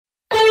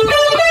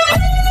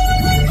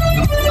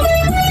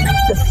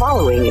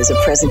following is a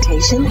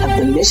presentation of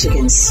the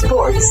Michigan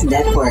Sports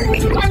Network.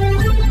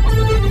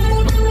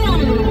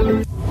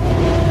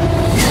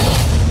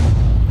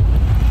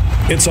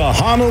 It's a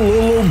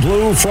Honolulu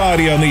Blue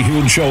Friday on the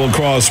Huge Show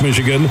across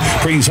Michigan,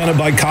 presented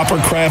by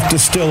Coppercraft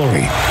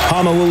Distillery.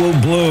 Honolulu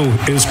Blue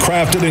is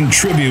crafted in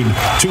tribute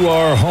to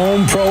our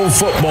home pro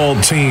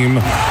football team.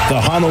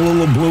 The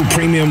Honolulu Blue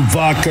Premium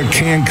Vodka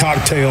Can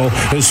Cocktail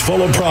is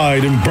full of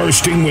pride and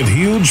bursting with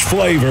huge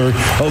flavor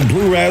of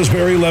blue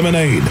raspberry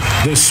lemonade.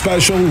 This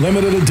special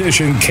limited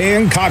edition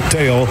can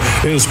cocktail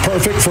is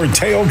perfect for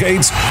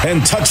tailgates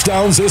and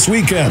touchdowns this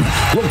weekend.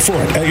 Look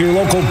for it at your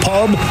local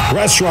pub,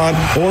 restaurant,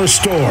 or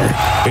store.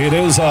 It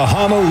is a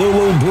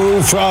Honolulu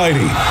Blue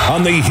Friday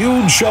on the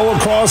Huge Show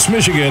across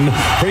Michigan,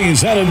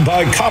 presented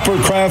by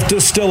Coppercraft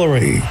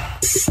Distillery.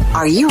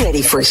 Are you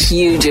ready for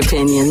huge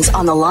opinions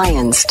on the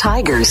Lions,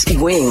 Tigers,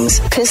 Wings,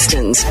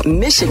 Pistons,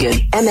 Michigan,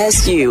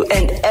 MSU,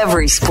 and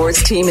every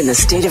sports team in the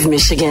state of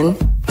Michigan?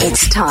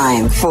 It's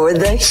time for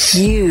the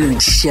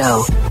Huge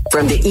Show.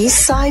 From the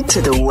east side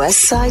to the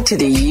west side to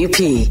the UP,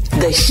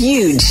 the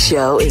Huge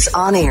Show is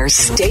on air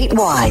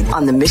statewide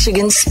on the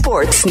Michigan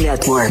Sports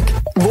Network.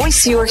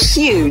 Voice your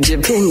huge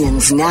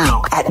opinions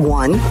now at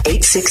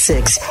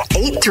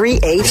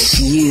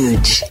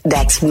 1-866-838-HUGE.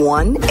 That's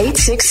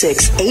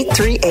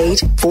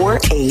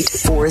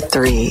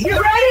 1-866-838-4843.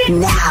 You ready?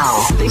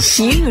 Now, the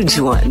huge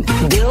one,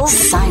 Bill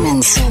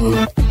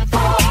Simonson.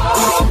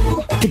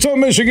 What's up,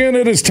 Michigan?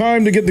 It is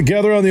time to get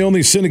together on the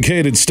only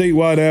syndicated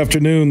statewide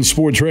afternoon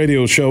sports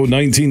radio show,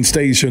 19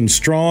 stations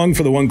strong.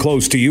 For the one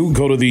close to you,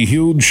 go to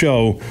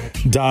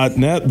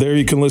thehugeshow.net. There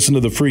you can listen to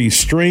the free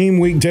stream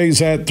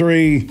weekdays at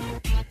 3.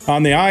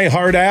 On the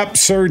iHeart app,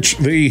 search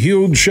The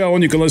Huge Show,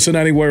 and you can listen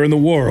anywhere in the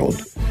world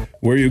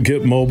where you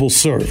get mobile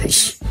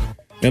service.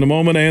 In a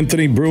moment,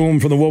 Anthony Broom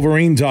from the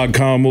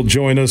Wolverine.com will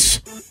join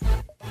us.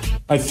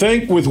 I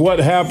think with what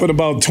happened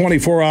about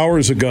 24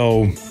 hours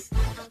ago,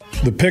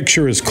 the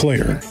picture is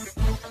clear.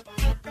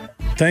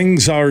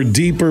 Things are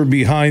deeper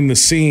behind the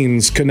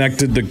scenes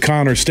connected to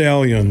Connor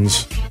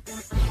Stalions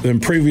than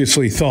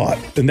previously thought.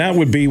 And that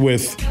would be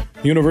with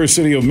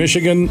University of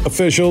Michigan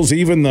officials,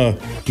 even the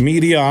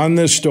media on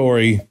this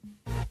story.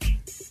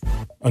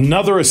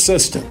 Another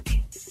assistant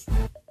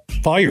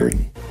fired.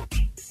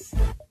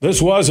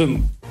 This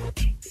wasn't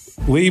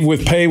leave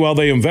with pay while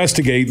they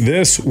investigate.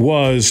 This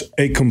was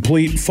a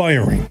complete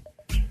firing,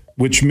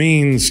 which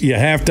means you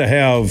have to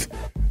have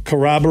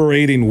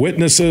corroborating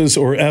witnesses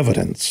or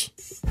evidence.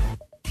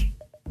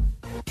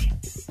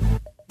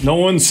 No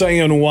one's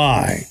saying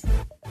why.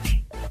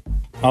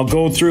 I'll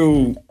go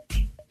through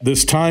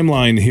this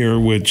timeline here,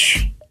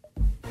 which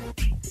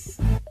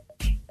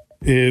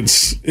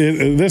this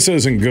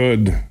isn't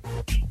good.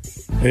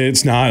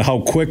 It's not.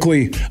 How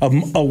quickly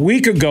a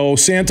week ago,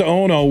 Santa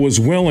Ono was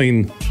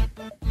willing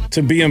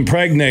to be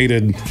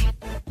impregnated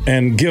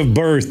and give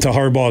birth to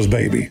Harbaugh's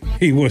baby.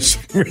 He was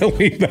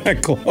really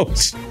that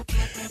close.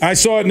 I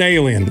saw it in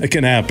Alien. It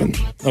can happen.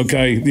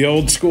 Okay? The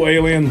old school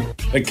Alien,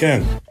 it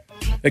can.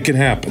 It can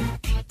happen.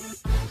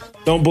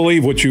 Don't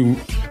believe what you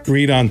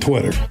read on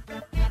Twitter.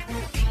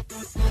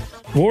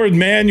 Warde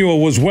Manuel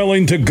was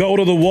willing to go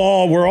to the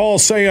wall. We're all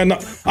saying,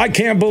 I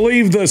can't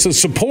believe this. The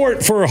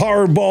support for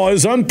Harbaugh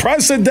is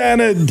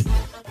unprecedented.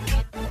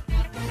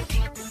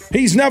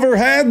 He's never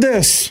had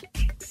this.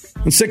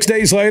 And 6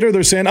 days later,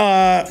 they're saying,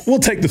 we'll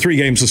take the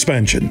 3-game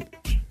suspension.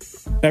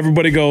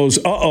 Everybody goes,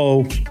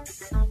 uh-oh.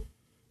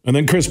 And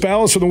then Chris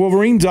Balas from the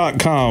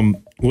Wolverine.com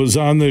was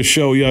on this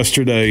show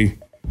yesterday.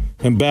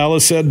 And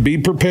Balas said, be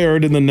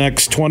prepared in the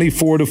next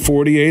 24 to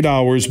 48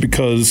 hours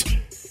because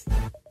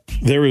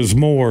there is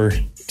more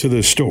to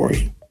this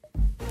story.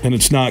 And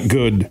it's not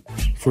good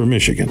for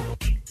Michigan.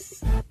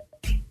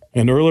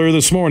 And earlier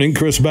this morning,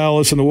 Chris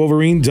Balas and the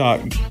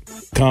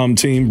Wolverine.com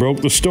team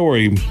broke the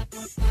story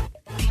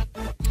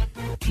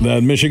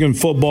that Michigan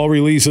football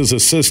releases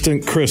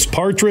assistant Chris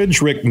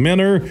Partridge. Rick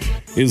Minner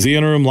is the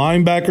interim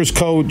linebackers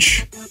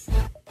coach.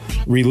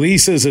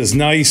 Releases is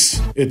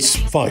nice. It's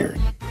fired.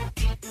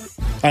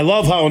 I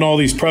love how in all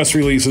these press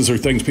releases or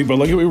things, people are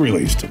like, we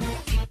released him.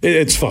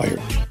 It's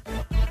fired.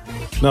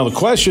 Now the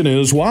question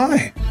is,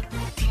 why?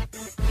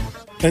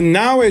 And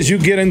now as you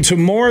get into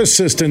more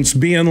assistants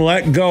being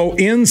let go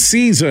in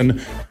season,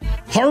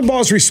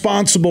 Harbaugh's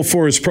responsible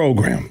for his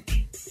program.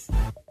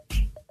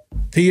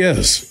 He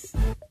is.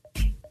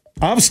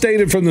 I've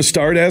stated from the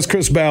start, as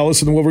Chris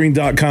Balas and the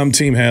Wolverine.com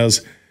team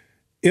has,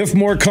 if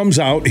more comes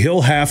out,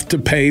 he'll have to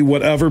pay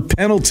whatever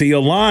penalty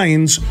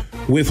aligns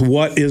with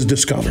what is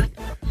discovered.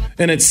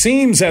 And it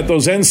seems that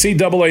those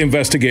NCAA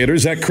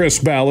investigators that Chris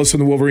Balas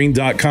and the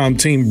Wolverine.com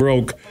team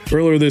broke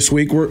earlier this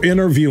week were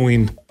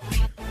interviewing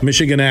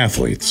Michigan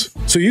athletes.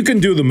 So you can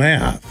do the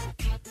math.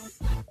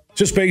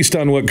 Just based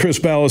on what Chris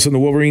Balas and the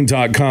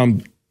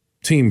Wolverine.com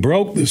team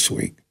broke this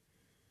week,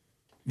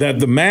 that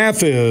the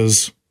math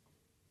is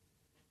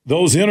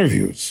those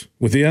interviews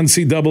with the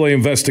NCAA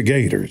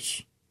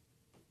investigators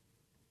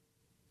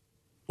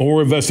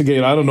or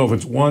investigate, I don't know if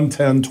it's 1,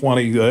 10,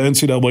 20. The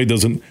NCAA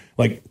doesn't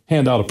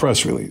hand out a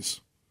press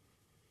release.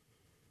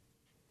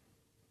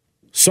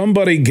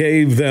 somebody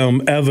gave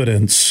them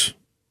evidence,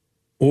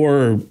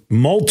 or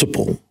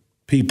multiple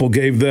people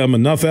gave them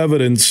enough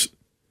evidence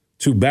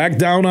to back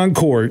down on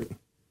court,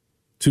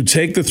 to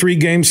take the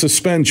 3-game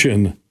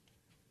suspension,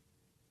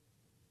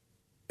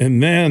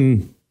 and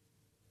then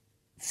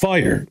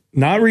fire,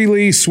 not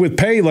release with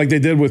pay like they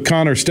did with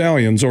Connor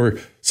Stalions, or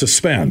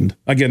suspend.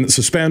 Again,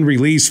 suspend,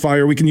 release,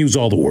 fire. We can use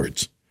all the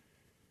words.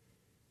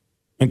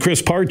 And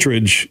Chris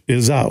Partridge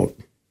is out.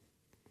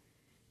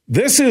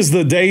 This is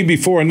the day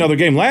before another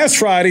game. Last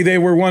Friday, they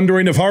were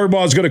wondering if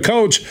Harbaugh's going to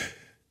coach.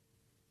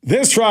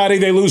 This Friday,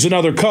 they lose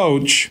another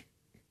coach.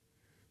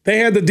 They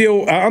had to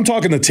deal, I'm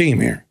talking the team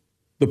here,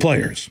 the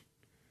players.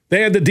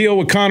 They had to deal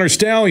with Connor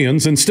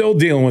Stalions and still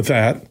dealing with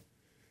that.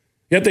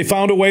 Yet they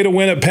found a way to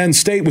win at Penn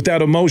State with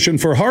that emotion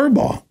for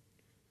Harbaugh.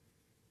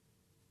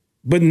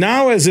 But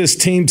now as this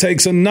team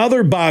takes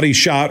another body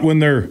shot when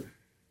they're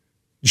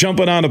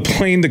jumping on a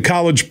plane to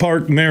College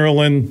Park,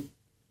 Maryland,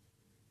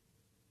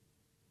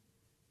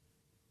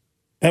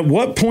 at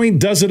what point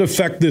does it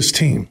affect this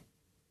team?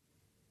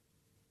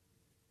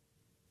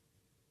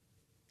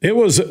 It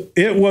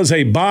was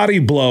a body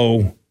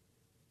blow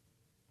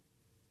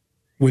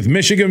with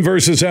Michigan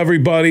versus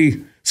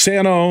everybody,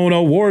 Santa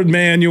Ona, Ward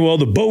Manuel,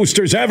 the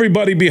boosters,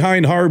 everybody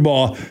behind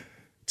Harbaugh,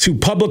 to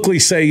publicly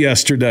say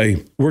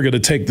yesterday, we're going to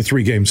take the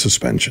 3-game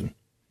suspension.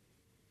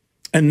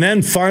 And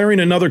then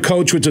firing another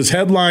coach, which is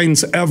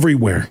headlines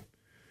everywhere.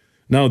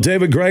 Now,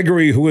 David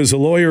Gregory, who is a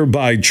lawyer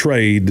by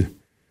trade,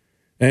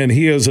 and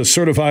he is a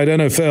certified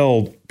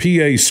NFL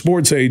PA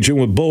sports agent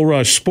with Bull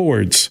Rush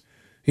Sports.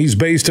 He's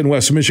based in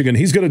West Michigan.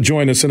 He's going to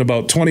join us in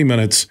about 20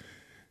 minutes.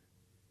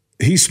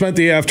 He spent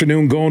the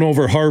afternoon going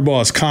over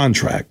Harbaugh's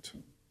contract.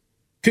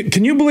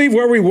 Can you believe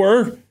where we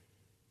were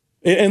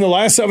in the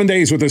last 7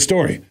 days with this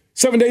story?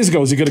 7 days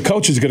ago, is he going to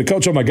coach? Is he going to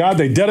coach? Oh, my God,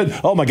 they did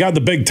it. Oh, my God,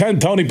 the Big Ten,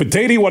 Tony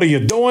Petitti, what are you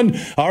doing?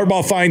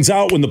 Harbaugh finds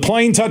out when the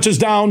plane touches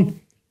down.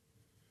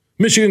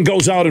 Michigan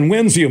goes out and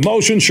wins the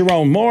emotion.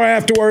 Sharon Moore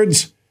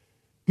afterwards.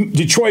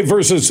 Detroit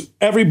versus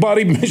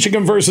everybody.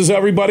 Michigan versus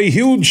everybody.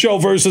 Huge show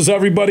versus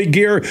everybody.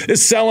 Gear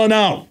is selling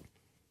out.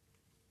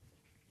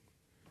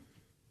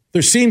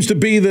 There seems to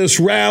be this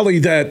rally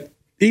that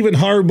even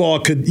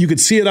Harbaugh you could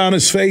see it on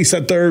his face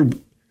that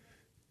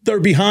they're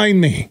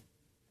behind me.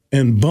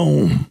 And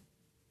boom.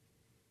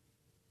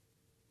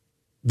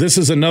 This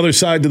is another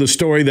side to the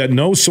story that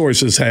no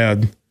sources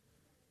had,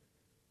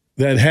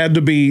 that had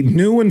to be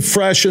new and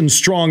fresh and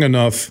strong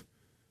enough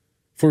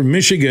for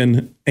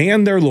Michigan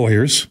and their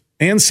lawyers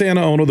and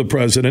Santa Ona, the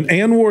president,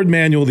 and Ward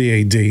Manuel,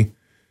 the AD,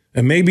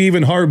 and maybe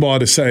even Harbaugh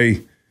to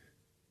say,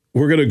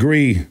 we're going to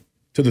agree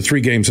to the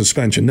 3-game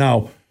suspension.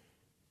 Now,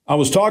 I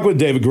was talking with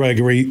David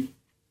Gregory.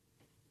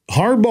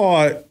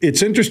 Harbaugh,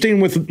 it's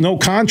interesting with no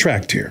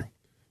contract here.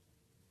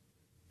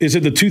 Is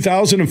it the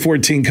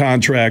 2014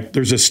 contract?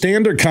 There's a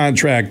standard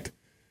contract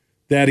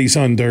that he's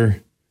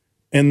under,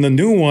 and the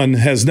new one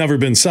has never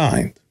been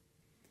signed.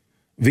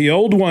 The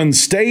old one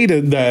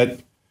stated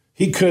that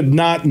he could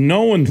not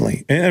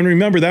knowingly, and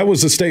remember, that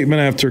was the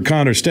statement after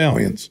Connor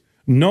Stalions,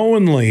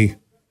 knowingly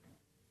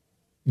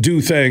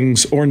do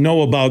things or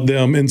know about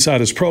them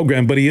inside his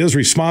program, but he is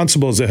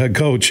responsible as a head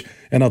coach.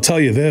 And I'll tell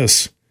you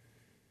this.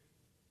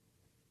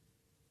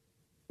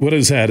 What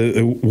is that?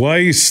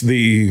 Weiss,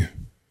 the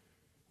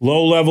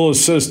low-level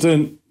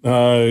assistant,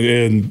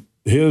 and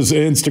his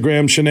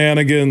Instagram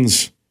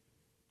shenanigans,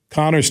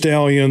 Connor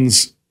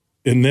Stalions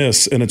in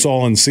this, and it's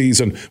all in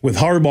season, with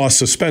Harbaugh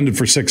suspended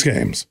for 6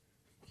 games.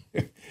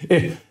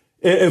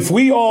 If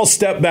we all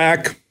step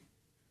back,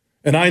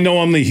 and I know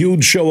I'm the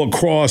huge show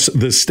across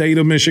the state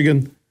of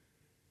Michigan,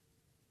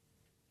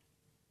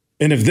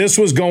 and if this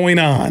was going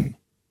on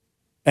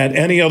at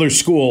any other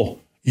school,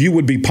 you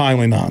would be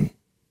piling on.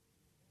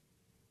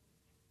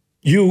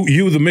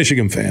 You, the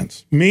Michigan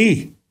fans.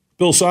 Me,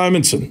 Bill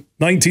Simonson,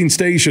 19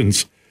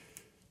 stations,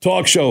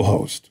 talk show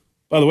host.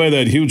 By the way,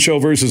 that huge show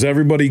versus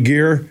everybody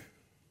gear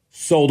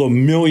sold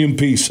 1 million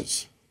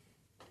pieces.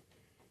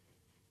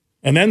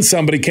 And then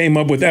somebody came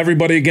up with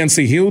everybody against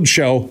the huge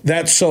show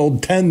that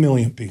sold 10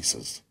 million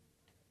pieces.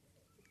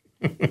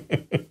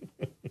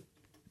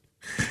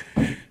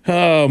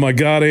 Oh, my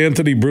God.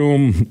 Anthony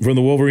Broom from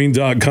the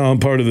Wolverine.com,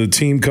 part of the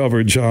team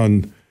coverage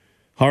on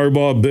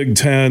Harbaugh, Big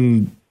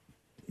Ten,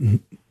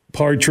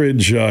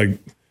 Partridge.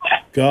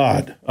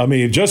 God, I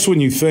mean, just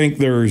when you think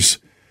there's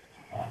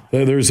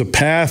a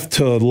path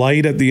to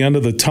light at the end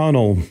of the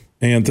tunnel,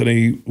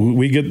 Anthony,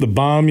 we get the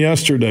bomb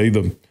yesterday,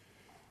 the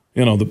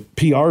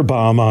PR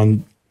bomb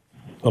on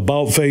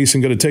about face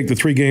and going to take the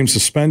 3-game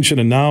suspension,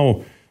 and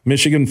now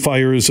Michigan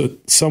fires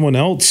someone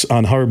else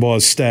on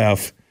Harbaugh's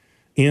staff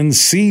in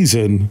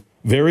season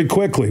very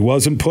quickly.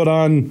 Wasn't put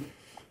on,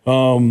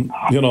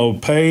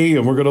 pay,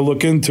 and we're going to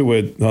look into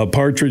it.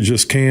 Partridge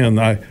just can.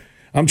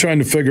 I'm trying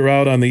to figure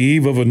out on the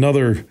eve of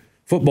another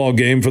football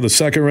game for the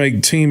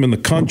second-ranked team in the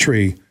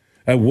country,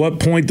 at what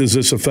point does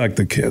this affect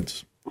the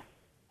kids?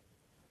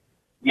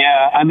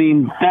 Yeah, I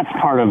mean, that's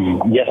part of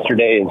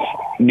yesterday's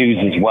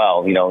news as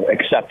well.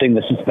 Accepting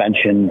the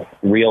suspension,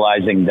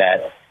 realizing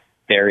that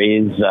there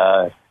is,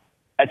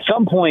 at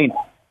some point,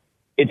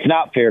 it's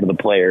not fair to the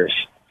players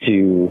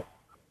to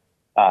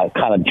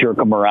kind of jerk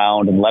them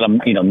around and let them,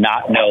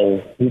 not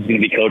know who's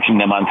going to be coaching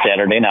them on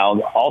Saturday.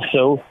 Now,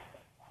 also,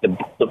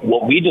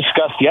 what we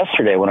discussed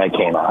yesterday when I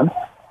came on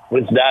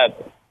was that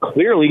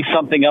clearly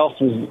something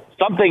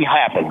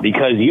happened,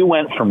 because you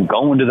went from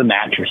going to the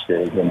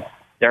mattresses and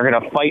they're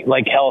going to fight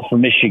like hell for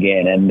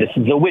Michigan and this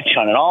is a witch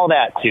hunt and all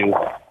that to,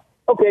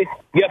 okay,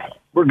 yep,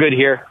 we're good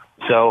here.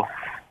 So,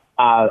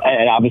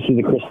 and obviously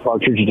the Chris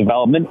Partridge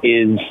development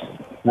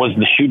was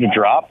the shoe to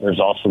drop. There's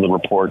also the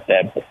report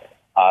that,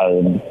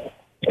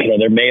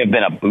 there may have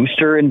been a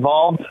booster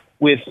involved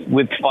with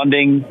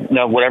funding,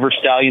 whatever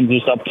Stalions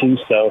was up to.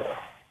 So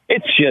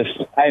it's just,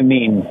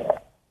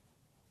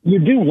 you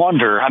do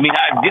wonder. I've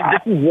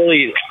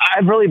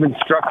really been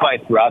struck by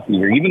throughout the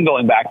year, even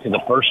going back to the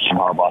first Jim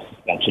Harbaugh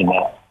suspension,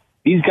 that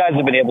these guys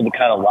have been able to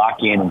kind of lock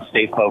in and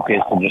stay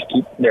focused and just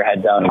keep their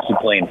head down and keep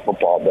playing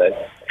football. But,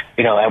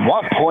 at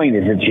what point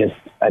is it just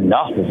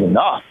enough is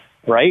enough,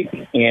 right?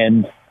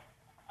 And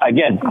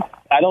again,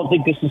 I don't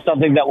think this is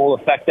something that will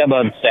affect them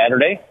on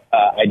Saturday.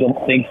 I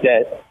don't think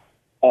that,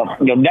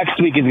 next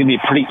week is going to be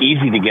pretty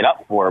easy to get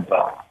up for,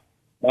 but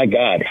my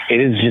God, it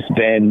has just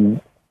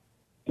been,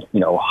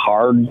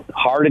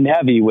 hard and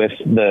heavy with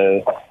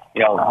the,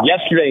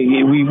 yesterday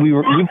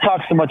we've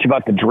talked so much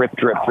about the drip of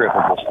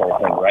this whole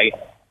thing, right?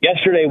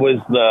 Yesterday was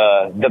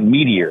the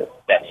meteor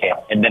that hit,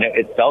 and then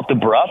it felt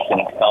abrupt and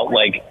it felt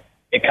like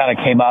it kind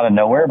of came out of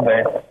nowhere.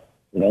 But,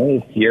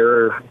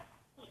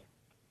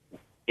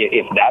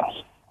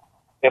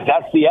 if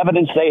that's the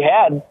evidence they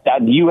had,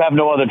 that you have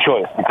no other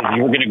choice, because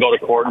you were going to go to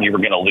court and you were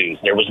going to lose.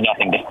 There was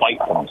nothing to fight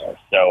from there.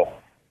 So,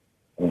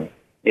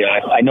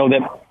 I know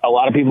that a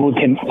lot of people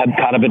have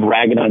kind of been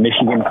ragging on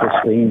Michigan for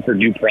screening for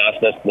due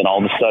process, then all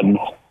of a sudden,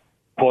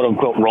 quote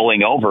unquote,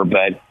 rolling over.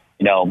 But,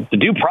 the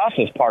due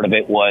process part of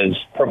it was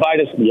provide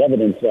us the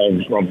evidence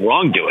of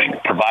wrongdoing,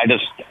 provide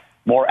us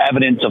more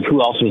evidence of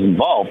who else was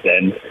involved.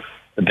 And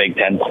the Big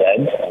Ten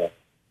said,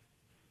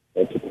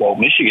 to quote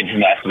Michigan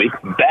from last week,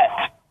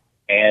 bet,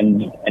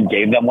 and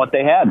gave them what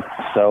they had.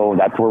 So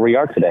that's where we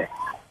are today.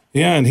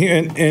 Yeah,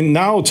 and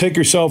now take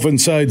yourself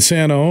inside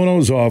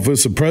Sanaono's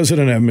office, the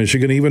president at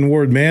Michigan, even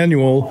Ward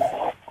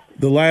Manuel.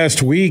 The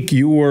last week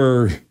you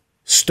were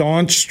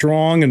staunch,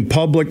 strong, and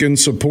public in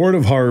support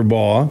of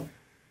Harbaugh.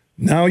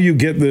 Now you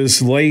get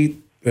this late,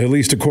 at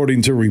least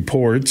according to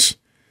reports,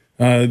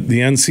 the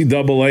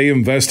NCAA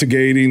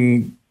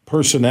investigating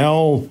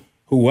personnel,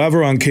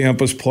 whoever on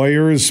campus,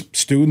 players,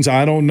 students,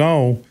 I don't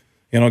know.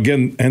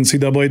 Again,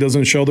 NCAA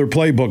doesn't show their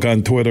playbook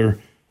on Twitter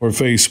or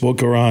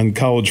Facebook or on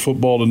College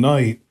Football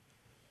Tonight,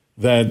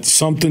 that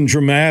something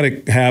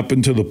dramatic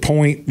happened to the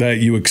point that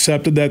you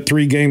accepted that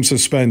 3-game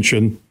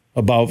suspension,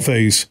 about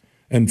face,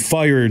 and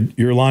fired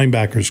your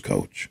linebackers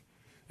coach.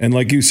 And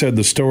like you said,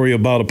 the story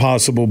about a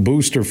possible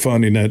booster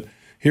funding it,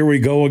 here we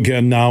go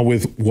again now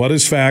with what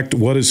is fact,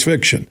 what is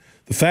fiction.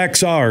 The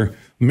facts are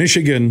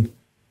Michigan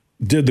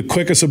did the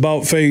quickest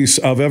about face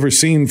I've ever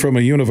seen from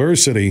a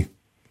university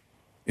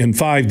in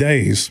 5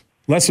 days,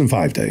 less than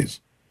 5 days.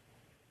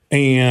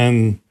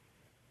 And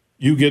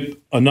you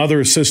get another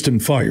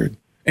assistant fired.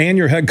 And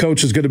your head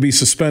coach is going to be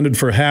suspended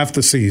for half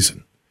the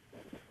season.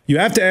 You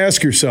have to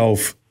ask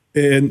yourself,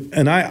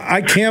 and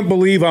I can't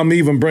believe I'm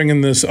even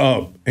bringing this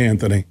up,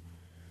 Anthony,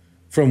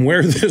 from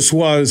where this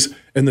was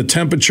and the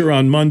temperature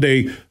on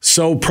Monday,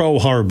 so pro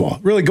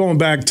Harbaugh. Really going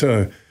back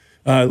to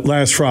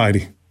last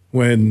Friday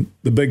when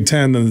the Big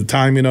Ten and the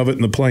timing of it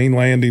and the plane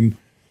landing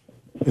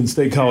in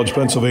State College,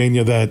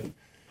 Pennsylvania, that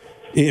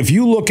if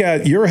you look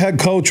at your head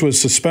coach was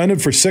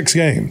suspended for 6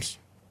 games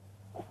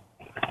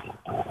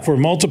for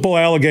multiple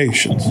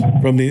allegations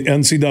from the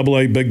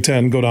NCAA, Big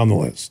Ten, go down the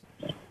list.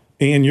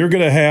 And you're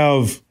going to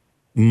have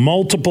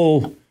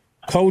multiple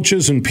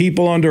coaches and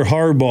people under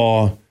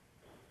Harbaugh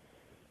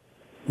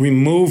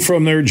removed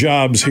from their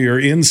jobs here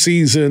in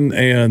season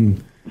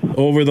and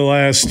over the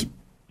last,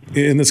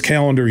 in this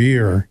calendar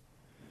year.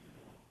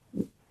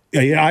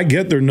 I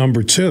get they're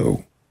number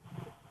 2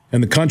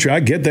 in the country.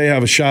 I get they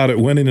have a shot at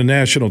winning a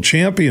national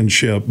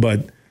championship,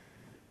 but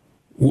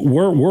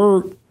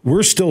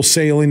we're still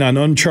sailing on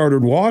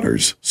uncharted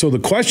waters. So the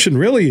question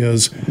really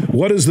is,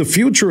 what is the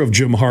future of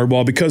Jim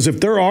Harbaugh? Because if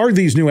there are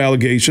these new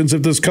allegations,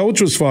 if this coach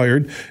was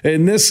fired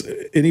and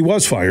he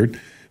was fired,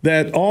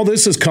 that all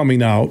this is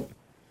coming out,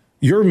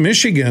 you're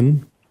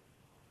Michigan.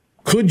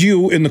 Could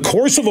you, in the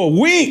course of a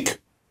week,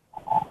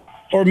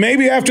 or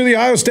maybe after the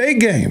Ohio State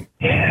game,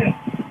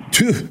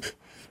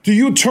 do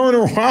you turn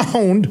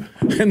around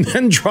and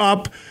then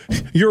drop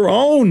your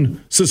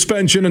own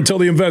suspension until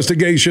the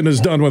investigation is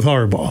done with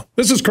Harbaugh?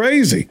 This is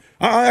crazy.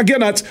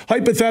 Again, that's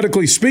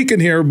hypothetically speaking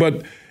here,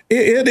 but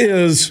it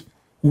is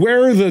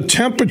where the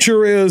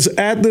temperature is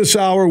at this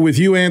hour with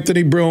you,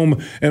 Anthony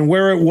Broome, and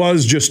where it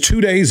was just 2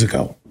 days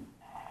ago.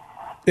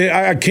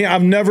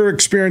 I've never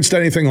experienced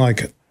anything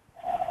like it.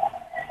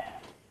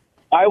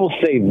 I will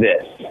say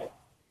this.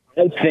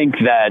 I think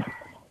that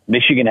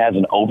Michigan has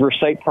an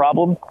oversight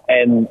problem,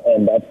 and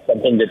that's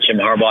something that Jim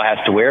Harbaugh has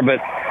to wear. But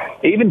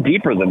even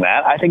deeper than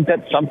that, I think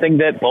that's something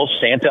that both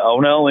Santa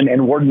Ono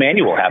and Ward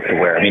Manuel have to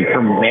wear. I mean,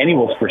 from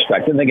Manuel's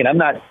perspective, again, I'm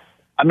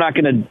not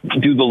going to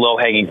do the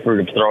low-hanging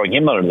fruit of throwing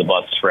him under the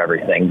bus for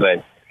everything.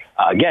 But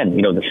again,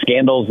 the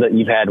scandals that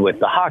you've had with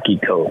the hockey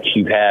coach,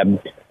 you've had,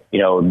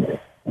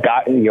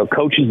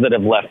 coaches that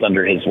have left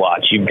under his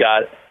watch. You've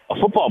got a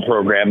football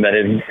program that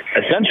is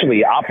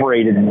essentially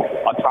operated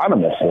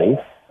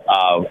autonomously,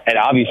 and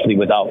obviously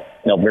with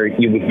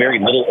very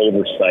little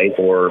oversight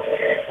or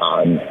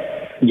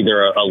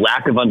either a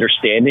lack of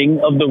understanding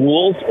of the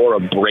rules or a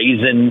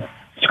brazen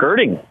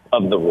skirting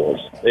of the rules.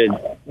 It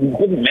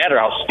doesn't matter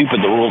how stupid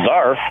the rules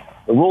are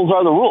the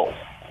rules.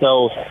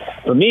 So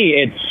for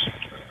me,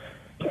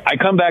 I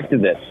come back to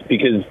this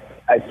because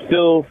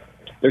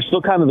there's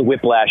still kind of the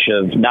whiplash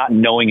of not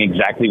knowing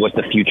exactly what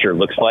the future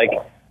looks like.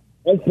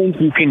 I think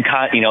you can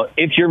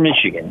if you're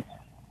Michigan,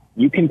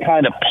 you can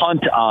kind of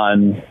punt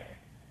on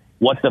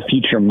what the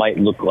future might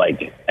look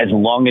like as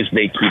long as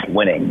they keep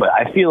winning. But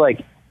I feel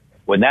like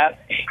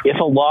if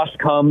a loss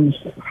comes,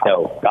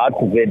 God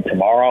forbid,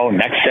 tomorrow,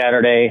 next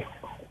Saturday,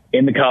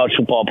 in the college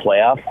football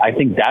playoff, I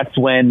think that's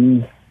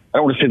when, I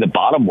don't want to say the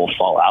bottom will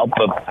fall out,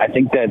 but I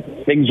think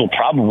that things will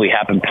probably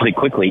happen pretty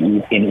quickly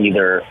in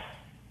either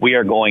we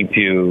are going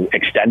to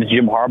extend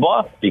Jim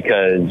Harbaugh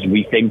because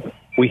we think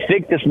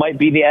this might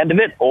be the end of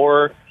it,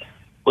 or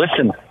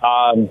listen,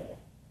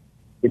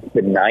 it's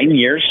been 9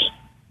 years.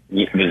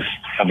 It was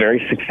a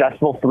very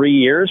successful 3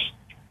 years.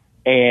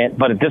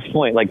 But at this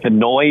point, like the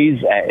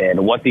noise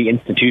and what the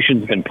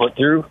institution's been put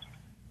through,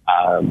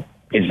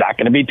 is that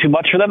going to be too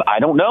much for them? I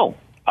don't know.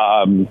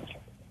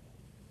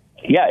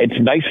 It's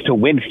nice to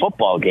win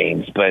football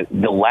games, but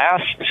the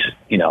last,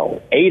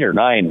 8 or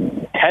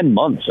 9, 10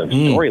 months of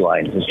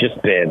storylines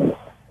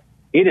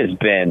has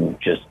been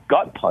just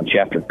gut punch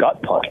after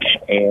gut punch.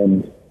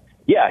 And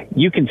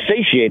you can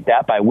satiate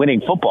that by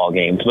winning football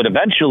games, but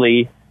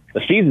eventually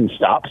the season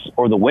stops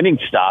or the winning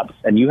stops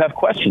and you have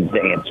questions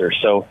to answer.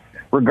 So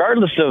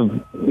regardless of,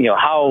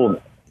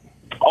 how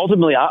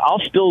ultimately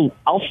I'll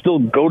still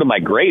go to my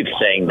grave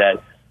saying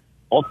that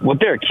what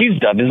they're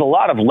accused of is a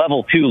lot of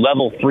level 2,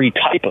 level 3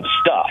 type of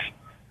stuff.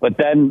 But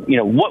then,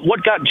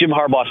 what got Jim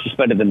Harbaugh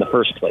suspended in the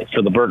first place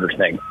for the burger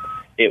thing?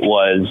 It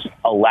was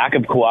a lack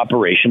of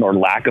cooperation or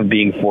lack of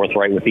being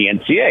forthright with the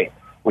NCAA,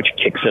 which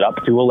kicks it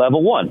up to a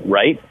level 1,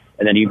 right?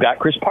 And then you've got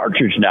Chris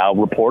Partridge now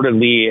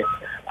reportedly.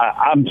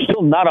 I'm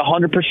still not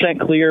 100%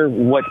 clear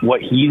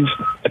what he's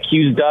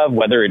accused of,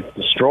 whether it's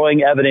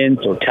destroying evidence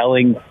or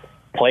telling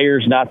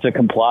players not to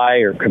comply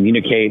or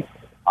communicate.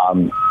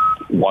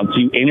 Once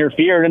you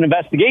interfere in an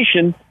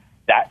investigation,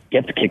 that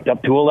gets kicked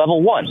up to a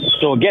level 1.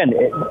 So again,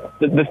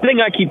 the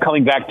thing I keep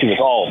coming back to is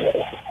all of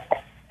this.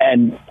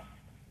 And,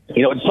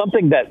 it's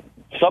something that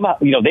somehow,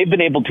 they've been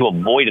able to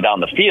avoid it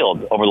on the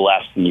field over the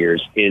last few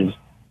years is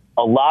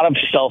a lot of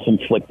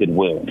self-inflicted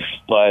wounds.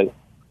 But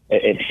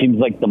it seems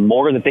like the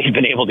more that they've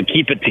been able to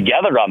keep it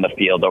together on the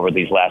field over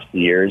these last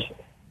few years,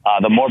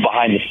 the more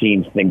behind the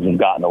scenes things have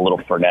gotten a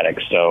little frenetic.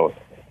 So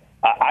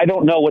I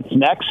don't know what's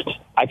next.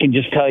 I can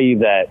just tell you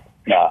that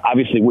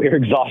obviously we're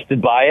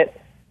exhausted by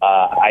it.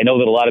 I know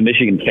that a lot of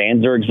Michigan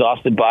fans are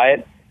exhausted by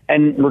it.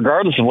 And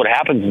regardless of what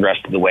happens the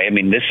rest of the way, I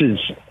mean,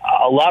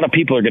 a lot of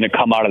people are going to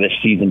come out of this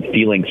season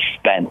feeling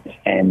spent.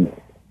 And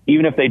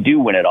even if they do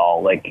win it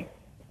all, like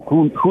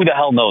who the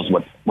hell knows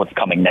what's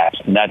coming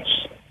next? And that's,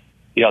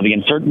 the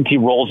uncertainty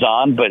rolls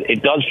on, but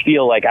it does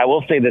feel like, I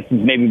will say this is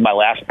maybe my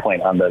last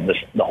point on the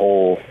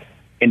whole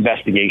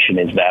investigation,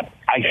 is that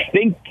I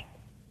think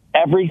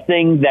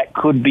everything that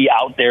could be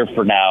out there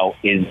for now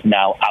is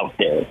now out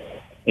there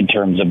in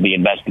terms of the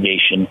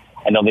investigation.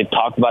 I know they've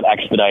talked about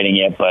expediting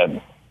it, but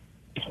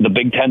the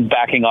Big Ten's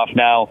backing off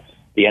now.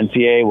 The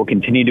NCAA will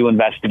continue to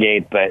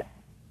investigate, but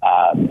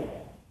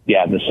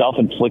the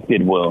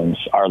self-inflicted wounds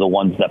are the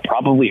ones that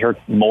probably hurt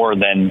more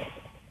than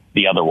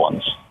the other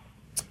ones.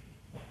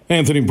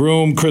 Anthony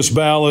Broome, Chris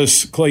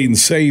Balas, Clayton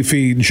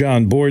Sayfie,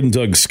 John Borden,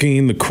 Doug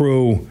Skeen, the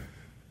crew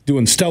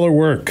doing stellar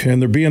work, and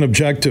they're being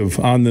objective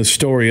on this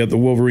story at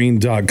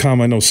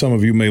thewolverine.com. I know some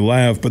of you may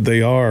laugh, but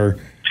they are.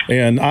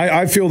 And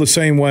I feel the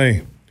same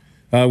way.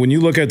 When you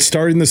look at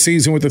starting the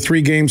season with a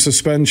 3-game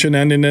suspension,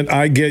 ending it,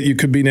 I get you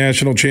could be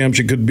national champs,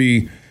 you could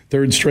be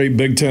third straight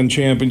Big Ten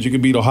champions, you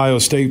could beat Ohio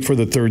State for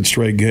the third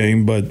straight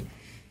game, but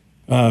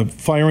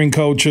firing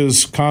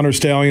coaches, Connor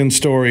Stallion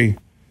story,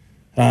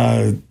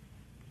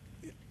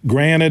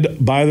 granted,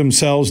 by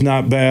themselves,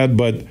 not bad,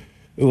 but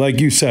like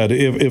you said,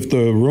 if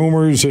the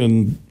rumors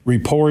and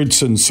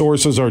reports and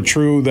sources are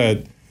true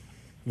that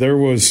there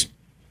was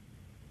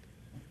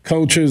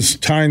coaches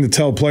trying to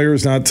tell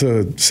players not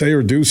to say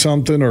or do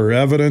something, or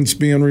evidence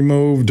being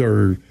removed,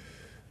 or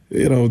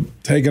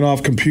taken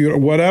off computer,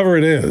 whatever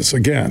it is,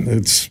 again,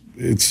 it's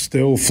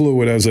still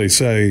fluid, as they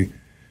say.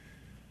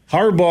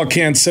 Harbaugh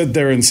can't sit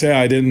there and say,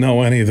 I didn't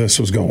know any of this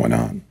was going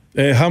on.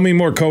 How many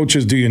more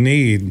coaches do you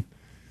need?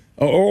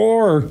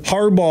 Or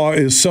Harbaugh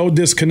is so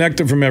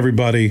disconnected from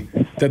everybody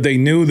that they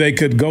knew they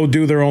could go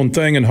do their own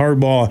thing, and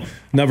Harbaugh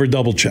never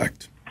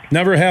double-checked.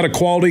 Never had a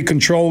quality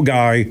control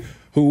guy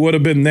who would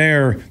have been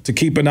there to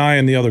keep an eye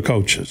on the other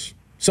coaches.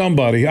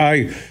 Somebody.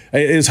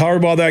 Is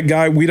Harbaugh that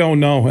guy? We don't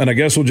know, and I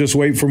guess we'll just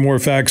wait for more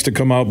facts to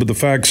come out. But the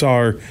facts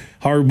are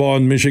Harbaugh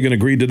and Michigan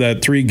agreed to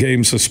that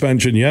 3-game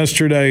suspension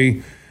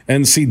yesterday.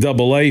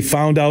 NCAA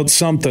found out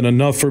something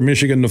enough for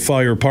Michigan to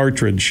fire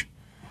Partridge,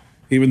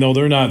 even though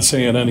they're not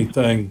saying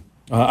anything.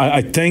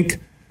 I think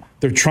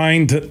they're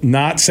trying to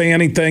not say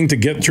anything to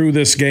get through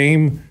this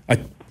game.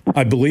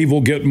 I believe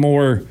we'll get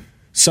more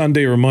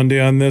Sunday or Monday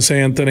on this,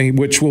 Anthony,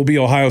 which will be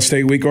Ohio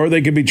State week, or they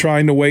could be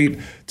trying to wait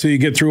till you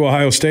get through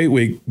Ohio State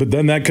week, but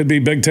then that could be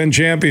Big Ten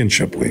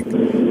Championship week.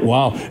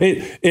 Wow.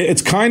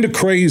 It's kind of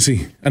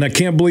crazy, and I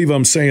can't believe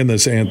I'm saying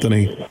this,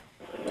 Anthony,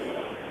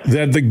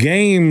 that the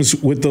games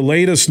with the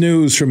latest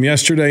news from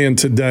yesterday and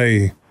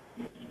today,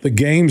 the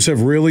games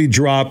have really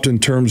dropped in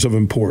terms of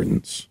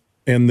importance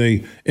and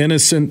the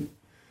innocent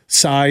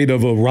side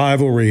of a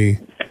rivalry,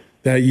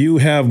 that you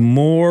have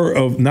more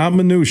of, not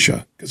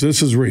minutia, because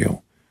this is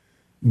real,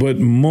 but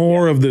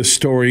more of this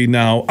story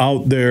now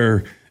out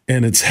there,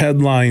 and it's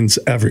headlines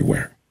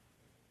everywhere.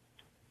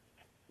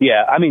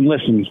 Yeah, I mean,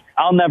 listen,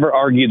 I'll never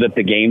argue that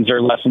the games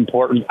are less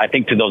important. I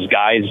think to those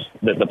guys,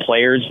 the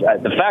players,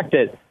 the fact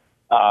that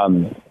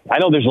I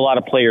know there's a lot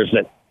of players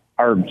that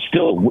are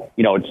still,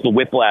 it's the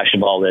whiplash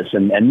of all this,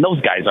 and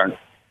those guys aren't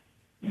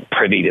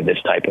privy to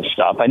this type of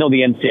stuff. I know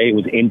the NCAA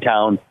was in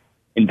town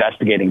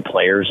investigating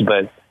players,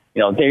 but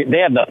they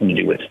have nothing to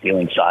do with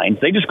stealing signs.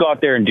 They just go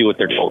out there and do what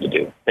they're told to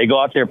do. They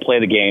go out there, play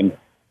the game,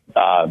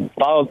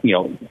 follow,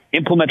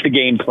 implement the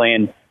game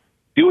plan,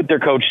 do what they're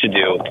coached to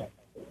do.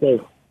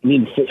 So, I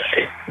mean,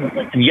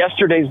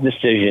 yesterday's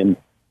decision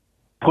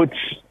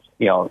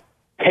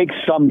takes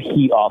some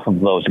heat off of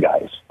those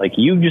guys. Like,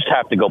 you just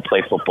have to go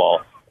play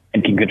football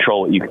and can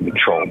control what you can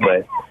control.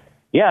 But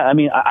yeah, I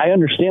mean, I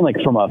understand, like,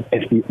 from a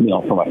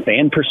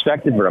fan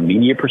perspective or a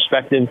media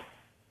perspective.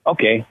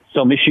 Okay,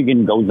 so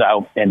Michigan goes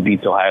out and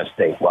beats Ohio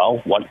State.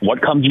 Well,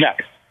 what comes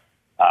next?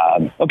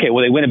 Okay,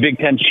 well, they win a Big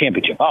Ten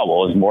championship. Oh,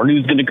 well, is more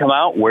news going to come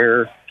out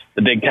where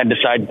the Big Ten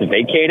decides to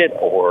vacate it,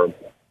 or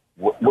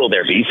will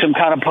there be some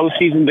kind of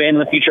postseason ban in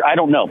the future? I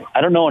don't know.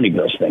 I don't know any of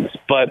those things.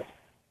 But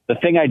the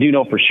thing I do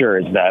know for sure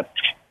is that,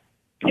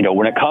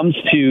 when it comes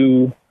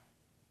to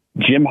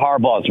Jim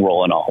Harbaugh's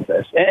role in all of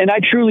this, and I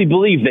truly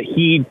believe that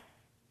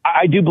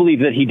I do believe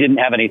that he didn't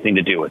have anything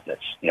to do with this.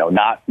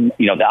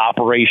 The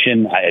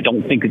operation. I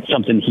don't think it's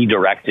something he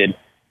directed,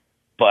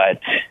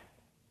 but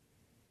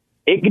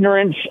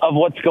ignorance of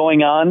what's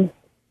going on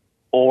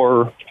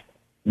or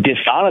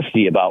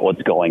dishonesty about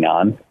what's going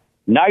on,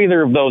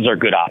 neither of those are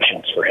good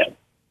options for him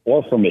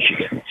or for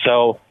Michigan.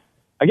 So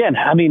again,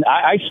 I mean,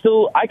 I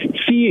can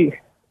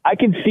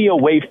see a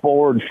way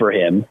forward for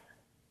him.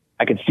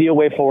 I can see a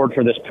way forward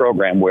for this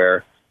program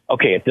where,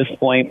 okay, at this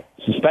point,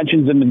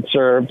 suspensions have been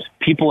served,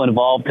 people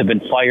involved have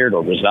been fired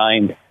or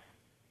resigned.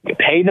 You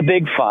pay the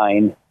big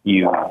fine,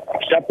 you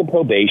accept the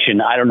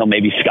probation. I don't know,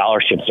 maybe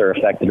scholarships are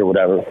affected or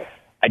whatever.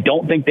 I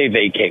don't think they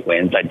vacate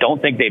wins. I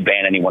don't think they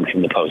ban anyone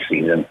from the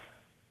postseason.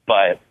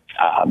 But,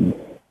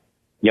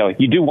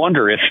 you do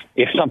wonder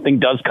if something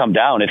does come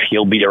down, if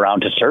he'll be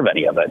around to serve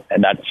any of it.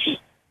 And that's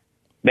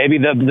maybe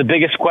the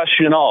biggest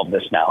question in all of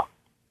this now.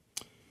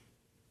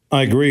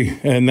 I agree.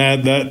 And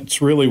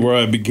that's really where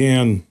I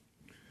began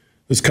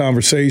this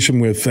conversation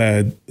with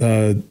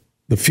the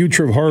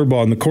future of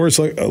Harbaugh in the course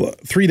of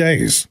 3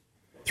 days.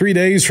 3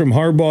 days from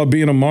Harbaugh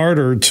being a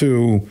martyr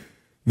to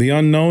the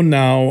unknown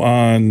now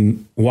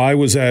on why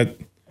was that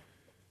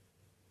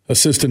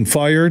assistant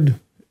fired?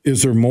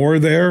 Is there more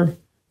there?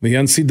 The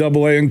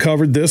NCAA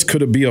uncovered this.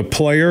 Could it be a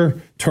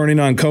player turning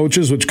on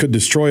coaches, which could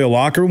destroy a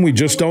locker room? We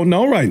just don't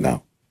know right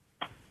now.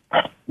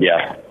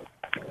 Yeah.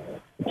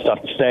 It's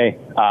tough to say.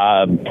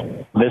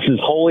 This is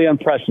wholly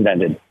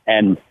unprecedented.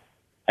 And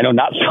I know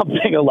not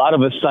something a lot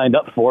of us signed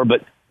up for,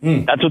 but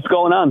that's what's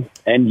going on.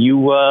 And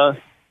you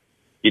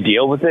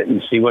deal with it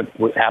and see what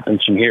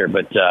happens from here.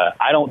 But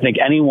I don't think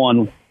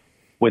anyone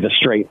with a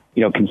straight,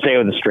 can say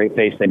with a straight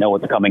face they know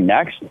what's coming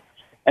next.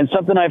 And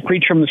something I've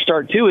preached from the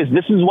start, too, is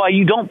this is why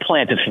you don't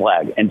plant a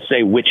flag and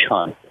say witch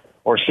hunt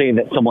or say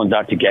that someone's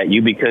out to get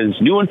you, because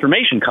new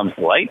information comes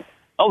to light.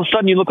 All of a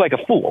sudden, you look like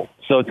a fool.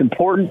 So it's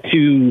important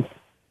to,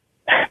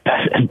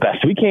 as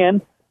best we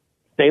can,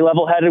 stay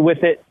level-headed with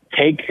it,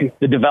 take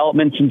the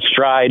developments in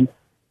stride,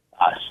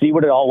 see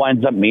what it all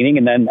winds up meaning,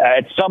 and then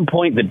at some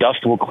point the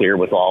dust will clear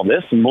with all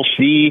this, and we'll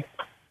see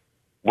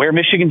where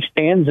Michigan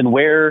stands and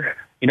where,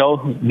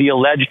 the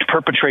alleged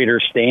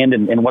perpetrators stand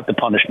and what the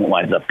punishment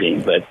winds up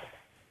being. But,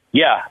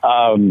 yeah,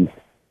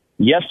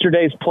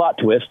 yesterday's plot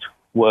twist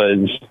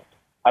was,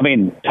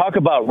 talk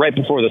about right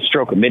before the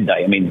stroke of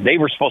midnight. They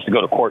were supposed to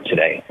go to court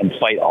today and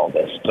fight all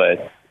this,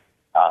 but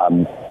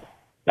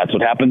that's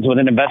what happens when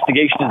an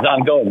investigation is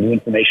ongoing. New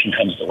information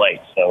comes to light.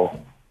 So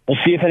we'll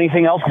see if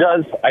anything else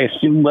does. I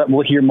assume that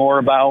we'll hear more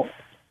about,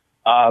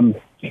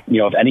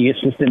 if any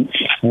assistants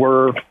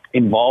were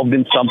involved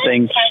in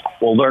something.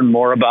 We'll learn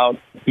more about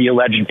the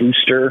alleged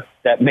booster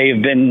that may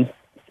have been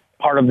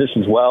part of this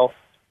as well.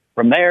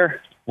 From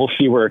there, we'll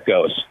see where it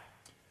goes.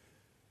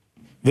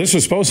 This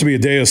was supposed to be a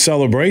day of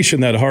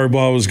celebration that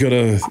Harbaugh was going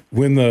to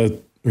win the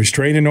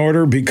restraining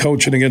order, be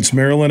coaching against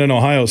Maryland and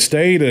Ohio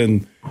State,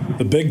 and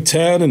the Big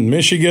Ten and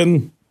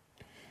Michigan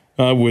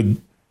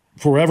would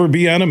forever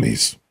be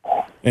enemies.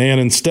 And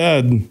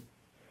instead,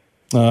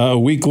 a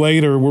week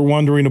later, we're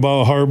wondering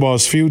about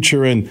Harbaugh's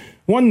future. And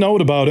one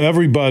note about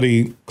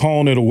everybody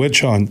calling it a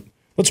witch hunt.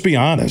 Let's be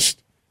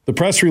honest. The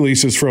press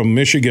releases from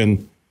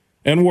Michigan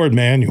and Ward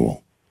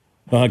Manuel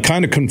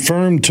kind of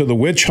confirmed to the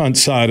witch hunt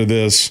side of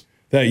this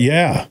that,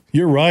 yeah,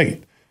 you're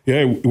right.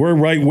 Yeah, we're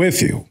right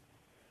with you.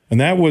 And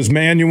that was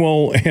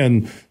Manuel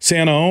and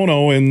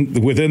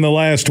Santaono within the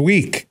last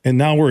week. And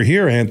now we're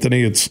here,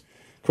 Anthony. It's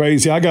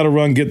crazy. I got to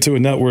run, get to a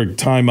network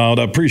timeout.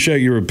 I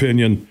appreciate your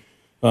opinion.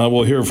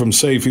 We'll hear from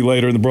Safety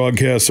later in the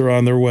broadcast. They're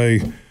on their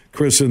way.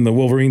 Chris and the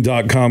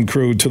Wolverine.com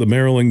crew to the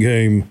Maryland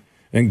game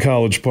in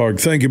College Park.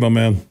 Thank you, my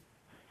man.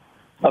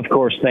 Of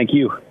course. Thank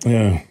you.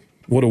 Yeah.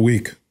 What a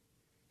week.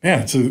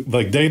 Yeah, it's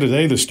like day to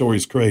day, the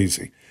story's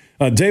crazy.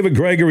 David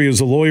Gregory is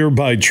a lawyer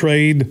by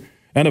trade,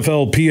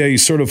 NFLPA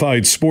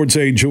certified sports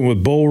agent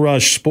with Bull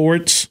Rush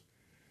Sports.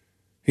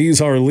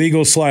 He's our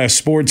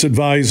legal/sports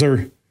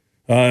advisor.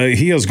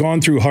 He has gone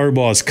through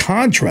Harbaugh's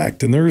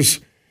contract, and there's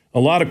a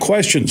lot of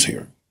questions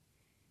here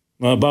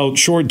about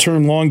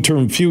short-term,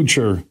 long-term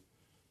future,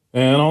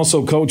 and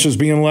also coaches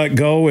being let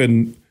go.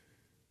 And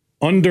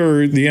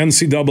under the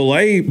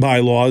NCAA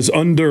bylaws,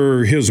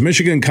 under his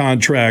Michigan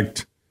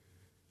contract,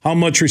 how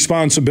much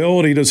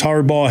responsibility does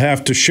Harbaugh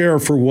have to share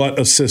for what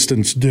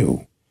assistants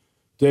do?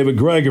 David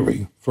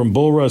Gregory from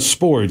Bull Rush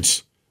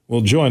Sports will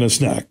join us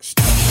next.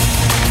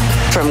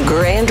 From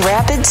Grand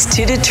Rapids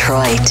to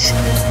Detroit,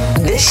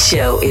 this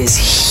show is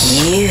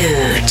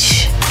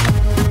huge.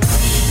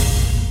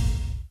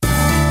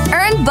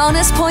 Earn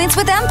bonus points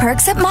with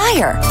M-Perks at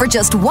Meijer for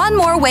just one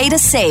more way to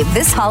save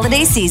this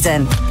holiday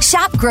season.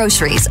 Shop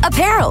groceries,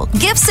 apparel,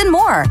 gifts, and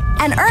more,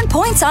 and earn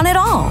points on it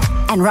all.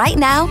 And right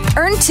now,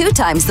 earn 2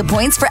 times the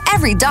points for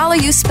every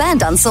 $1 you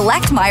spend on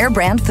select Meijer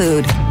brand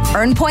food.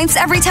 Earn points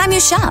every time you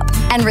shop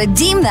and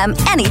redeem them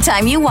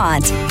anytime you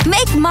want.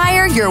 Make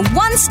Meijer your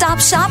one-stop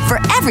shop for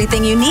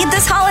everything you need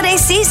this holiday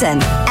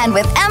season. And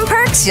with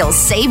M-Perks, you'll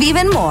save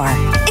even more.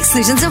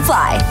 Exclusions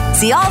apply.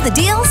 See all the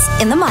deals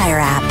in the Meijer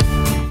app.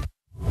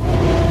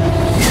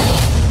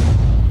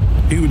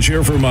 Huge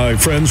here for my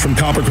friends from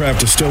Coppercraft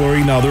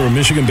Distillery. Now, they're a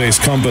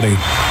Michigan-based company,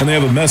 and they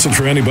have a message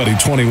for anybody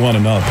 21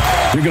 and up.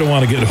 You're going to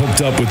want to get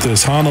hooked up with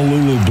this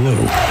Honolulu Blue,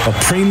 a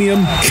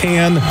premium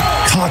can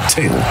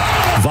cocktail.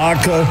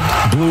 Vodka,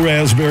 blue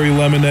raspberry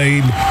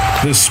lemonade.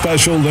 This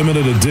special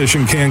limited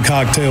edition canned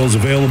cocktail is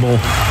available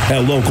at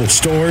local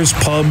stores,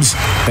 pubs,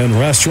 and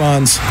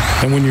restaurants.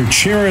 And when you're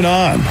cheering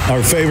on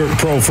our favorite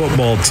pro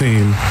football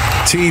team,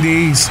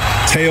 TDs,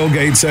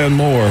 tailgates, and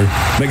more,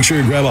 make sure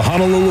you grab a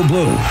Honolulu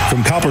Blue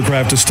from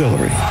Coppercraft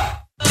Distillery.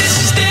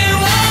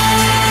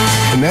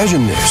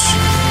 Imagine this,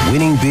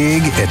 winning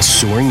big at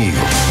Soaring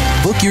Eagle.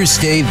 Book your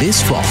stay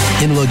this fall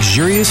in a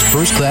luxurious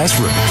first-class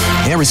room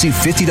and receive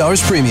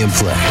 $50 premium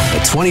play, a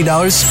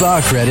 $20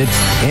 spa credit,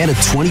 and a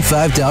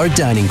 $25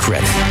 dining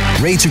credit.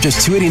 Rates are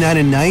just $289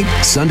 a night,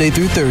 Sunday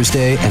through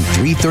Thursday, and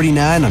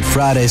 $339 on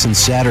Fridays and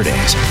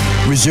Saturdays.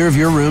 Reserve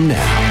your room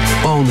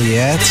now, only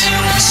at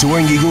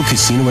Soaring Eagle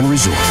Casino and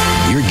Resort.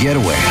 Your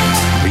getaway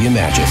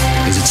reimagined.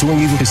 Visit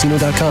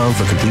SoaringEagleCasino.com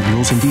for complete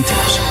rules and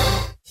details.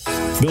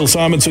 Bill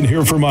Simonson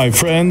here for my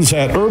friends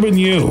at Urban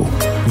U.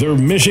 They're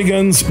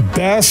Michigan's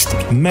best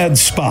med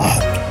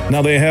spa.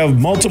 Now, they have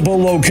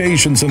multiple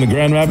locations in the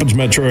Grand Rapids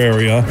metro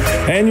area,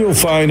 and you'll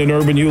find an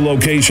Urban U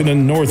location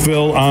in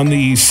Northville on the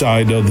east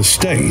side of the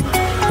state.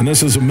 And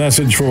this is a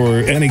message for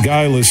any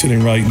guy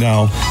listening right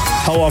now.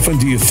 How often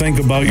do you think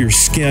about your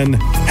skin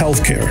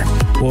health care?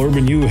 Well,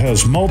 Urban U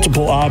has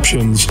multiple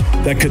options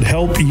that could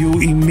help you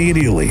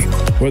immediately.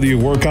 Whether you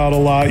work out a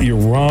lot, you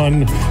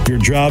run, your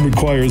job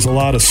requires a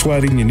lot of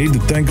sweating, you need to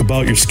think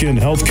about your skin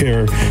health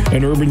care,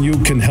 and Urban U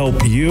can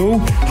help you,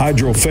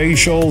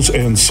 hydrofacials,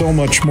 and so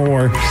much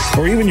more,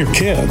 or even your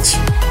kids.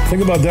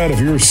 Think about that. If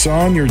your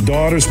son, your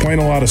daughter's playing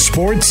a lot of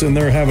sports and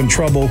they're having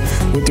trouble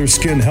with their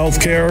skin health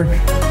care,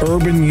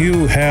 Urban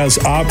U has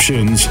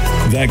options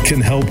that can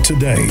help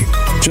today.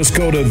 Just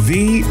go to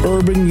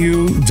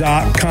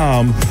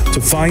theurbanu.com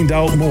to find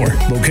out more.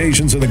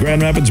 Locations in the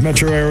Grand Rapids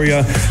metro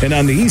area and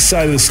on the east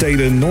side of the state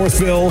in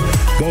Northville,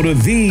 go to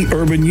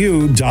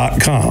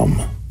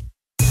theurbanu.com.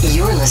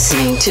 You're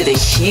listening to The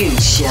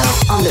Huge Show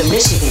on the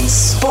Michigan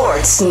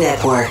Sports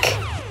Network.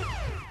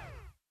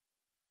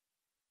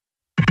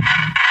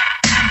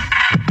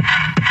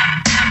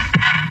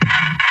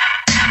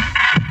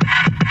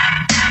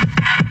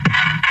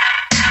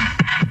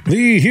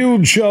 The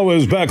Huge Show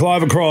is back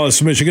live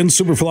across Michigan.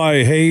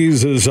 Superfly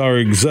Hayes is our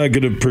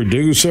executive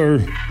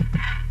producer.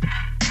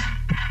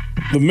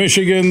 The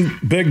Michigan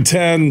Big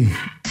Ten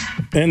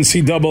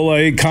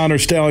NCAA Connor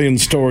Stallion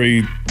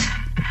story,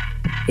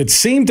 it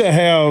seemed to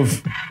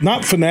have,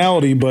 not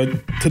finality, but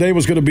today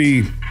was going to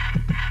be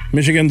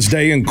Michigan's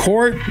day in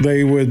court.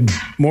 They would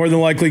more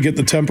than likely get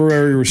the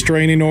temporary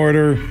restraining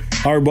order.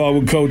 Harbaugh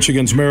would coach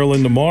against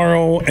Maryland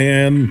tomorrow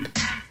and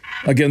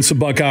against the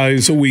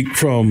Buckeyes a week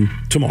from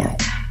tomorrow.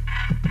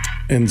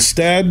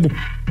 Instead,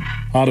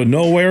 Out of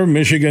nowhere,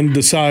 Michigan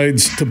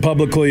decides to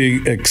publicly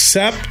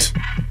accept,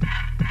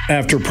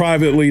 after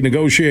privately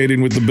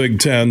negotiating with the Big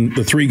Ten,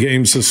 the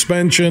 3-game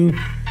suspension.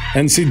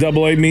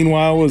 NCAA,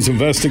 meanwhile, was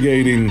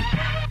investigating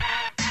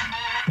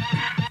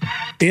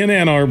in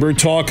Ann Arbor,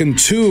 talking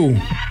to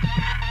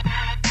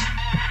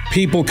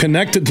people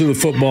connected to the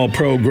football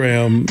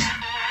program.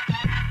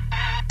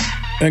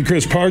 And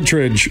Chris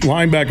Partridge,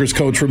 linebackers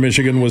coach for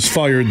Michigan, was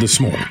fired this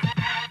morning.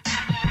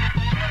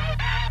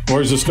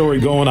 Where's the story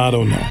going? I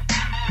don't know.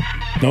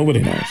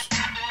 Nobody knows.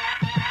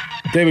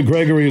 David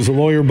Gregory is a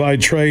lawyer by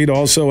trade,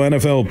 also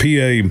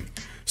NFLPA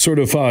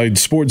certified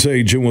sports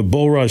agent with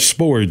Bull Rush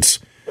Sports.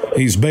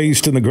 He's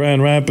based in the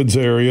Grand Rapids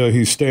area.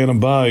 He's standing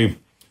by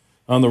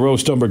on the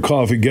Roast Umber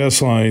Coffee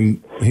guest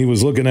line. He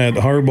was looking at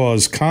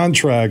Harbaugh's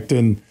contract,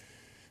 and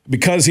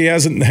because he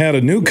hasn't had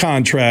a new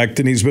contract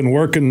and he's been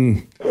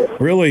working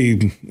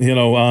really,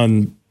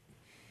 on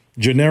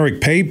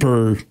generic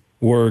paper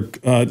work,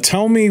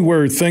 tell me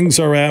where things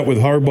are at with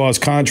Harbaugh's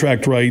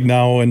contract right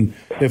now, and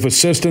if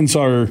assistants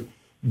are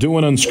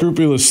doing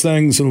unscrupulous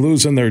things and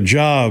losing their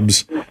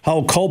jobs,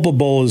 how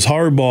culpable is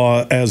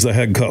Harbaugh as the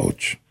head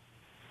coach?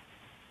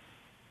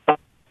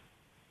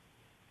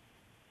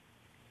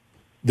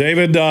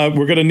 David,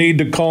 we're going to need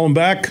to call him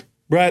back.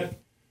 Brett,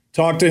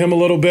 talk to him a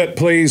little bit,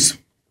 please.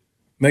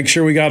 Make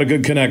sure we got a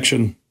good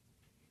connection.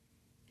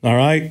 All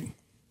right?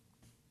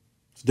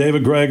 It's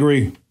David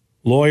Gregory,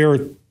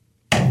 lawyer,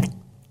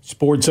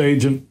 sports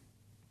agent,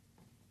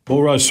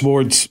 Bull Rush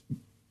Sports,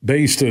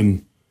 based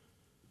in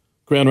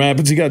Grand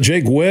Rapids. You got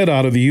Jake Witt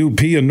out of the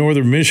UP in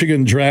Northern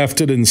Michigan,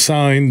 drafted and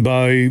signed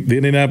by the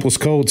Indianapolis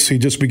Colts. He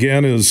just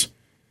began his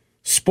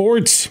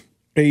sports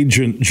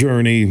agent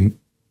journey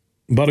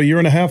about a year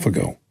and a half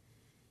ago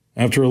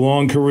after a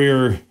long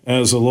career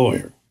as a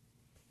lawyer.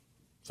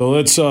 So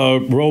let's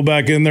roll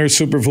back in there,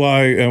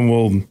 Superfly, and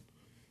we'll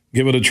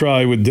give it a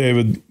try with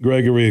David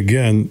Gregory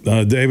again.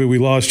 David, we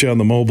lost you on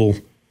the mobile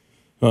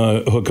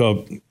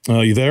hookup.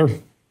 You there?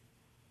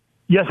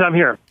 Yes, I'm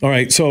here. All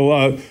right.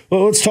 So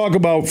let's talk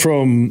about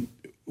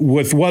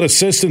with what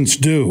assistants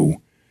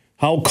do.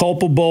 How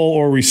culpable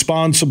or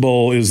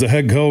responsible is the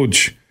head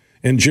coach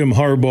and Jim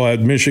Harbaugh at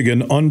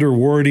Michigan under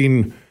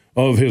wording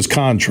of his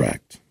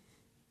contract?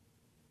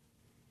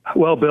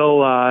 Well,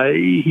 Bill,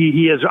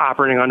 he is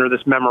operating under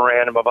this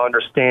memorandum of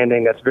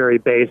understanding that's very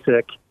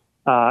basic.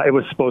 It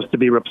was supposed to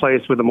be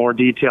replaced with a more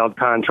detailed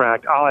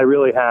contract. All we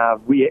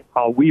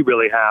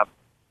really have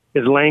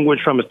is language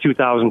from his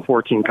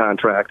 2014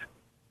 contract.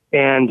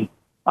 And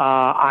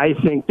I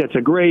think that's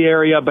a gray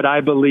area, but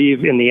I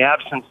believe in the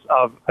absence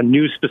of a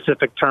new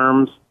specific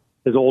terms,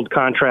 his old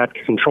contract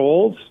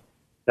controls.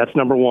 That's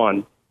number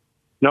one.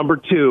 Number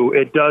two,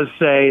 it does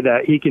say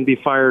that he can be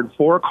fired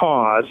for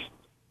cause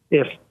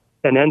if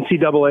an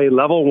NCAA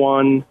level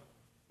 1,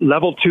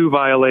 level 2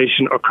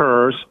 violation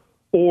occurs,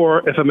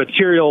 or if a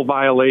material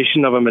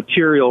violation of a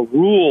material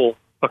rule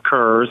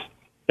occurs.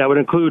 That would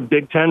include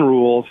Big Ten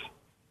rules,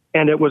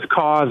 and it was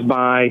caused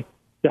by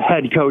the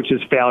head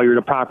coach's failure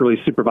to properly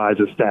supervise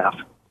his staff.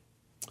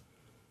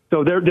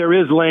 So there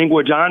is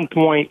language on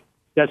point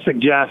that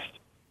suggests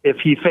if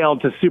he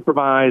failed to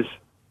supervise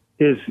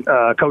his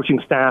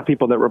coaching staff,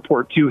 people that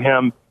report to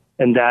him,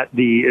 and that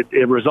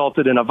it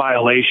resulted in a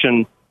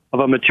violation of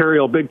a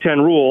material Big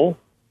Ten rule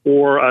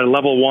or a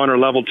level 1 or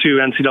level 2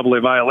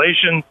 NCAA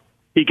violation,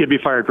 he could be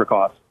fired for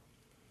cause.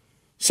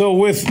 So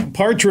with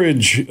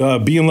Partridge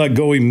being let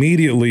go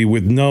immediately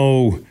with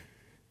no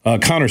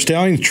Connor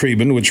Stalions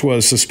treatment, which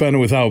was suspended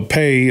without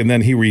pay, and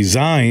then he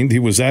resigned. He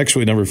was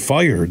actually never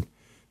fired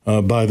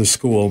by the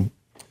school.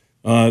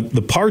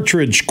 The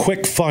Partridge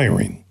quick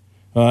firing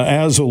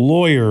as a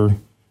lawyer,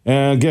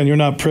 and again, you're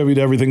not privy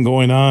to everything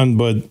going on,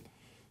 but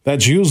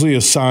that's usually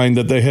a sign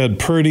that they had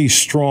pretty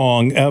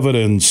strong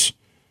evidence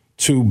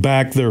to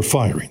back their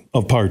firing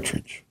of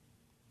Partridge.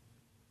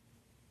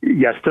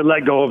 Yes, to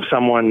let go of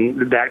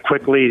someone that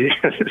quickly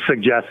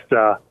suggests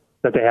that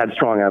they had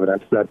strong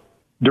evidence, that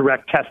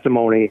direct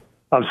testimony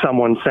of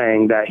someone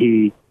saying that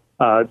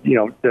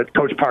that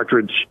Coach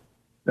Partridge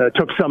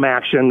took some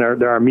action.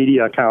 There are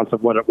media accounts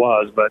of what it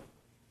was, but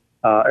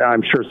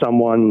I'm sure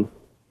someone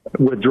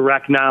with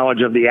direct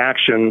knowledge of the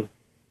action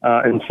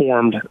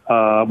informed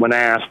when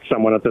asked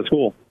someone at the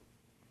school.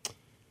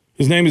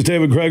 His name is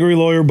David Gregory,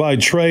 lawyer by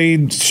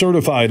trade,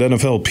 certified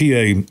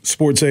NFLPA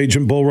sports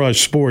agent, Bull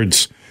Rush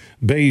Sports,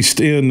 based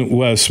in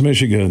West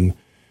Michigan.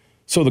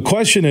 So the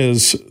question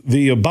is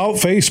the about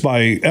face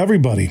by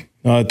everybody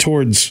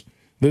towards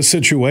this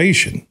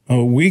situation.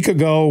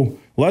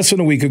 Less than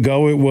a week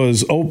ago, it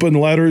was open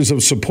letters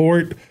of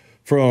support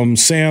from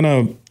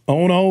Santa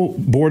Ono,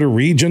 Board of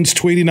Regents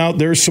tweeting out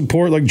their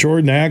support, like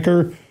Jordan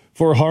Acker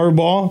for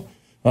Harbaugh.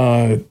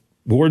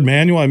 Ward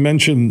Manuel, I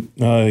mentioned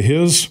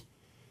his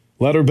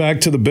letter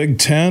back to the Big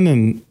Ten,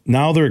 and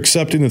now they're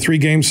accepting the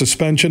 3-game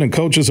suspension and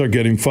coaches are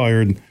getting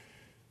fired.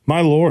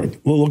 My Lord,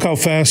 look how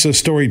fast this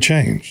story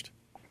changed.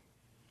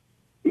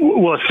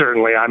 Well,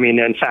 certainly. I mean,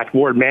 in fact,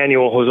 Ward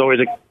Manuel, who's always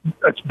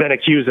been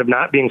accused of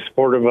not being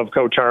supportive of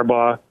Coach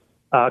Harbaugh,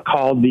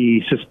 called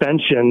the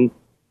suspension,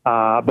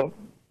 but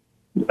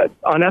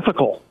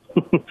unethical,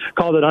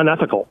 called it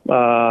unethical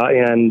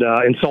and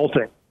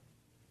insulting.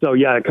 So,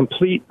 yeah, a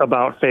complete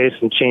about-face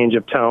and change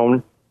of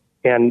tone.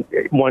 And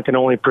one can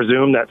only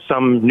presume that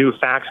some new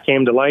facts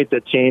came to light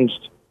that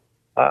changed,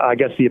 I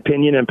guess, the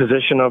opinion and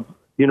position of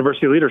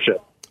university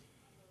leadership.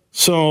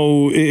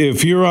 So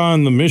if you're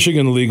on the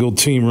Michigan legal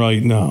team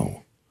right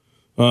now,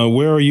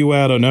 where are you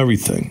at on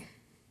everything?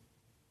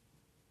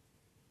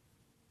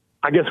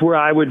 I guess where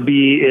I would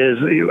be is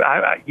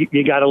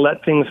you got to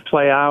let things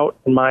play out,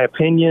 in my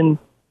opinion.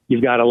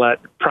 You've got to let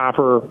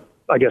proper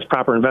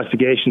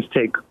investigations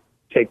take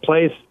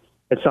place.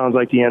 It sounds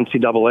like the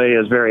NCAA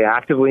is very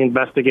actively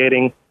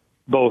investigating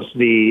both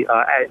the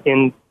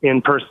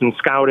in-person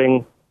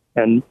scouting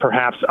and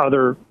perhaps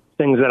other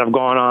things that have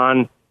gone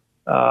on.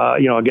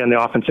 Again, they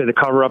often say the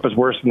cover-up is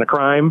worse than the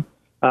crime.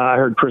 I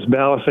heard Chris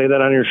Bell say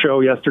that on your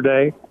show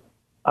yesterday.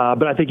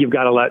 But I think you've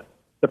got to let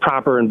the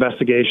proper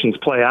investigations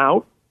play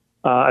out.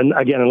 And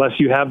again, unless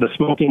you have the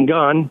smoking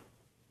gun,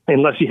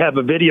 unless you have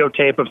a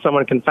videotape of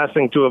someone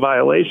confessing to a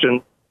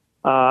violation,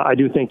 I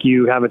do think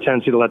you have a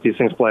tendency to let these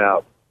things play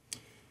out.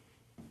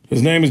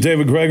 His name is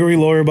David Gregory,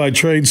 lawyer by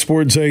trade,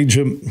 sports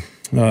agent,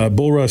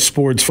 Bull Rush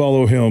Sports.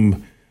 Follow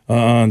him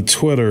on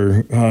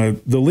Twitter.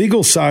 The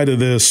legal side of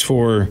this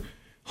for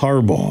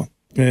Harbaugh,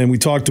 and we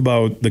talked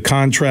about the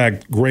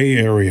contract gray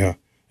area,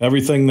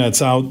 everything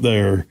that's out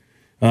there,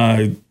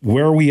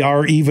 where we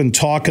are even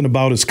talking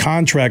about his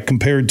contract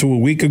compared to a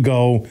week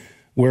ago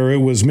where it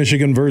was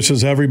Michigan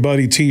versus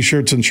everybody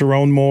T-shirts and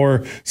Sharon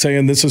Moore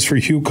saying this is for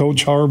you,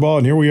 Coach Harbaugh.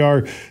 And here we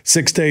are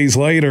 6 days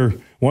later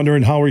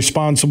wondering how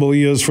responsible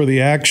he is for the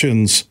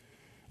actions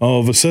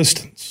of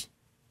assistants.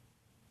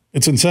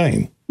 It's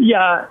insane.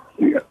 Yeah,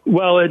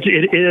 well, it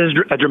is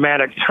a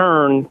dramatic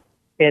turn,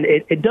 and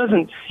it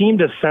doesn't seem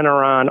to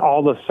center on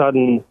all of a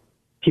sudden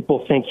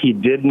people think he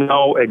did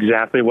know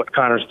exactly what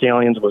Connor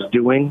Stalions was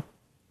doing.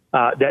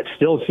 That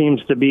still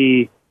seems to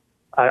be,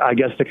 I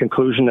guess, the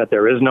conclusion that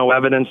there is no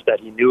evidence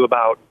that he knew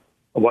about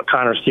what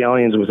Connor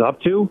Stalions was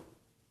up to.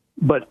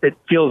 But it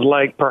feels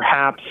like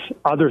perhaps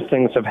other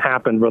things have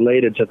happened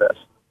related to this.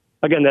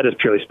 Again, that is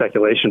purely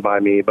speculation by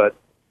me. But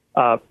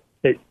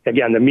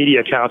again, the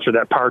media accounts are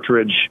that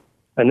Partridge,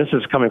 and this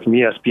is coming from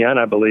ESPN,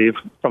 I believe,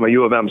 from a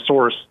U of M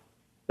source,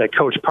 that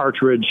Coach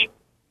Partridge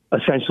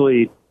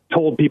essentially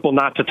told people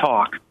not to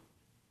talk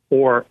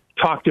or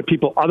talk to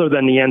people other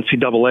than the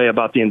NCAA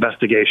about the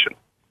investigation.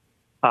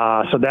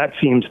 So that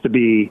seems to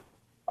be,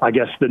 I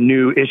guess, the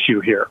new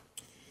issue here.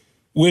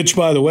 Which,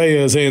 by the way,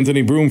 as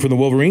Anthony Broom from the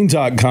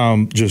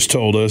Wolverine.com just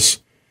told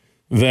us,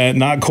 that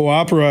not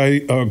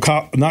cooperating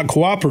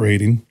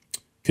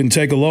can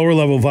take a lower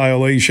level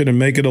violation and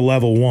make it a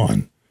level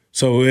 1.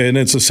 So, and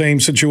it's the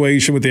same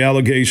situation with the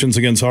allegations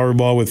against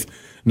Harbaugh with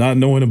not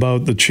knowing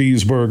about the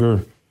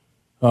cheeseburger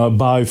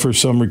buy for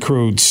some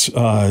recruits.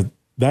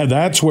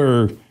 That's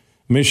where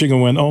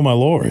Michigan went, oh my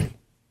Lord,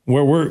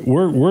 where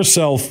we're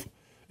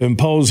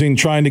self-imposing,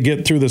 trying to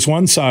get through this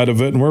one side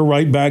of it, and we're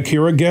right back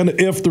here again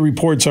if the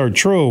reports are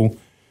true,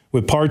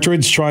 with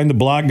Partridge trying to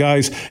block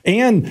guys.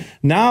 And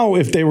now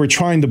if they were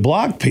trying to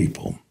block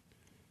people,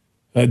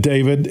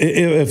 David,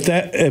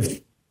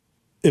 if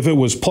it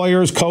was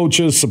players,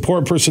 coaches,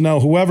 support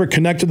personnel, whoever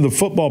connected to the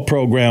football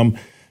program,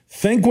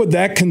 think what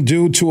that can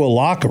do to a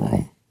locker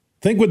room.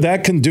 Think what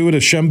that can do to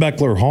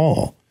Schembechler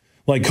Hall.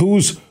 Like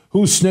who's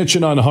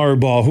snitching on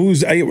Harbaugh?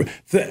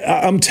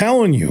 I'm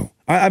telling you,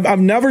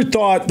 I've never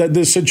thought that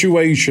this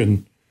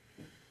situation,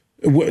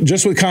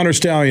 just with Connor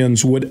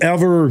Stalions, would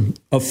ever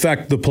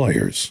affect the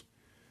players.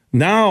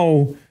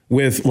 Now,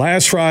 with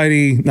last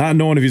Friday, not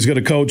knowing if he's going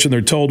to coach, and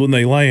they're told when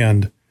they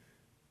land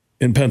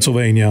in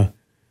Pennsylvania,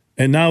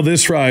 and now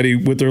this Friday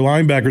with their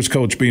linebackers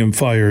coach being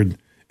fired,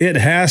 it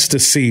has to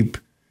seep,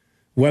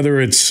 whether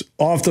it's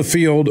off the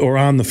field or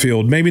on the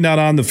field. Maybe not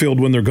on the field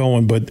when they're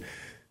going, but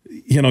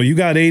you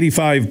got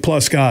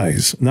 85-plus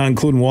guys, not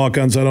including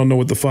walk-ons. I don't know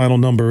what the final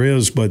number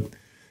is, but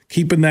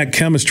keeping that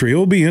chemistry. It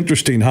will be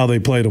interesting how they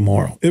play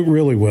tomorrow. It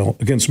really will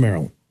against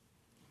Maryland.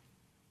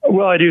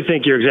 Well, I do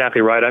think you're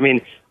exactly right. I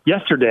mean,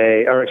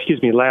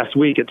 last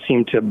week, it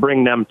seemed to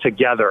bring them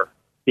together.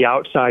 The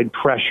outside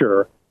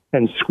pressure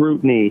and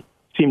scrutiny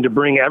seemed to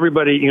bring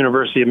everybody at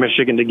University of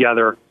Michigan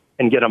together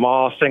and get them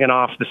all singing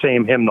off the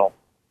same hymnal.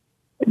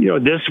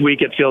 This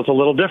week it feels a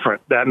little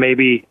different. That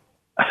maybe,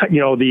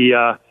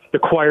 the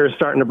choir is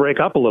starting to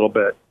break up a little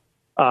bit.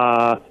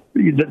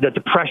 That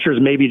the pressures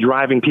may be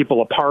driving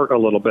people apart a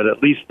little bit.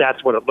 At least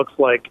that's what it looks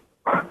like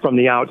from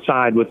the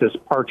outside with this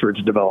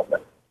Partridge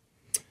development.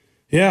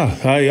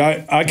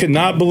 Yeah, I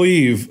cannot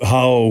believe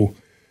how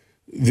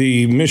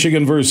the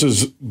Michigan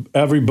versus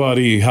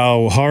everybody,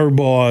 how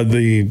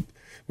Harbaugh,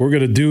 we're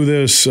going to do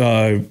this,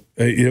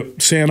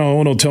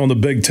 Sanaono telling the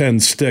Big Ten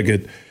stick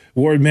it,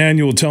 Ward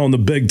Manuel telling the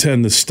Big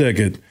Ten to stick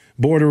it,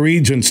 Board of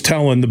Regents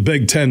telling the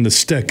Big Ten to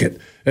stick it,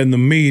 and the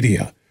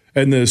media,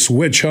 and this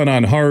witch hunt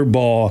on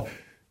Harbaugh,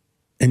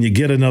 and you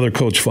get another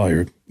coach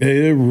fired.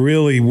 It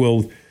really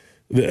will.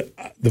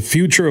 The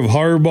future of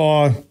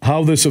Harbaugh,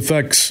 how this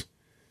affects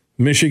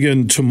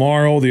Michigan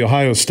tomorrow, the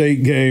Ohio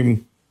State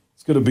game,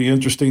 It's going to be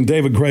interesting.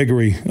 David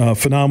Gregory,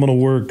 phenomenal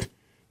work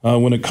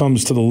when it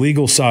comes to the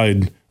legal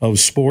side of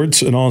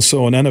sports, and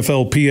also an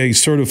NFLPA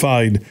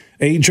certified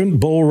agent,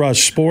 Bull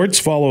Rush Sports.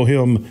 Follow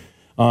him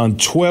on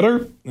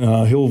Twitter.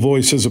 He'll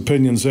voice his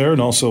opinions there,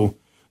 and also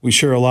we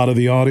share a lot of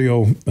the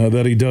audio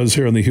that he does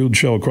here on the Huge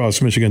Show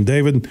across Michigan.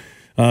 David,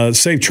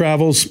 safe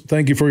travels.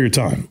 Thank you for your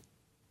time.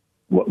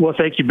 Well,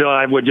 thank you, Bill.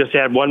 I would just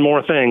add one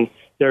more thing.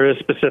 There is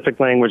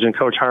specific language in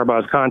Coach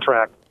Harbaugh's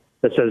contract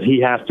that says he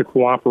has to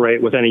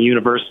cooperate with any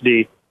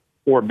university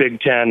or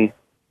Big Ten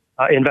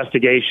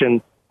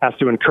investigation, has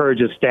to encourage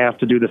his staff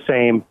to do the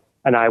same.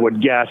 And I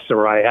would guess,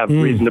 or I have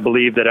reason to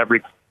believe, that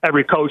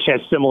every coach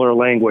has similar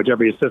language.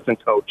 Every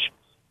assistant coach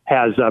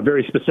has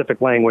very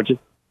specific language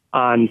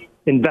on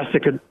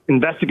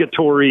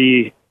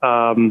investigatory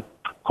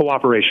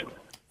cooperation.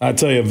 I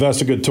tell you,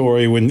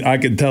 investigatory, when I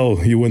could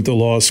tell you went to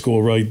law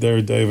school right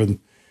there, David.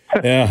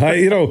 Yeah,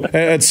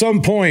 at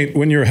some point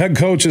when your head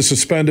coach is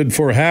suspended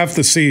for half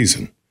the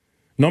season,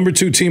 number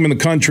 2 team in the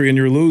country, and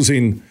you're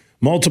losing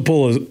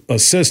multiple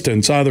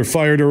assistants, either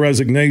fired or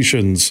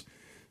resignations,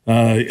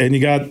 and you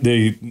got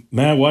the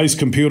Matt Weiss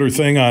computer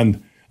thing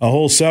on a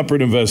whole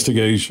separate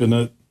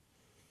investigation.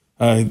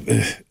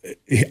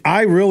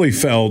 I really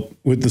felt,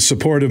 with the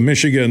support of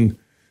Michigan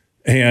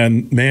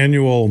and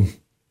Manuel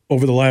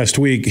over the last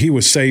week, he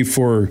was safe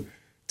for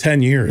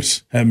 10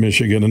 years at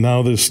Michigan, and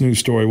now this new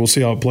story. We'll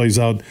see how it plays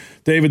out.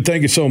 David,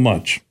 thank you so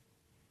much.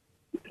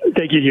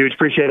 Thank you, Huge.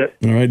 Appreciate it.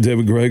 All right,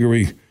 David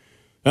Gregory,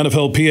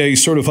 NFLPA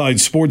certified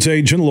sports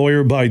agent,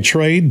 lawyer by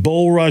trade,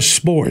 Bull Rush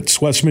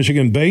Sports, West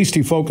Michigan based.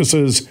 He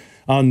focuses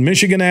on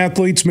Michigan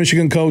athletes,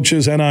 Michigan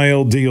coaches,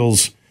 NIL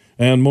deals,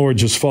 and more.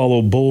 Just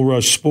follow Bull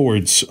Rush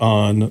Sports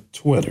on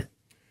Twitter.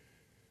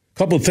 A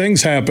couple of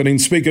things happening.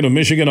 Speaking of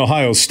Michigan,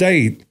 Ohio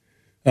State,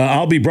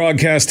 I'll be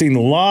broadcasting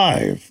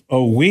live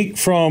a week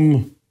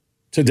from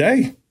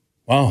today.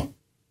 Wow.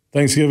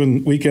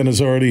 Thanksgiving weekend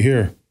is already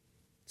here.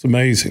 It's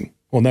amazing.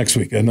 Well, next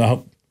weekend,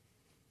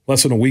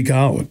 less than a week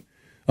out.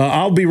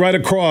 I'll be right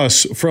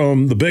across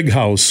from the Big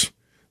House,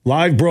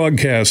 live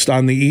broadcast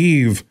on the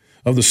eve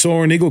of the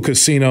Soaring Eagle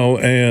Casino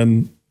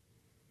and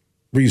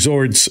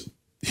Resort's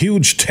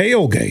huge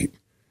tailgate.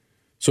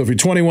 So if you're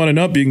 21 and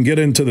up, you can get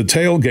into the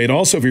tailgate.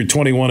 Also, if you're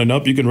 21 and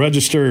up, you can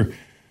register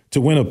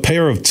to win a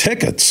pair of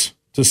tickets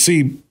to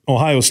see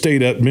Ohio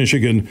State at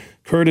Michigan,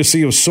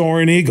 courtesy of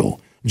Soaring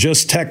Eagle.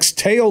 Just text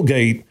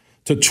tailgate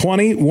to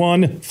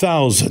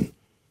 21,000.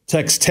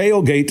 Text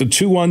tailgate to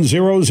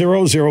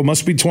 21000.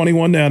 Must be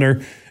 21 to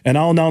enter. And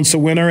I'll announce the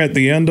winner at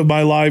the end of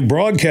my live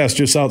broadcast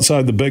just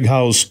outside the Big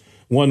House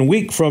 1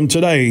 week from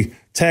today.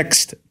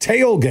 Text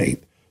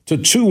tailgate to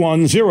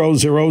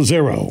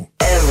 21000.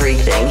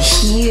 Everything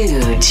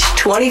huge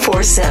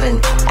 24/7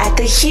 at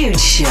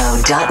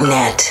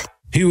thehugeshow.net.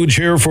 Huge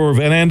here for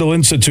Van Andel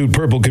Institute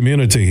Purple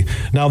Community.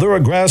 Now, they're a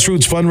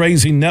grassroots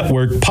fundraising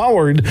network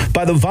powered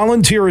by the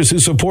volunteers who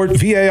support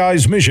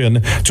VAI's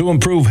mission to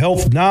improve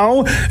health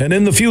now and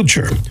in the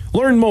future.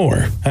 Learn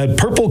more at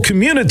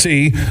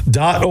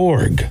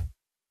purplecommunity.org.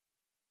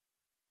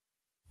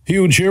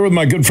 Huge here with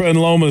my good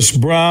friend Lomas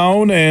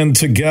Brown, and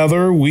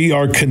together we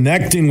are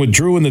connecting with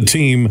Drew and the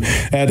team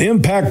at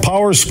Impact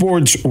Power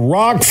Sports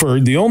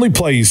Rockford, the only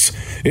place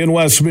in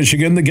West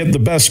Michigan to get the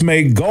best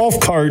made golf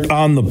cart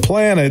on the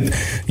planet,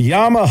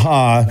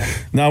 Yamaha.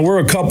 Now, we're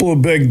a couple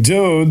of big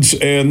dudes,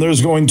 and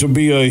there's going to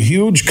be a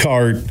huge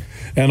cart.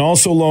 And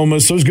also,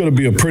 Lomas, there's going to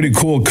be a pretty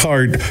cool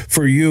cart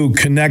for you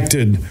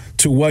connected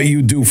to what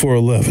you do for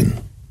a living.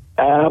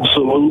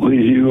 Absolutely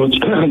huge.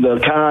 The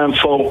kind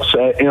folks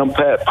at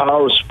Impact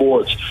Power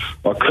Sports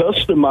are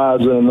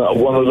customizing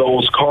one of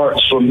those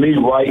carts for me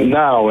right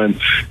now. And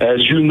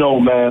as you know,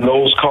 man,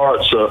 those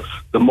carts are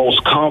the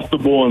most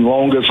comfortable and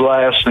longest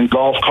lasting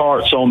golf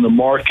carts on the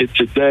market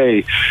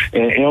today.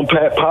 And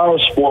Impact Power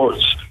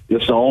Sports,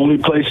 it's the only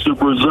place to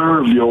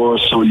reserve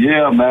yours. So,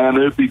 yeah, man,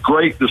 it'd be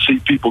great to see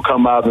people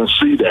come out and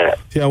see that.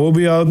 Yeah, we'll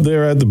be out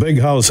there at the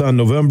Big House on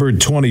November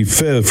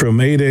 25th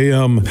from 8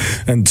 a.m.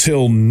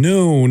 until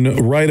noon,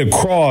 right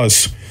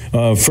across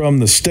from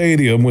the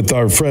stadium with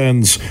our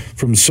friends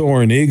from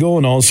Soaring Eagle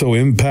and also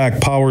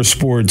Impact Power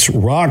Sports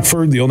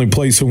Rockford, the only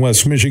place in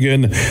West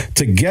Michigan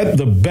to get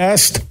the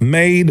best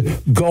made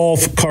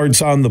golf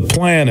carts on the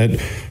planet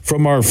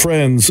from our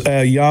friends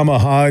at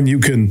Yamaha. And you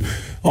can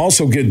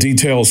also get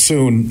details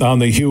soon on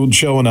the Huge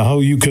Show and how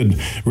you could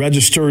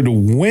register to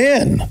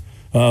win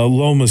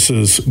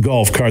Lomas's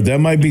golf cart. That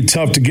might be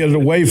tough to get it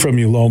away from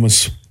you,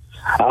 Lomas.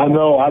 I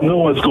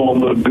know it's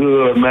going to look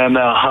good, man.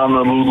 That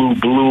Honolulu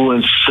blue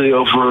and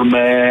silver,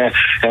 man.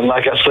 And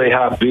like I say,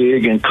 how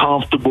big and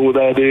comfortable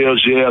that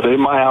is. Yeah, they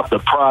might have to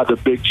pry the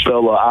big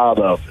fella out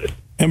of it.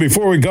 And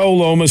before we go,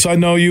 Lomas, I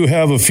know you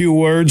have a few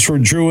words for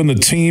Drew and the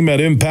team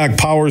at Impact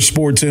Power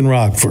Sports in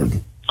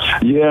Rockford.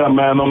 yeah,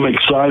 man, I'm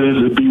excited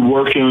to be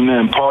working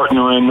and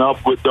partnering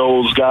up with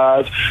those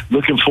guys.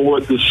 Looking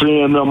forward to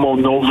seeing them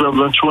on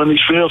November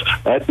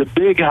 25th at the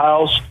Big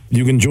House.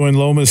 You can join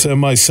Lomas and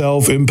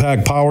myself,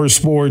 Impact Power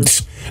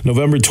Sports,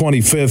 November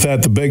 25th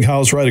at the Big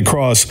House right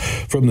across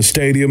from the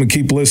stadium. And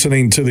keep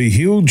listening to The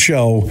Huge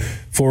Show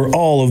for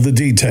all of the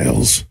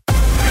details.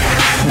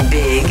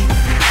 Big,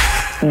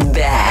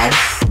 bad,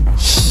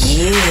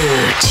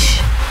 huge.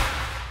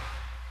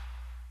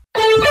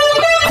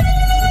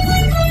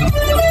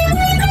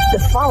 The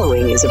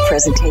following is a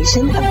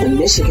presentation of the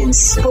Michigan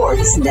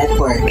Sports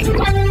Network.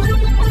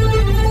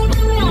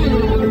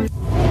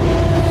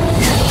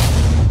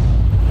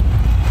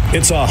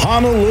 It's a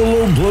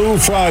Honolulu Blue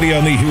Friday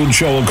on the Huge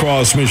Show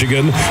across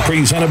Michigan,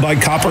 presented by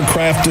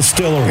Coppercraft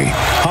Distillery.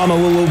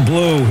 Honolulu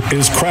Blue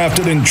is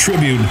crafted in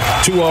tribute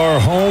to our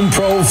home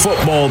pro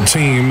football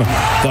team.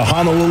 The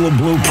Honolulu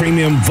Blue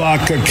Premium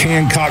Vodka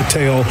Can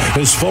Cocktail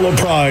is full of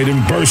pride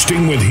and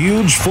bursting with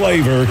huge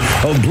flavor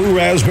of blue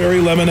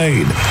raspberry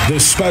lemonade.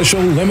 This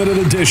special limited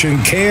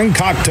edition can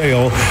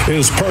cocktail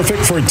is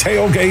perfect for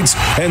tailgates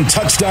and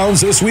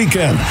touchdowns this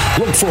weekend.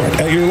 Look for it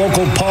at your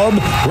local pub,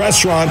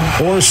 restaurant,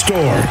 or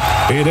store.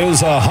 It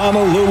is a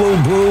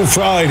Honolulu Blue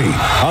Friday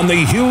on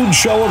the Huge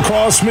Show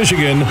across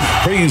Michigan,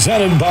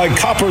 presented by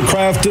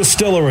Coppercraft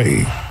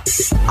Distillery.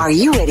 Are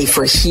you ready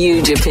for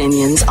huge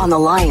opinions on the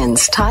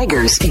Lions,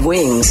 Tigers,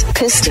 Wings,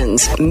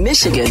 Pistons,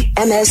 Michigan,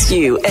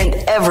 MSU, and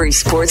every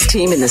sports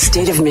team in the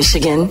state of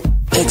Michigan?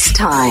 It's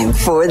time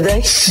for The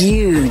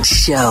Huge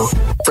Show.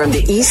 From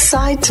the east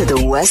side to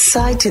the west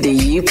side to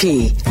the UP,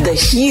 The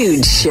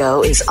Huge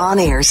Show is on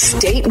air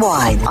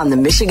statewide on the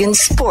Michigan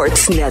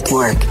Sports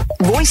Network.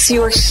 Voice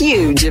your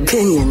huge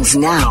opinions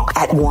now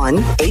at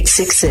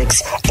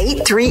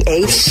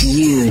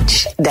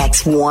 1-866-838-HUGE.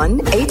 That's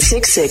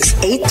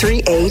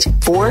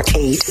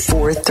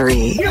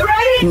 1-866-838-4843. You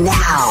ready?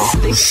 Now,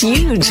 the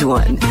huge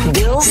one,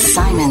 Bill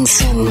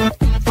Simonson.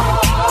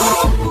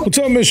 What's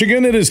up,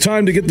 Michigan? It is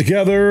time to get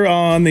together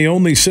on the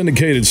only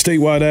syndicated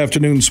statewide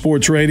afternoon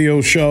sports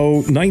radio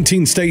show,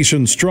 19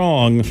 stations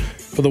strong.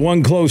 For the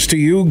one close to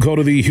you, go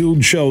to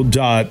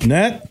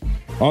thehugeshow.net.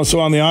 Also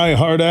on the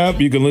iHeart app,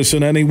 you can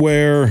listen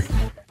anywhere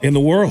in the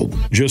world.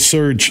 Just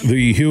search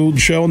The Huge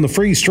Show and the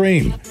free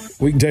stream.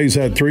 Weekdays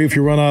at 3. If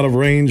you run out of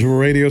range of a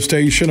radio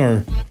station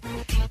or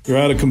you're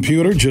at a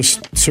computer,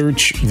 just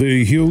search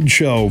The Huge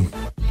Show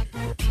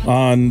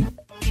on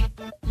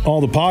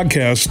all the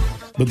podcasts,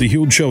 but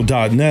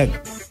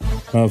thehugeshow.net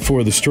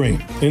for the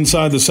stream.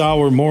 Inside this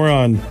hour, more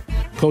on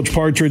Coach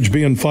Partridge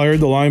being fired.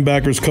 The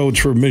linebackers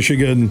coach for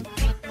Michigan.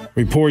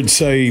 Reports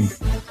say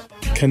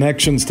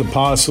connections to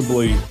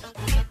possibly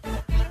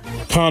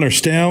Connor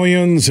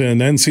Stallions and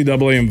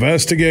NCAA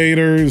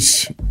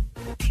investigators.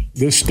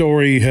 This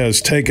story has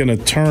taken a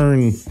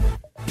turn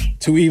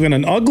to even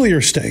an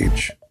uglier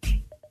stage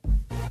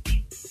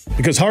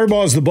because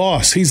Harbaugh's the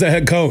boss. He's the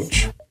head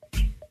coach.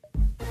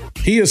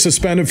 He is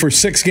suspended for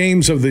 6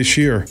 games of this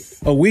year.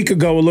 A week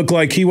ago, it looked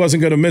like he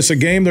wasn't going to miss a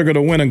game. They're going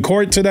to win in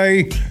court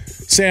today.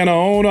 Santa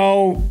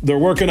Ono, they're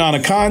working on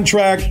a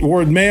contract.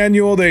 Ward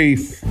Manuel, they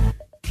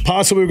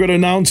possibly were going to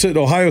announce it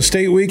Ohio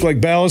State week,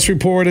 like Ballas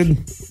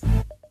reported.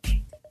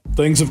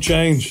 Things have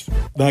changed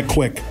that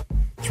quick.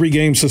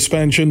 3-game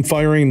suspension,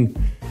 firing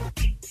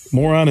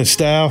more on his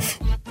staff.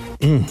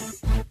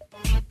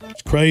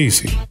 It's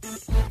crazy.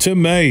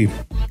 Tim May,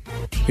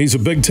 he's a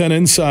Big Ten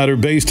insider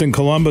based in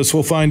Columbus.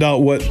 We'll find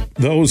out what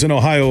those in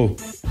Ohio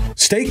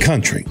State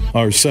country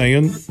are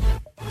saying.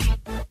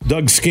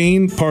 Doug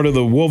Skeen, part of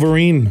the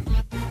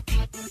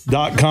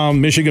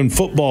Wolverine.com Michigan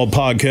football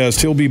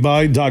podcast. He'll be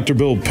by. Dr.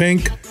 Bill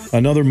Pink,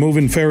 another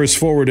Moving Ferris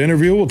Forward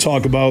interview. We'll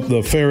talk about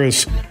the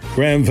Ferris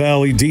Grand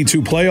Valley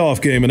D2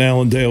 playoff game in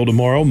Allendale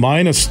tomorrow,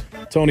 minus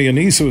Tony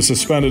Anise, who was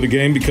suspended a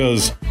game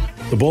because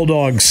the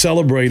Bulldogs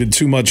celebrated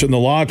too much in the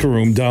locker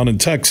room down in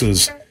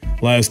Texas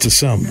last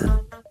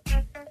December.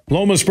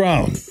 Lomas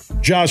Brown,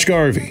 Josh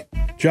Garvey.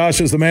 Josh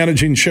is the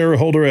managing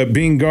shareholder at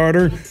Bean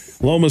Garter.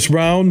 Lomas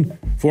Brown,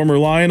 former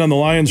Lion on the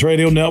Lions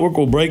Radio Network,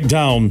 will break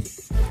down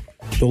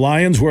the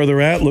Lions, where they're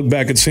at, look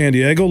back at San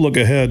Diego, look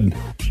ahead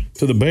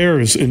to the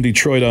Bears in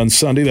Detroit on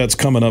Sunday. That's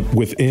coming up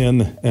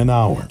within an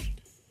hour.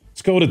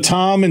 Let's go to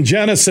Tom and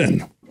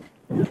Jenison.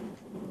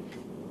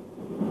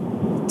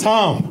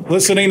 Tom,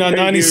 listening on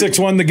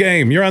 96.1 The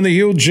Game. You're on The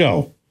Huge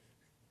Show.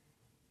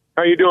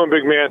 How you doing,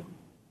 big man?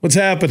 What's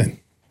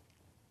happening?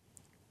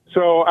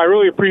 So I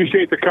really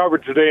appreciate the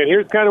coverage today, and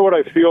here's kind of what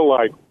I feel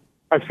like.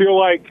 I feel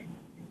like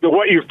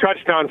what you've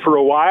touched on for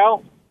a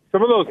while,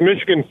 some of those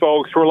Michigan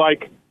folks were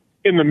like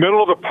in the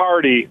middle of the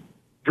party,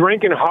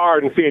 drinking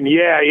hard and saying,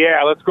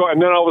 yeah, let's go.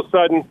 And then all of a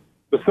sudden,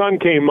 the sun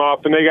came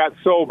up, and they got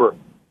sober.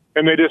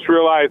 And they just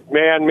realized,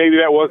 man, maybe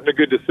that wasn't a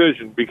good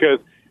decision, because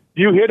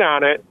you hit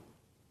on it.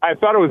 I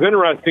thought it was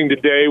interesting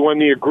today when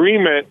the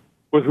agreement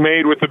was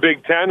made with the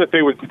Big Ten that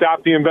they would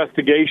stop the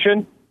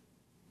investigation.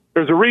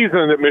 There's a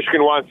reason that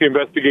Michigan wants the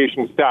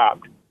investigation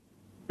stopped.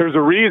 There's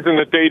a reason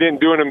that they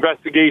didn't do an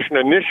investigation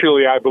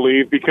initially, I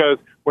believe, because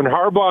when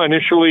Harbaugh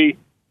initially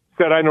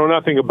said, I know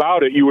nothing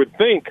about it, you would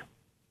think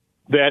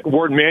that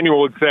Warde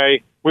Manuel would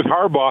say, with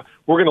Harbaugh,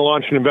 we're going to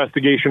launch an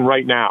investigation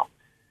right now.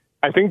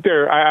 I think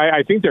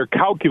their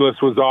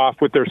calculus was off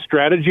with their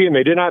strategy, and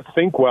they did not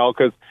think well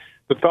because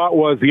the thought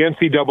was the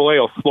NCAA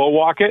will slow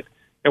walk it,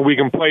 and we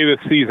can play this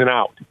season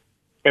out,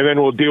 and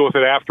then we'll deal with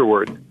it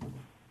afterwards.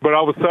 But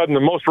all of a sudden, the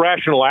most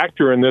rational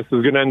actor in this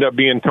is going to end up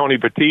being Tony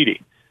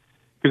Petitti,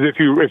 because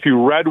if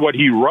you read what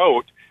he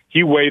wrote,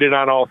 he waited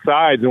on all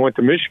sides and went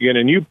to Michigan,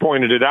 and you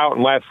pointed it out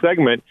in last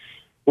segment.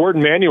 Warde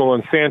Manuel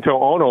and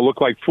Santo Ono look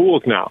like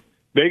fools now.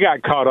 They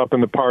got caught up in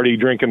the party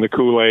drinking the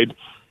Kool-Aid.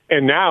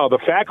 And now the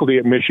faculty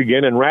at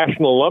Michigan and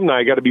rational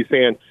alumni got to be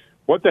saying,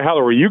 what the hell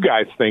are you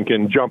guys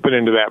thinking jumping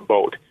into that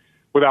boat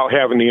without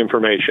having the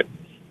information?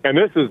 And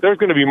there's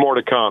going to be more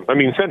to come. I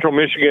mean, Central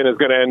Michigan is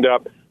going to end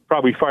up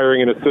probably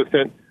firing an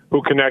assistant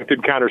who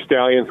connected Connor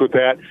Stalions with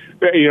that.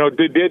 You know,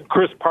 did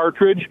Chris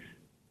Partridge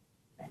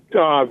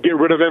get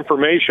rid of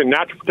information,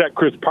 not to protect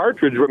Chris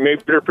Partridge, but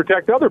maybe to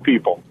protect other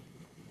people?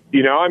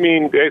 You know, I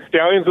mean,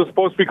 Stalions was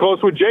supposed to be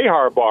close with Jay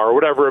Harbaugh or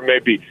whatever it may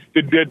be.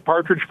 Did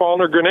Partridge fall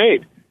in a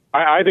grenade?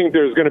 I think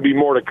there's going to be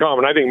more to come,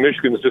 and I think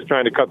Michigan's just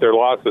trying to cut their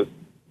losses.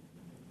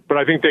 But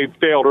I think they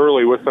failed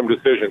early with some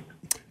decisions.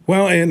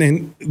 Well,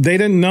 and they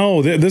didn't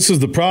know. This is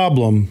the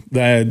problem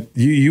that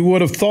you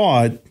would have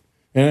thought,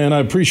 and I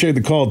appreciate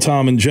the call,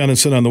 Tom and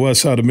Jennison on the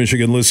west side of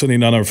Michigan,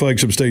 listening on our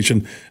flagship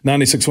station,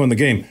 96.1 The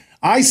Game.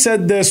 I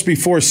said this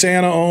before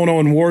Santa Ono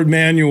and Warde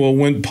Manuel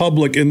went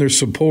public in their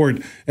support,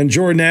 and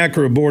Jordan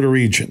Acker of Border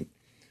Region,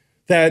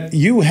 that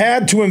you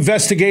had to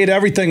investigate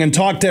everything and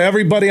talk to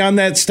everybody on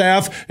that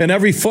staff and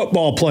every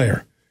football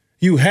player.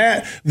 You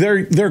had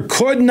there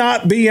could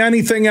not be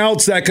anything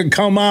else that could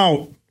come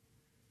out.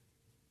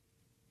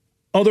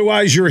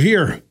 Otherwise, you're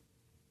here.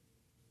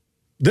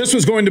 This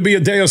was going to be a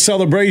day of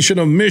celebration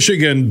of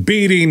Michigan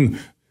beating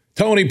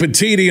Tony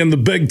Petitti in the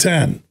Big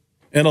Ten.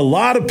 And a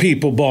lot of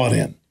people bought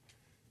in.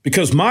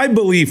 Because my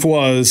belief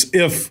was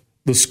if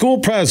the school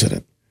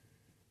president,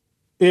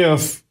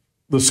 if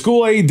the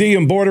school AD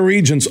and Border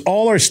Regions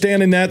all are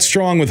standing that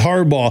strong with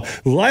Harbaugh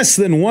less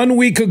than 1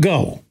 week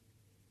ago,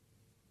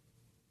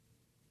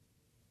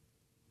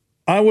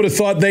 I would have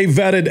thought they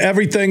vetted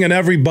everything and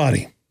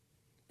everybody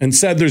and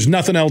said there's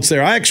nothing else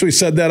there. I actually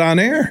said that on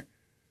air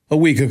a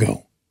week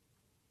ago.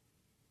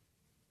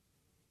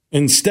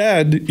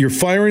 Instead, you're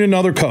firing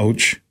another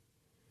coach.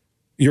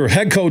 Your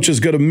head coach is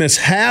going to miss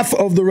half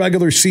of the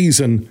regular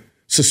season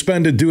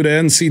suspended due to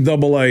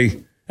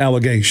NCAA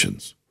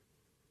allegations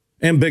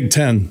and Big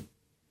Ten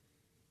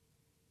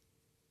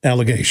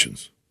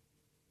allegations.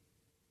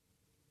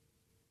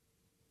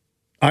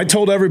 I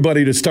told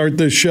everybody to start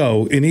this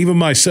show, and even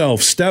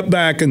myself, step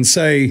back and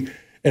say,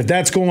 if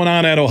that's going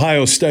on at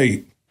Ohio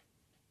State,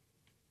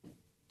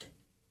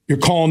 you're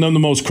calling them the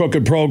most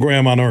crooked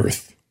program on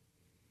earth.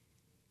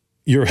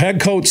 Your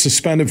head coach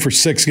suspended for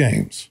 6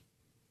 games.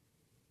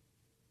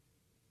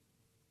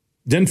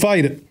 Didn't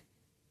fight it.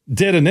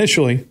 Did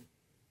initially.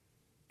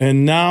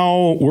 And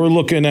now we're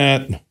looking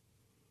at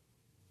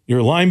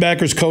your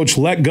linebackers coach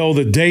let go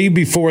the day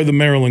before the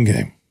Maryland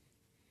game.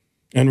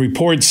 And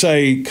reports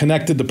say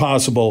connected to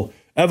possible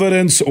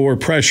evidence or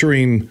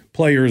pressuring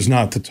players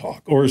not to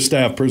talk or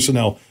staff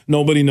personnel.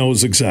 Nobody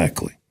knows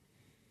exactly.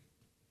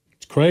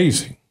 It's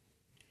crazy.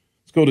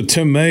 Let's go to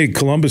Tim May,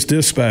 Columbus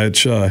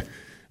Dispatch.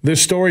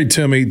 This story,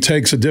 Timmy,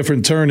 takes a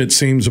different turn, it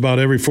seems, about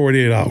every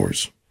 48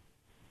 hours.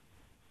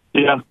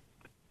 Yeah.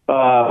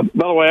 By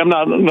the way, I'm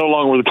no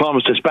longer with the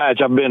Columbus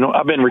Dispatch. I've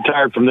been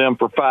retired from them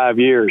for 5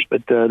 years,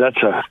 but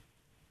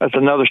that's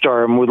another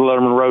story. I'm with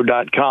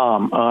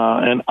LettermanRow.com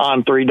and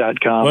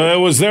On3.com.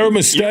 Well, was there a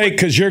mistake?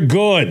 Because you're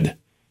good.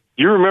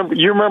 You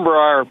remember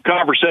our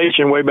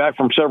conversation way back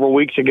from several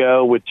weeks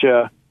ago, which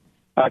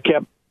I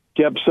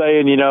kept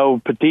saying, you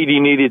know, Petitti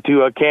needed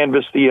to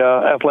canvass the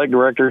athletic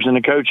directors and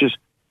the coaches,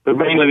 but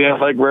mainly the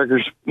athletic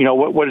directors. You know,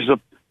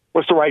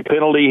 what's the right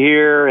penalty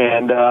here,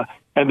 and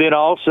then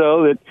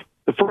also that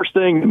the first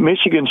thing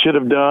Michigan should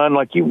have done,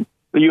 like you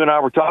and I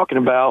were talking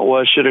about,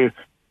 was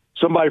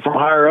somebody from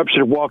higher up should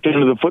have walked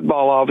into the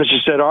football office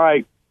and said, all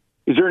right,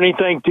 is there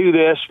anything to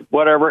this,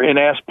 whatever, and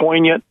asked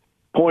pointed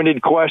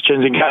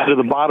questions and got to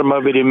the bottom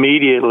of it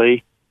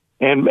immediately.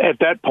 And at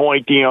that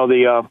point, you know,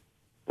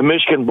 the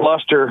Michigan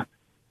bluster,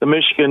 the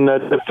Michigan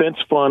defense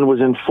fund was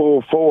in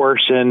full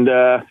force, and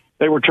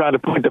they were trying to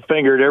point the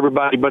finger at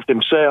everybody but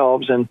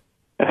themselves, and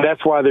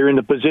that's why they're in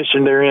the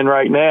position they're in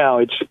right now.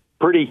 It's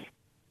pretty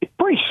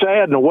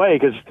sad in a way,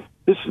 because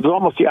this is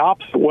almost the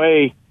opposite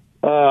way.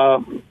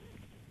 We're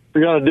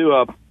going to do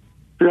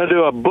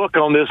a book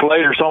on this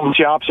later. It's almost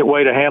the opposite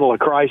way to handle a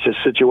crisis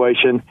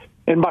situation.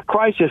 And by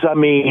crisis, I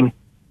mean,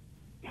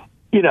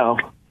 you know,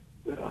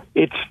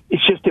 it's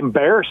just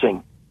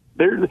embarrassing.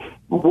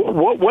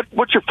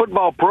 What's your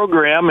football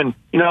program? And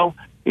you know,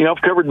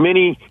 I've covered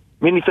many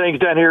things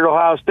down here at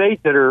Ohio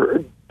State that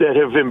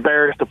have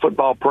embarrassed the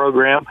football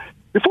program.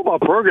 Your football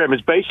program is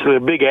basically a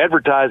big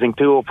advertising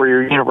tool for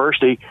your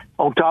university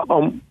more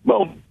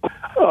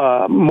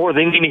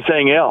than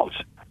anything else.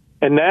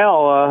 And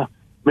now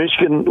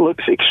Michigan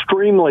looks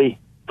extremely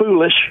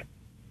foolish,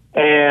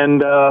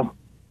 and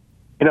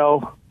you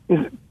know,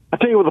 I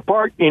tell you what, the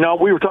part, we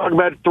were talking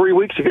about it 3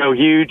 weeks ago,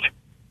 huge.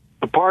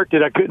 The part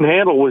that I couldn't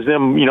handle was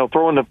them,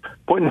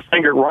 pointing the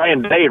finger at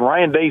Ryan Day and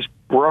Ryan Day's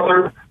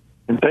brother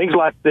and things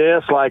like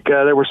this. Like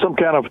there was some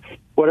kind of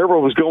whatever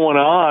was going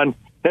on.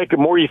 Heck, the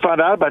more you find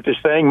out about this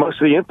thing,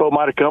 most of the info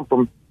might have come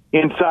from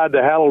inside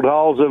the hallowed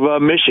halls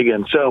of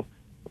Michigan. So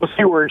we'll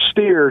see where it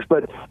steers.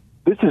 But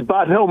this is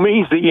by no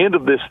means the end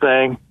of this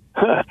thing.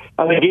 I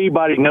think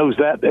anybody knows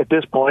that at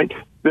this point.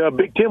 The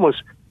Big Ten was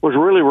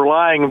really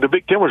relying. The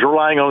Big Ten was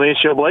relying on the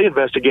NCAA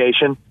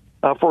investigation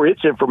for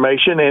its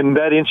information, and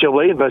that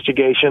NCAA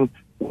investigation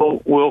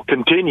will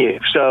continue.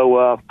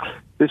 So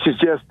this is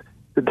just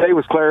yesterday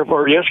was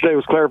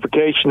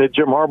clarification that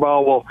Jim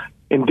Harbaugh will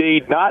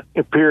indeed not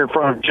appear in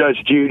front of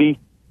Judge Judy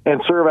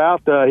and serve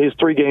out his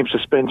 3-game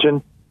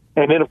suspension.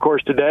 And then, of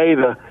course, today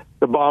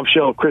the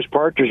bombshell of Chris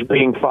Partridge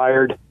being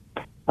fired.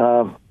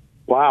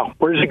 Wow,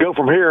 where does it go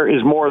from here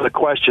is more of the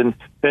question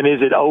than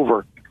is it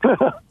over.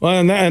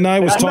 Well, and I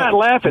was not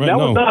laughing. That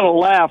was not a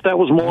laugh. That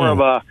was more of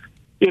a,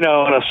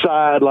 an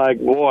aside. Like,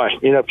 boy,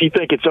 if you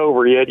think it's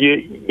over yet,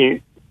 you're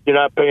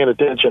not paying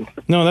attention.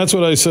 No, that's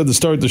what I said to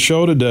start the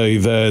show today.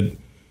 That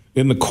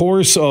in the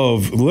course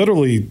of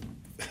literally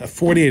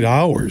 48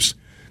 hours,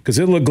 because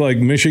it looked like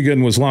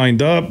Michigan was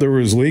lined up. There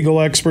was legal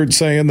experts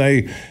saying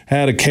they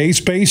had a case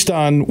based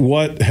on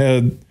what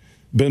had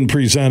been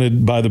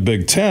presented by the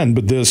Big Ten,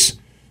 but this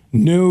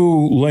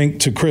new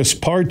link to Chris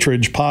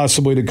Partridge,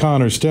 possibly to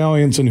Connor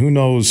Stalions, and who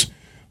knows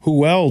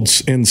who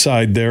else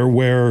inside there,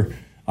 where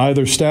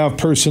either staff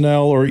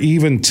personnel or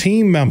even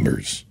team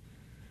members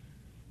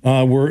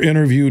were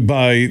interviewed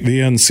by the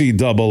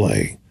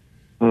NCAA.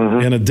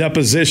 Mm-hmm. In a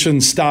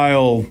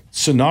deposition-style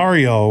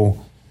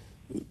scenario,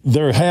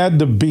 there had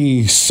to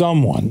be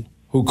someone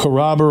who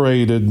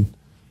corroborated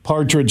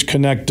Partridge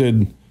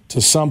connected to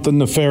something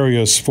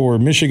nefarious for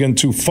Michigan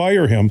to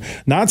fire him,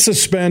 not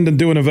suspend and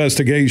do an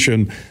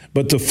investigation,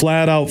 but to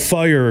flat out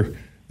fire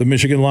the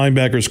Michigan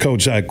linebackers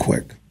coach that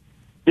quick.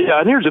 Yeah,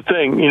 and here's the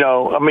thing,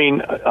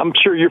 I'm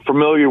sure you're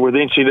familiar with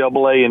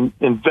NCAA and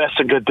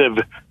investigative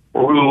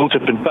rules,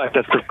 if in fact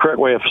that's the correct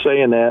way of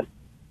saying that.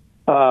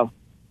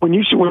 When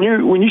you sign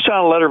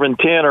a letter of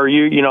intent or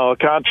a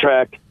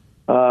contract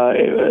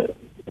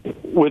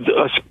with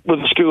a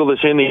school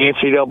that's in the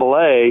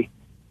NCAA,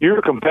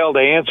 you're compelled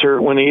to answer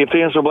if the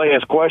NCAA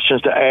has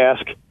questions to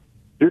ask.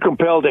 You're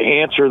compelled to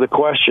answer the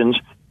questions.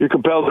 You're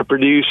compelled to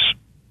produce,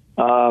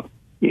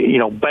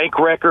 bank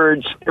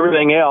records,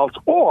 everything else,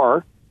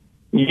 or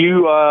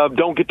you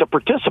don't get to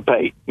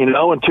participate,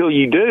 until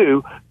you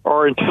do,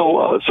 or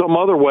until some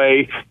other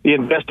way the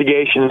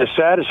investigation is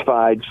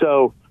satisfied.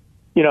 So,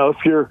 if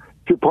you're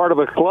part of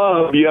a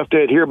club, you have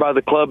to adhere by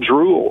the club's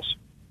rules,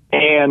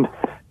 and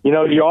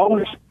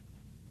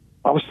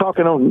I was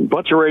talking on a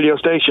bunch of radio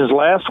stations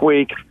last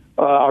week,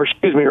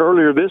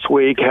 earlier this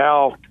week,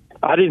 how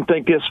I didn't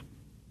think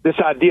this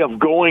idea of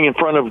going in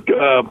front of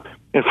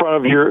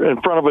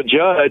a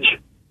judge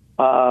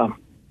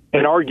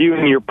and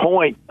arguing your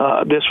point,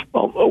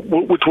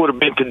 which would have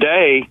been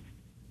today,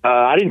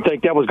 I didn't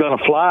think that was going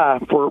to fly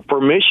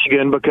for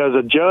Michigan, because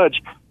a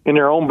judge in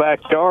their own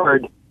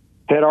backyard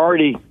had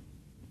already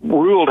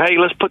ruled, hey,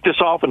 let's put this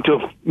off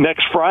until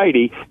next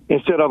Friday,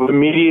 instead of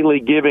immediately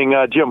giving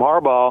Jim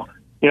Harbaugh,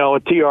 a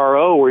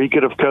TRO where he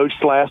could have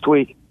coached last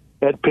week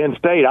at Penn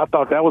State. I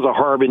thought that was a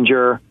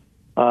harbinger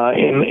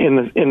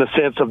in the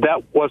sense of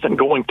that wasn't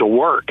going to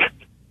work.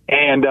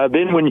 And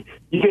then when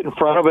you get in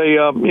front of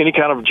any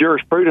kind of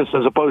jurisprudence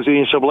as opposed to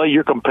the NCAA,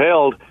 you're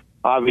compelled,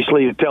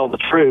 obviously, to tell the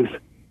truth,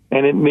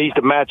 and it needs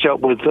to match up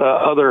with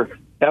other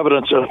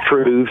evidence of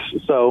truth.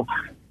 So,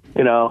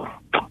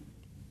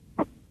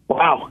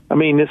 wow. I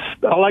mean,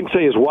 all I can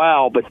say is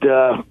wow, but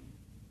that's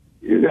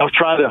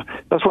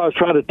what I was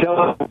trying to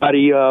tell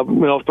everybody,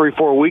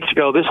 3-4 weeks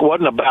ago. This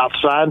wasn't about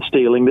sign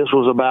stealing. This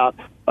was about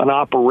an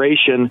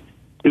operation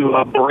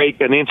to break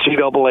an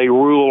NCAA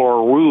rule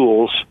or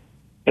rules.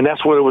 And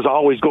that's what it was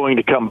always going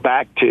to come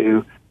back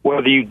to,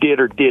 whether you did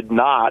or did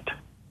not.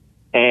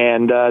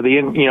 And as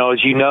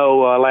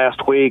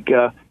last week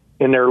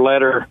in their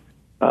letter,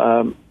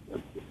 in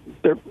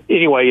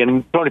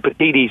Tony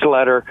Petitti's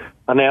letter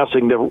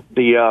announcing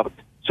the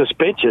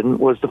suspension,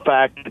 was the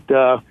fact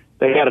that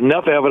they had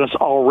enough evidence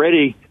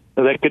already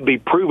that could be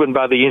proven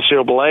by the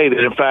NCAA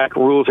that, in fact,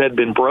 rules had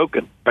been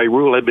broken. A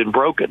rule had been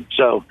broken.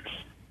 So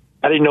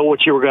I didn't know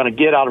what you were going to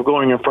get out of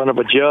going in front of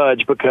a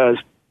judge, because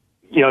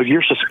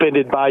you're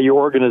suspended by your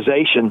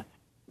organization,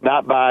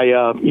 not by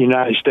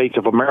United States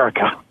of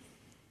America.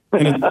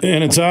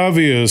 and it's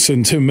obvious,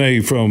 and Tim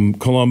May from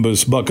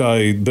Columbus,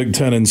 Buckeye Big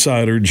Ten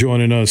Insider,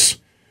 joining us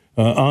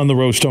on the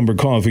Roast Umber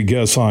Coffee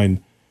guest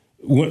line.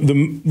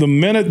 The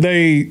minute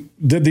they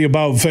did the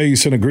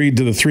about-face and agreed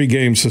to the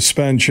 3-game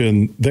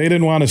suspension, they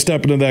didn't want to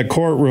step into that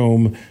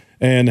courtroom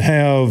and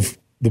have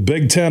the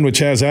Big Ten, which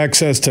has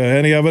access to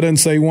any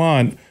evidence they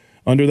want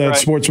under that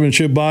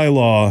sportsmanship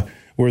bylaw,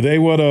 where they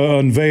would have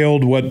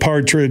unveiled what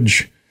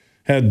Partridge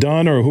had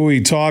done or who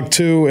he talked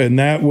to, and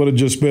that would have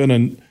just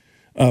been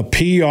a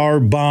PR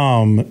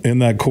bomb in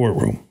that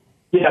courtroom.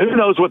 Yeah, who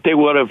knows what they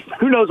would have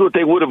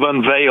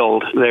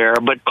unveiled there?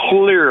 But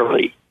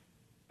clearly,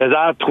 as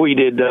I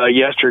tweeted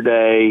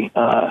yesterday,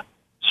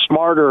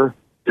 smarter,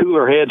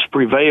 cooler heads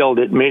prevailed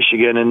at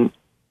Michigan, and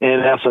in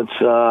essence,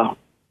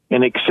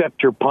 and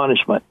accept your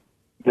punishment,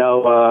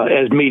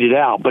 as meted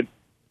out. But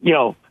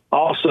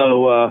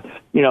also, as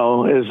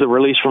the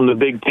release from the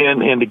Big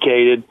Ten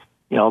indicated,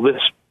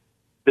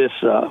 this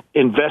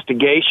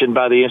investigation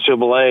by the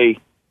NCAA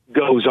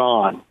goes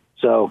on.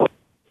 So,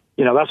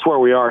 that's where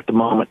we are at the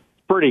moment.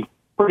 Pretty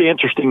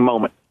interesting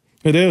moment.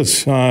 It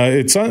is.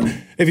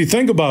 If you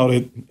think about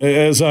it,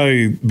 as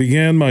I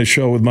began my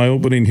show with my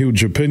opening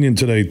huge opinion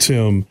today,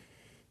 Tim,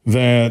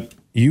 that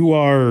you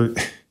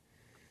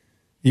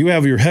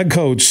have your head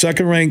coach,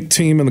 second-ranked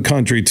team in the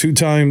country,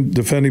 two-time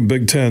defending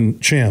Big Ten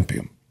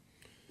champion.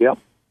 Yep.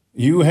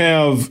 You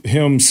have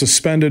him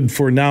suspended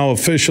for now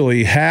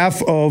officially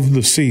half of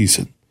the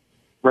season.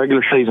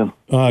 Regular season.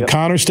 Yep.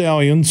 Connor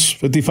Stalions,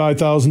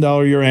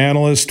 $55,000 a year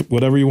analyst,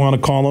 whatever you want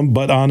to call him,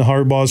 but on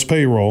Harbaugh's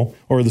payroll,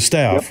 or the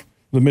staff,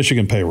 the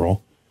Michigan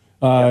payroll.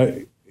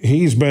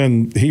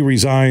 He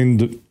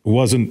resigned,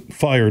 wasn't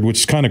fired, which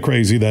is kind of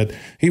crazy that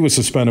he was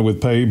suspended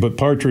with pay, but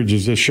Partridge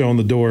is just showing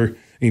the door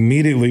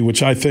immediately,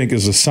 which I think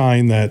is a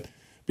sign that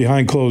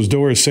behind closed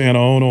doors, Santa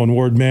Ono and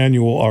Ward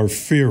Manuel are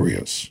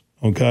furious.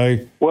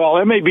 Okay? Well,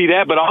 it may be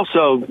that, but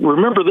also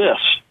remember this,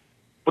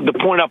 the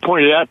point I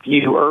pointed out to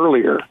you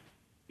earlier.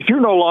 If you're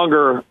no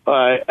longer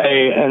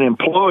an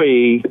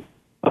employee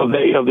of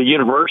the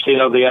university,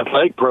 of the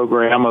athletic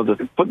program, of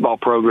the football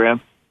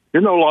program,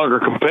 you're no longer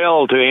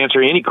compelled to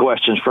answer any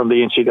questions from the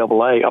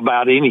NCAA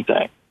about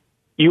anything.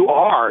 You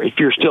are if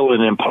you're still an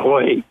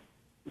employee.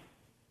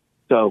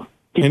 So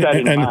keep that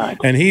in mind.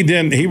 And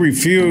he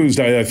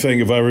refused, I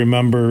think, if I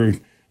remember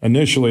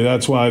initially.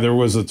 That's why there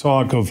was a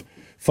talk of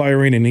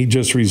firing, and he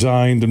just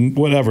resigned and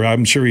whatever.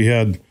 I'm sure he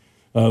had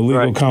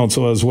legal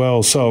counsel as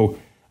well. So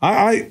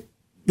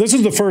this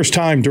is the first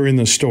time during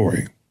this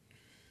story,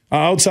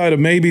 outside of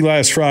maybe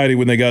last Friday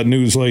when they got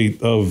news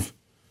late of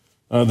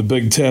the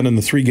Big Ten and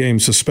the 3-game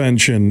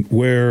suspension,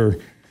 where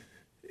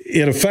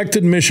it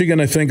affected Michigan,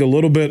 I think, a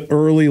little bit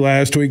early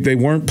last week. They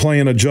weren't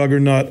playing a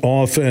juggernaut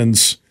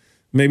offense.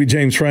 Maybe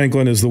James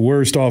Franklin is the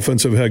worst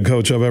offensive head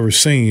coach I've ever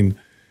seen,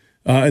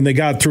 and they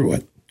got through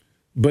it.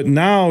 But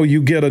now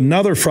you get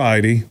another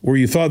Friday where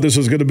you thought this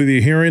was going to be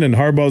the hearing and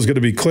Harbaugh's going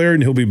to be cleared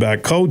and he'll be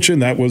back coaching.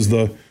 That was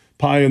the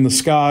pie in the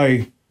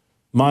sky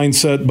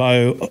mindset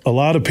by a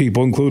lot of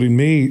people, including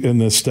me in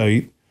this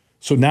state.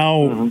 So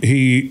now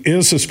he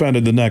is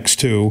suspended the next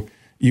 2.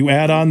 You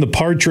add on the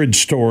Partridge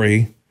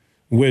story,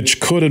 which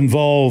could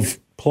involve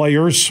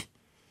players,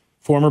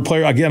 former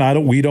player.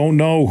 Again, we don't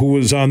know who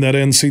was on that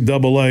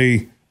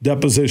NCAA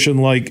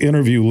deposition-like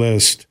interview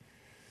list.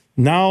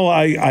 Now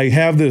I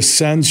have this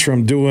sense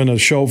from doing a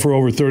show for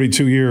over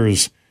 32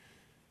 years.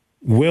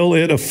 Will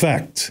it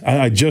affect?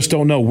 I just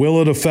don't know.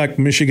 Will it affect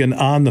Michigan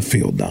on the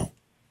field now?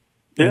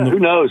 Yeah, who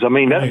knows? I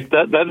mean, that's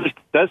the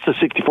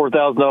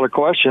 $64,000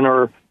 question,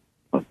 or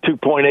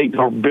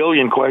 $2.8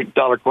 billion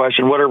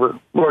question, whatever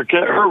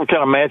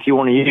kind of math you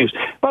want to use.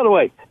 By the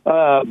way,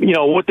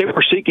 what they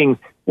were seeking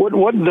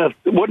wasn't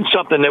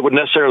something that would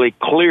necessarily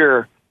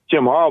clear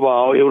Jim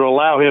Harbaugh. It would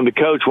allow him to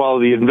coach while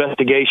the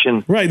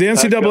investigation. Right, the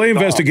NCAA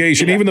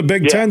investigation, even the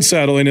Big Ten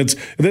settling.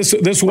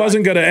 This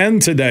wasn't going to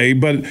end today,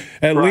 but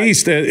at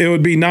least it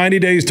would be 90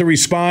 days to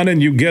respond,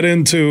 and you get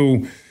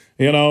into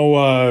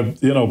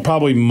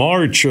probably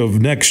March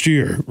of next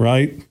year,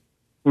 right?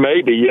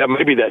 Maybe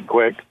that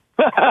quick.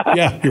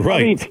 Yeah, you're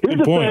right. I mean,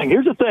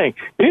 here's the thing.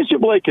 The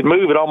NCAA can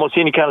move at almost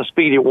any kind of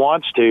speed it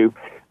wants to.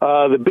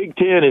 The Big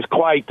Ten is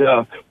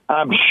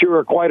I'm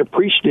sure, quite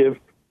appreciative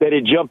that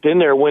it jumped in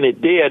there when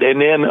it did, and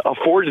then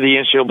afforded the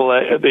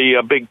NCAA,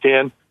 the Big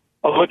Ten,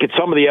 a look at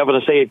some of the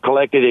evidence they had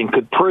collected and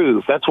could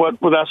prove. That's what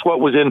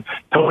was in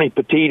Tony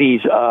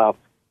Petitti's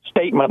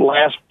statement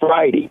last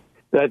Friday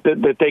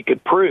that they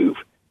could prove,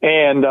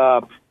 and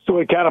so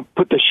it kind of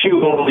put the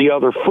shoe on the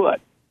other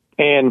foot,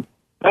 and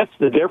that's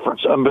the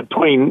difference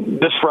between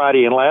this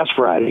Friday and last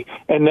Friday.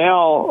 And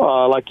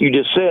now, like you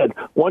just said,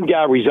 one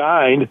guy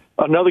resigned,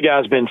 another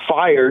guy's been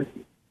fired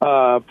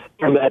from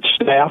that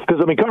staff.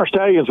 Because, Connor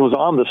Stalions was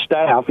on the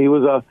staff. He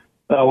was a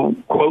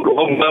quote,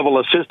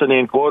 low-level assistant,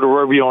 end quote, or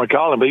whatever you want to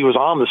call him, but he was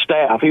on the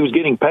staff. He was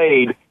getting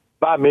paid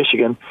by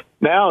Michigan.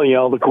 Now,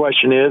 the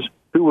question is,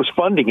 who was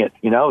funding it?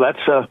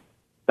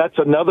 That's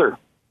another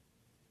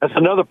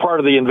part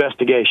of the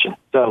investigation.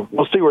 So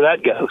we'll see where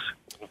that goes.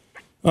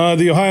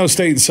 The Ohio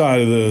State side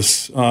of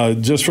this,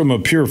 just from a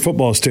pure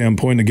football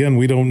standpoint, again,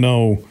 we don't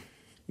know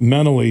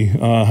mentally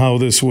how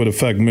this would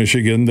affect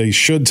Michigan. They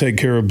should take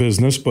care of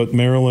business, but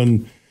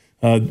Maryland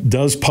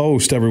does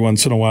post every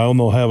once in a while, and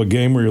they'll have a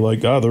game where you're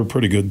like, they're a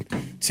pretty good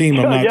team.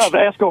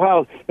 Ask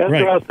Ohio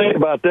State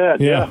about that.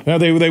 Yeah,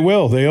 they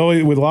will. They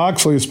always, with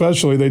Loxley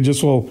especially, they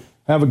just will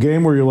have a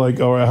game where you're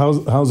like, all right,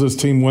 how's this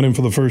team winning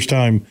for the first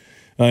time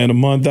in a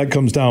month? That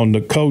comes down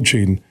to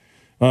coaching.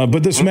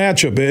 But this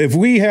matchup, if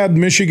we had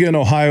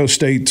Michigan-Ohio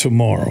State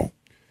tomorrow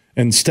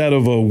instead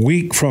of a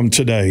week from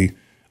today,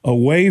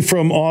 away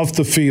from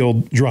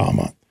off-the-field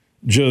drama,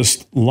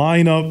 just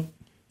line up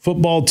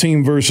football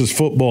team versus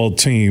football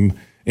team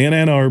in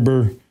Ann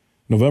Arbor,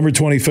 November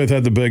 25th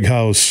at the Big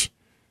House,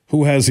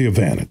 who has the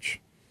advantage?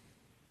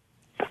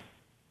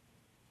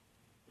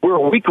 We're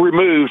a week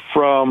removed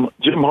from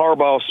Jim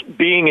Harbaugh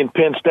being in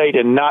Penn State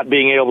and not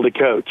being able to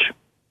coach.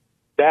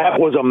 That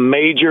was a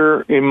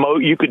major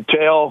you could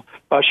tell.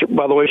 By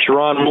the way,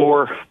 Sharon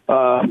Moore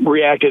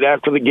reacted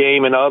after the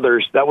game, and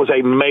others. That was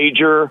a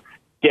major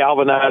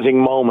galvanizing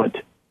moment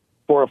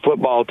for a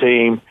football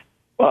team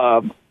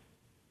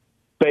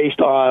based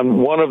on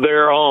one of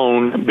their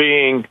own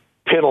being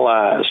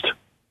penalized.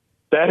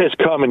 That has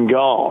come and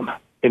gone,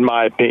 in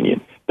my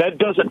opinion. That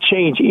doesn't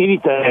change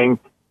anything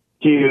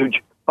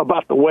huge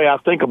about the way I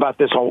think about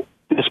this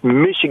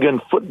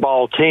Michigan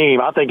football team.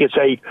 I think it's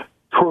a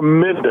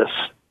tremendous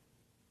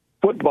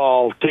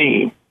football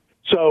team.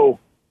 So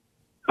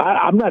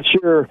I'm not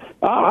sure.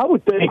 I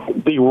would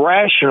think the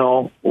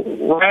rational,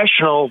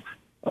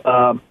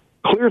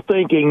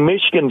 clear-thinking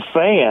Michigan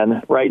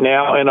fan right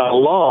now, an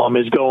alum,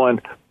 is going,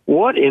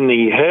 what in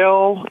the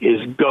hell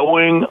is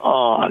going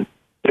on?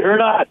 They're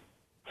not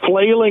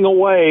flailing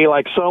away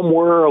like some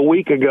were a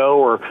week ago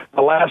or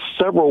the last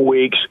several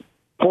weeks,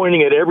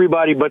 pointing at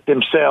everybody but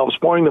themselves,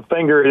 pointing the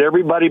finger at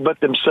everybody but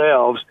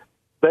themselves.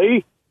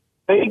 They,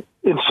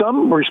 in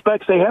some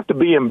respects, they have to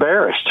be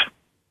embarrassed.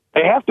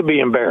 They have to be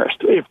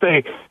embarrassed if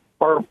they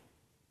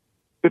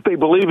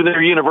believe in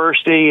their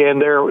university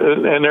and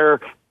their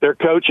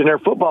coach and their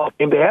football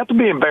team. They have to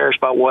be embarrassed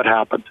by what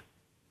happened,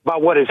 by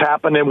what has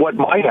happened and what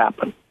might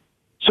happen.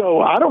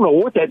 So I don't know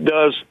what that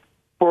does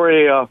for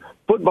a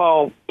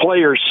football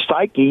player's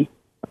psyche.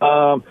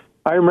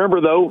 I remember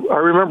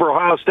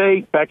Ohio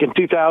State back in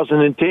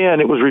 2010.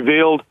 It was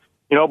revealed,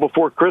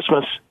 before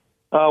Christmas,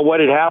 what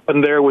had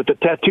happened there with the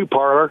tattoo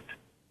parlor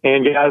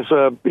and guys,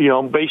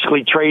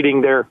 basically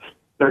trading their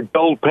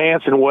gold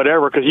pants and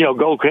whatever, because,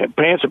 gold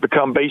pants have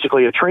become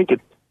basically a trinket.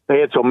 They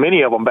had so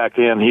many of them back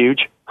then,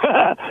 huge,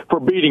 for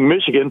beating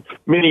Michigan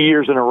many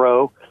years in a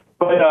row.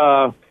 But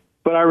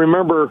I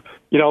remember,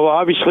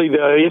 obviously the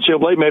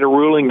NCAA made a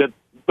ruling that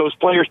those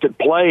players could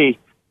play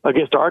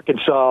against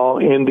Arkansas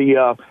in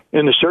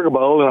the Sugar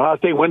Bowl, and Ohio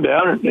State went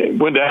down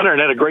there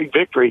and had a great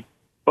victory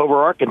over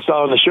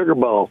Arkansas in the Sugar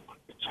Bowl.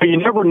 So you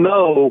never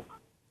know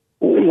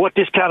what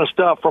this kind of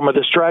stuff from a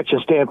distraction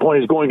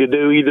standpoint is going to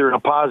do, either in a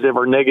positive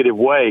or negative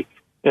way,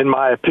 in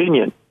my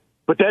opinion.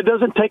 But that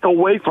doesn't take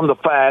away from the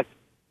fact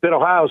that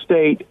Ohio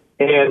State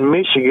and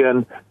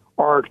Michigan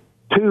are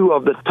two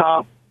of the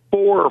top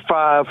 4 or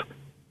 5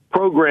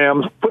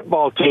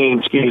 football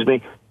teams in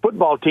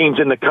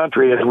the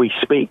country as we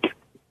speak.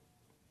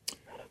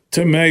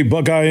 Tim May,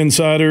 Buckeye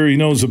Insider, he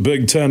knows the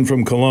Big Ten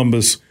from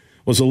Columbus,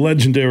 was a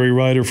legendary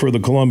writer for the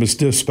Columbus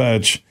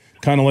Dispatch,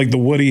 kind of like the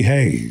Woody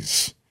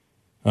Hayes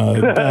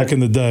back in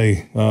the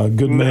day.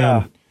 Good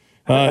man.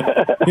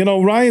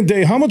 Ryan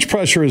Day, how much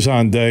pressure is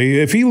on Day?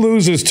 If he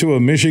loses to a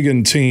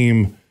Michigan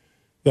team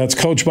that's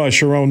coached by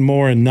Sharon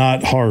Moore and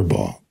not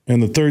Harbaugh,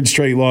 and the third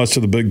straight loss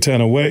to the Big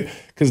Ten away,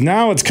 because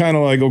now it's kind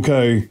of like,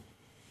 okay,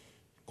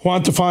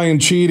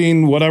 quantifying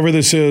cheating, whatever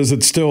this is,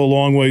 it's still a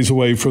long ways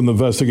away from the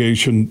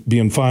investigation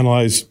being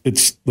finalized.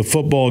 It's the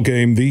football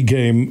game, the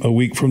game, a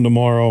week from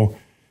tomorrow.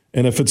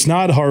 And if it's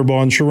not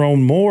Harbaugh and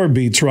Sharon Moore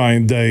beats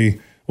Ryan Day,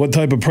 what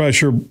type of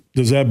pressure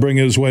does that bring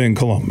his way in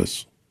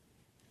Columbus?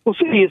 Well,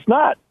 see, he's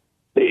not.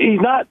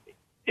 Right,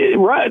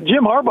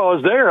 Jim Harbaugh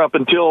is there up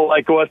until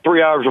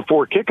 3 hours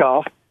before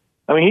kickoff.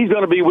 I mean, he's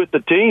going to be with the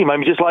team. I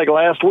mean, just like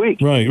last week.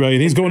 Right.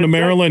 He's going to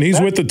Maryland.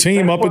 He's with the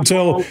team up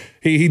until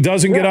he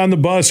doesn't get on the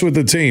bus with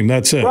the team.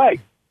 That's it.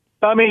 Right.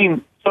 I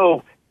mean,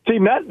 so see,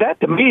 that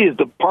to me is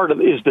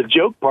the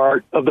joke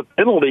part of the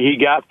penalty he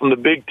got from the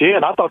Big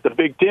Ten. I thought the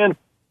Big Ten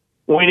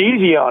went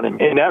easy on him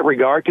in that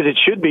regard, because it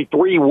should be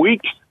 3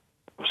 weeks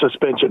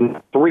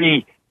suspension,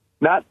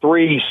 not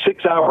 3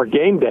 6-hour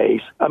game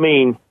days. I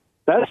mean,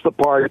 that's the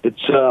part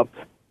that's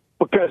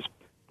because,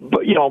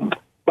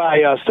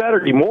 by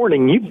Saturday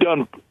morning, you've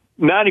done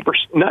 90%.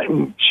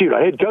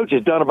 A head coach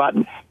has done about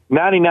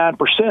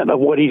 99% of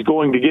what he's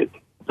going to get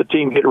the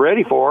team get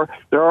ready for.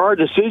 There are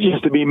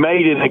decisions to be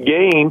made in a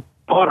game,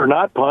 punt or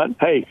not punt.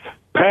 Hey,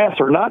 pass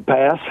or not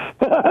pass.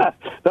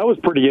 That was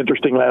pretty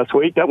interesting last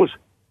week. That was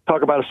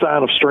talk about a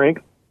sign of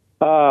strength.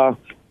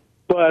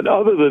 But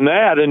other than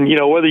that, and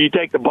whether you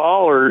take the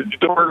ball or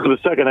start for the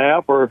second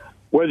half, or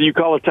whether you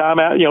call a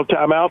timeout,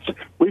 timeouts,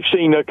 we've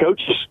seen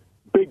coaches,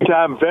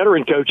 big-time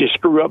veteran coaches,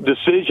 screw up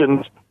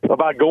decisions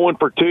about going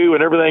for 2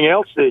 and everything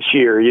else this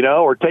year,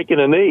 or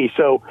taking a knee.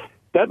 So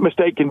that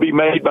mistake can be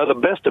made by the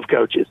best of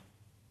coaches.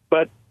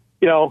 But,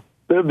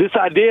 this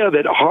idea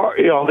that,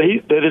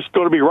 that it's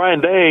going to be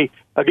Ryan Day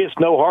against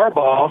no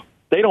Harbaugh,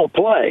 they don't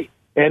play.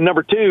 And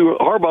number 2,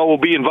 Harbaugh will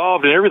be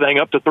involved in everything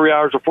up to 3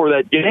 hours before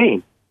that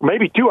game,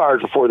 maybe 2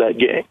 hours before that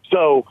game.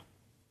 So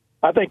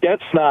I think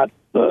that's not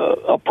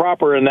a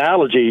proper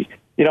analogy.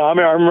 I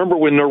remember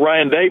when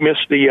Ryan Day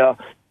missed the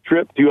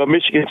trip to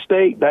Michigan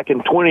State back in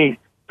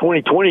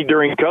 2020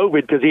 during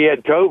COVID, because he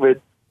had COVID,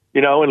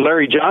 and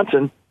Larry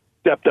Johnson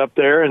stepped up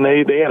there, and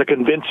they had a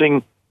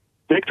convincing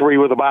victory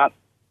with about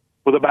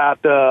with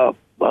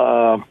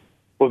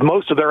with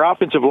most of their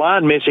offensive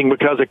line missing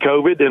because of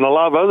COVID and a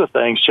lot of other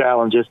things,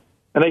 challenges,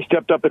 and they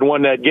stepped up and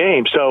won that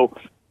game. So,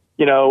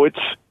 it's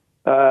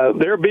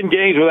there have been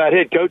games without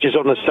head coaches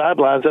on the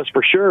sidelines, that's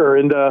for sure,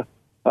 and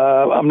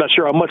I'm not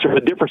sure how much of a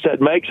difference that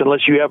makes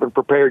unless you haven't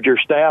prepared your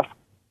staff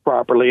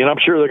properly, and I'm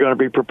sure they're going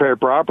to be prepared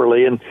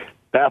properly, and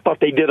I thought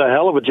they did a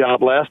hell of a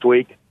job last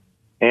week,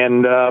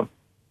 and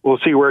we'll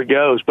see where it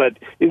goes. But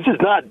this is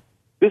not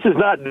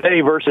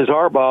Day versus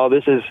Harbaugh.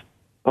 This is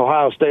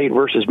Ohio State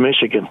versus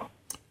Michigan.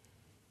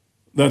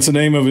 That's the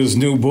name of his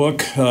new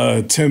book,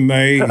 Tim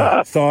May,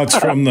 Thoughts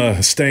from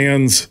the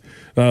Stands.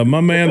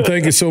 My man,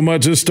 thank you so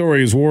much. This story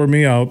has wore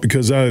me out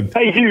because I've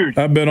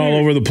been all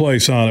over the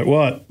place on it.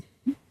 What?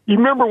 You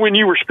remember when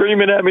you were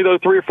screaming at me,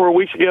 3 or 4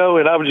 weeks ago,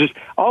 and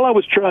all I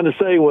was trying to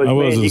say was,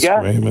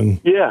 screaming.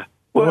 Yeah.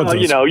 Well,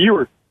 you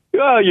were,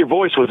 your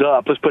voice was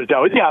up. Let's put it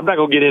that way. Yeah, I'm not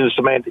going to get into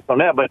semantics on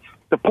that, but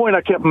the point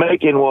I kept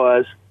making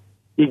was,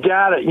 you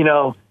got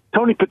to,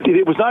 Tony Petitti,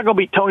 it was not going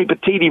to be Tony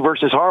Petitti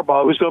versus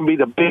Harbaugh. It was going to be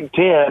the Big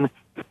Ten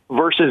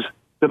versus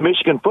the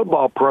Michigan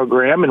football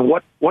program, and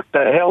what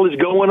the hell is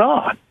going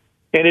on?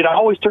 And it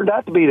always turned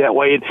out to be that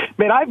way. And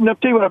man, I've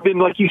been,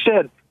 like you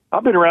said,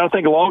 I've been around, I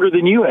think, longer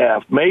than you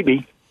have,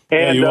 maybe.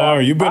 And, you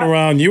are. You've been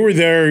around. You were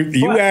there.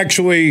 You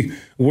actually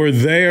were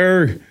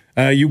there.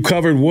 You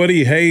covered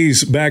Woody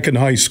Hayes back in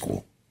high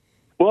school.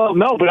 Well,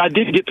 no, but I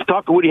did get to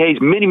talk to Woody Hayes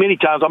many, many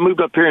times. I moved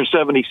up here in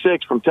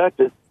 '76 from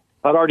Texas.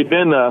 I'd already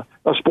been a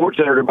sports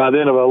editor by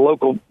then of a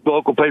local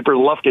paper,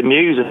 Lufkin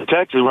News in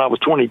Texas, when I was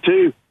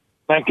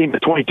 19 to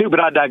 22. But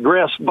I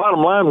digress.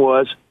 Bottom line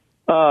was,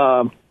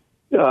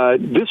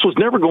 this was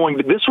never going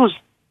to. This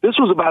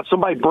was about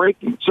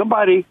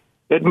somebody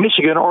at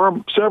Michigan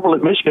or several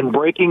at Michigan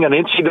breaking an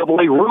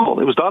NCAA rule.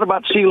 It was not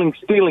about stealing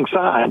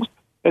signs.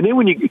 And then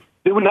when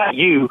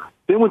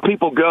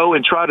people go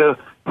and try to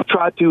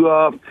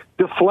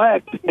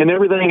deflect and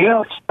everything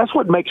else, that's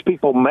what makes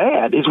people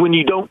mad, is when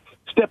you don't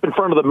step in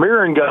front of the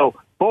mirror and go,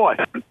 boy,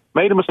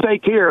 made a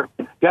mistake here,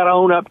 got to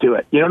own up to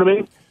it. You know what I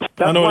mean?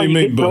 I know what you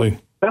mean, Billy.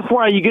 That's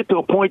why you get to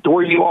a point to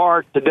where you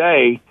are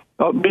today.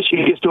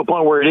 Michigan gets to a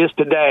point where it is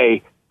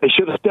today. They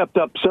should have stepped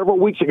up several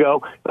weeks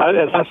ago.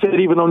 As I said,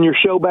 even on your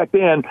show back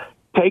then,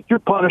 take your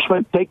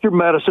punishment, take your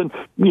medicine,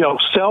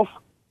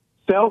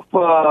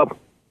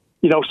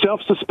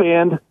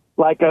 self-suspend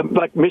like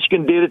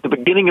Michigan did at the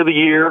beginning of the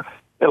year,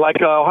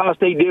 like Ohio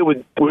State did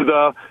with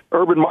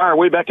Urban Meyer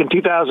way back in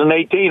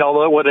 2018,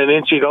 although it wasn't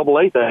an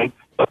NCAA thing.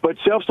 But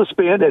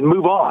self-suspend and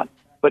move on.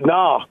 But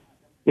no,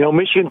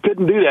 Michigan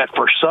couldn't do that.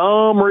 For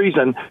some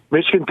reason,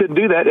 Michigan couldn't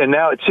do that, and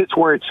now it sits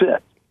where it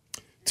sits.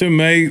 Tim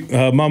May,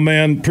 my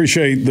man,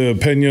 appreciate the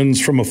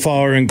opinions from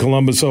afar in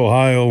Columbus,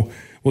 Ohio.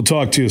 We'll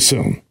talk to you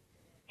soon.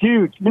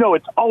 Huge.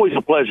 It's always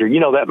a pleasure.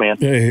 You know that, man.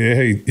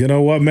 Hey, you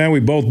know what, man?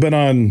 We've both been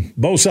on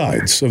both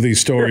sides of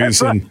these stories.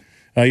 That's right.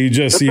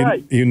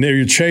 And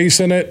you're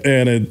chasing it,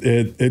 and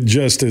it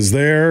just is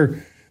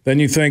there. Then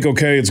you think,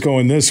 okay, it's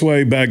going this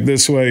way, back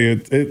this way.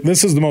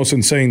 This is the most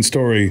insane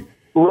story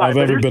I've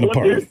ever been a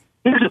part of.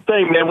 Here's the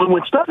thing, man.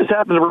 When stuff is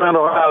happening around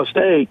Ohio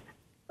State,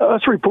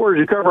 us reporters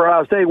who cover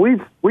Ohio State,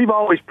 we've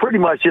always pretty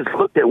much just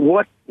looked at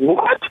what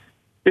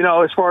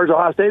as far as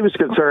Ohio State was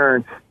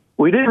concerned.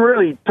 We didn't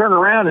really turn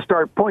around and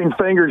start pointing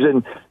fingers,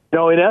 and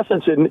in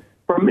essence, in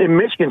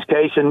Michigan's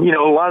case, and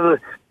a lot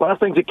of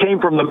things that came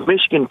from the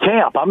Michigan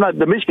camp.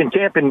 The Michigan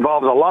camp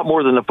involves a lot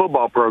more than the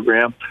football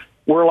program.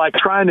 We're like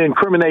trying to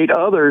incriminate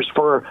others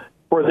for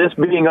this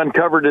being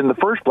uncovered in the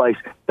first place.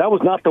 That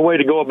was not the way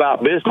to go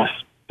about business.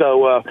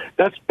 So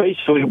that's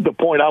basically the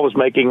point I was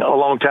making a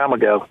long time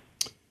ago.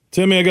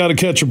 Timmy, I got to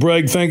catch a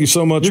break. Thank you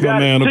so much, my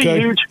man. Okay.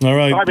 Huge. All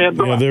right. Bye, man.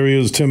 Yeah, there he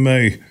is, Tim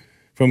May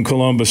from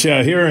Columbus.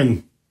 Yeah,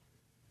 hearing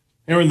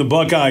the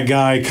Buckeye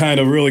guy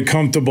kind of really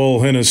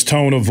comfortable in his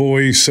tone of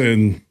voice,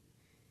 and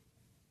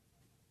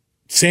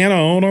Santa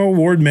Ono,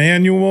 Ward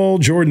Manuel,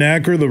 Jordan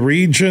Acker, the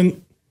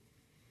Regent,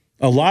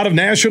 a lot of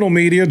national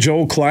media,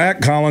 Joel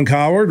Klatt, Colin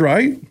Cowherd,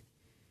 right?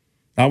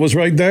 I was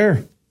right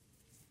there.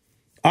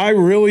 I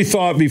really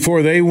thought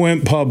before they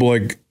went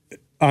public,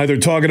 either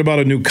talking about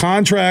a new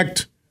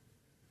contract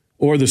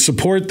or the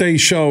support they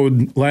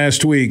showed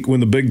last week when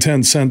the Big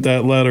Ten sent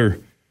that letter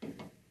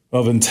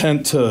of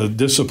intent to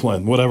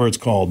discipline, whatever it's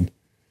called,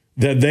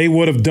 that they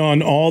would have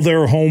done all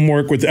their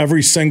homework with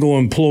every single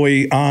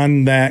employee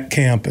on that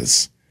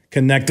campus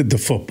connected to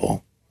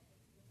football.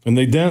 And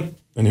they didn't,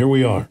 and here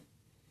we are.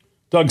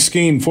 Doug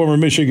Skeen, former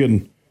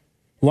Michigan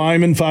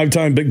lineman,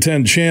 5-time Big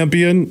Ten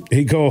champion.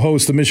 He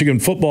co-hosts the Michigan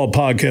Football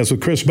Podcast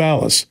with Chris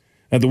Ballas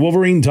at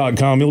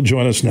thewolverine.com. He'll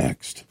join us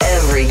next.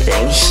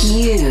 Everything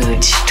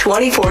huge,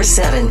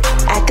 24/7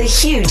 at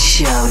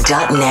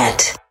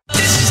thehugeshow.net.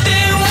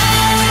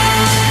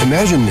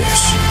 Imagine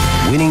this.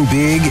 Winning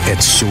big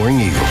at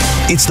Soaring Eagle.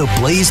 It's the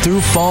Blaze Through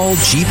Fall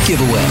Jeep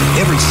Giveaway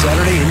every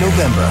Saturday in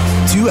November.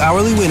 2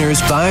 hourly winners,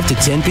 5 to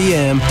 10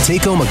 p.m.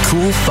 take home a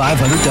cool $500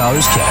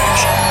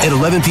 cash. At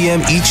 11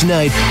 p.m. each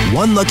night,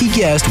 one lucky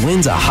guest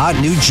wins a hot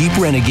new Jeep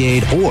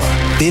Renegade or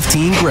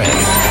 $15,000.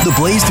 The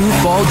Blaze Through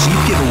Fall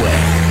Jeep Giveaway.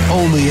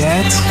 Only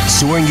at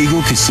Soaring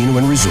Eagle Casino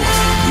and Resort.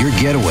 Your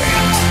getaway.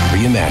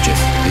 Reimagine.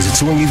 Visit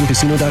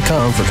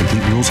SoaringEagleCasino.com for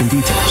complete rules and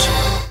details.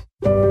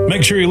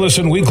 Make sure you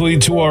listen weekly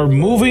to our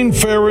Moving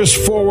Ferris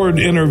Forward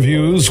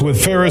interviews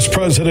with Ferris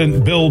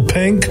President Bill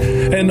Pink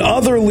and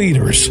other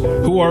leaders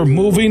who are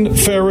moving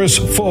Ferris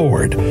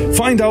forward.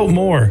 Find out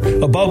more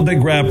about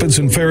Big Rapids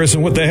and Ferris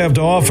and what they have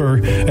to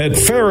offer at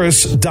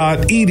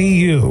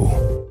ferris.edu.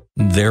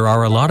 There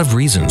are a lot of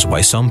reasons why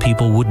some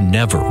people would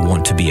never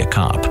want to be a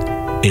cop.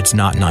 It's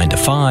not 9 to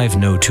 5,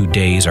 no 2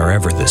 days are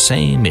ever the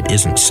same, it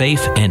isn't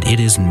safe, and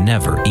it is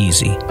never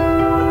easy.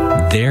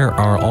 There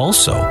are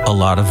also a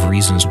lot of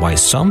reasons why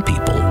some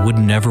people would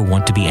never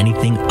want to be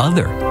anything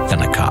other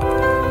than a cop.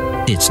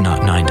 It's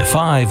not 9 to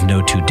 5,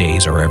 no 2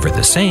 days are ever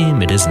the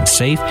same, it isn't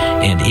safe,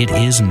 and it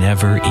is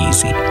never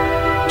easy.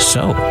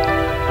 So,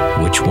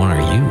 which one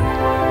are you?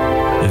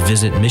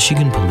 Visit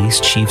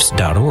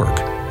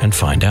MichiganPoliceChiefs.org and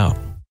find out.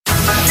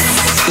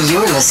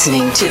 You're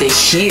listening to The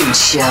Huge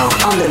Show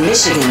on the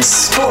Michigan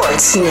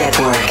Sports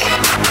Network.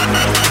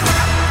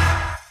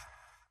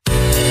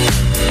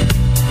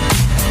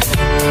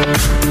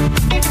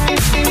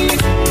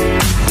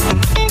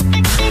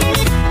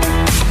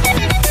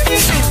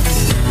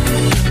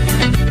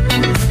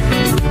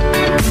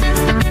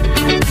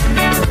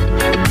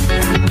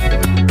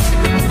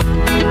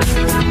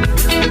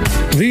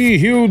 The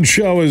Huge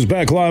Show is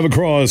back live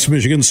across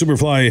Michigan.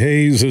 Superfly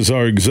Hayes is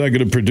our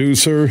executive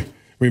producer.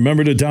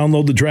 Remember to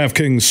download the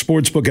DraftKings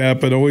Sportsbook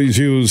app and always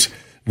use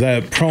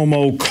that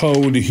promo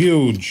code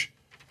HUGE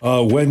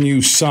when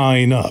you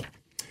sign up.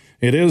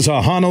 It is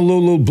a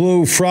Honolulu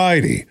Blue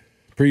Friday,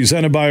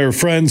 presented by our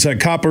friends at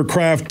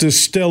Coppercraft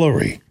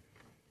Distillery.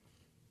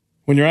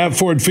 When you're at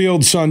Ford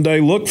Field Sunday,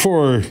 look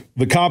for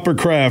the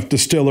Coppercraft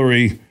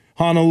Distillery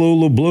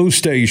Honolulu Blue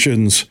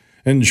stations.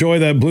 Enjoy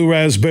that blue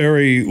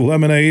raspberry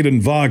lemonade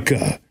and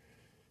vodka.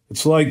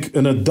 It's like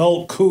an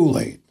adult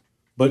Kool-Aid,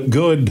 but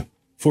good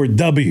for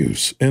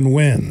W's and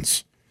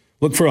wins.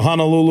 Look for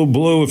Honolulu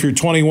Blue if you're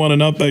 21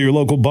 and up at your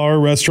local bar,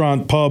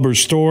 restaurant, pub, or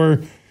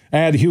store.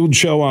 Add Huge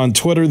Show on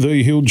Twitter,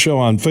 The Huge Show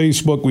on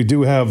Facebook. We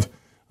do have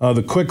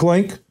the quick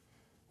link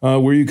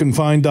where you can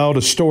find out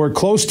a store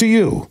close to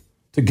you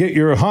to get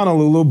your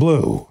Honolulu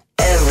Blue.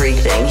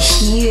 Everything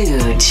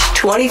huge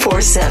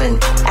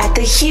 24/7 at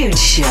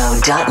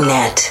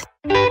thehugeshow.net.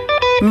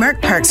 Merck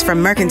Perks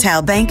from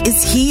Mercantile Bank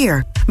is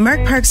here.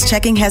 Merck Perks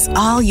checking has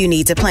all you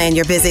need to plan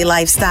your busy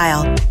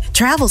lifestyle.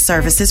 Travel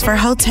services for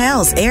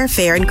hotels,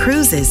 airfare, and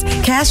cruises,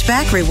 cash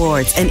back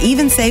rewards, and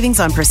even savings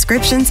on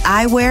prescriptions,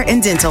 eyewear,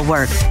 and dental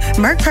work.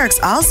 Merck Perks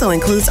also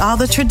includes all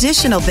the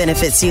traditional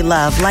benefits you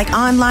love, like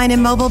online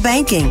and mobile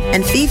banking,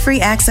 and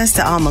fee-free access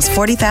to almost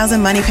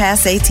 40,000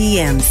 MoneyPass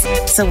ATMs.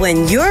 So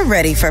when you're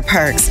ready for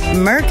perks,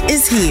 Merck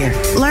is here.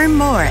 Learn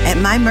more at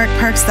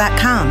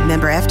mymerckperks.com.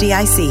 Member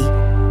FDIC.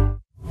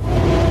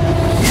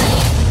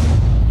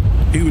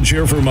 Huge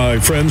here for my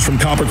friends from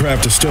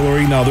Coppercraft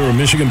Distillery. Now, they're a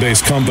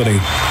Michigan-based company,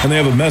 and they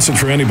have a message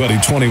for anybody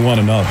 21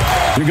 and up.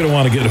 You're going to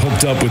want to get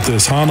hooked up with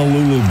this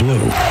Honolulu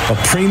Blue, a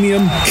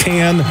premium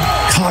can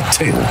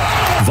cocktail.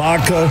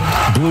 Vodka,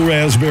 blue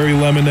raspberry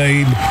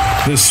lemonade.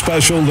 This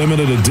special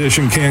limited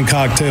edition canned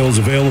cocktail is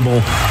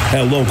available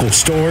at local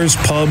stores,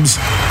 pubs,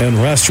 and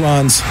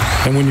restaurants.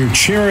 And when you're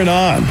cheering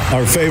on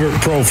our favorite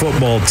pro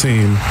football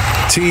team,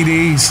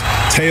 TDs,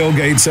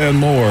 tailgates, and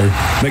more,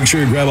 make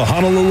sure you grab a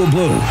Honolulu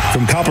Blue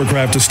from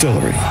Coppercraft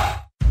Distillery.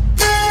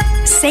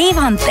 Save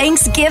on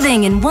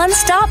Thanksgiving in one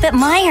stop at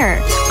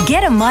Meijer.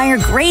 Get a Meijer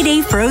Grade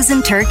A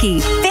frozen turkey,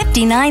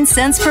 59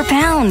 cents per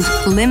pound,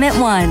 limit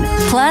one.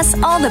 Plus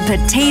all the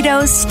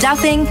potatoes,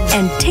 stuffing,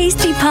 and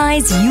tasty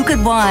pies you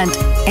could want.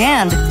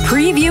 And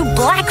preview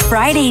Black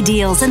Friday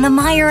deals in the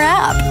Meijer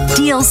app.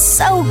 Deals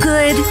so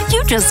good,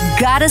 you just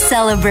gotta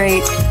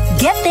celebrate.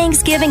 Get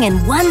Thanksgiving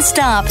in one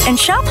stop and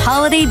shop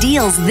holiday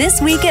deals this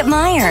week at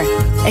Meijer.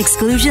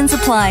 Exclusions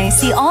apply.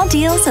 See all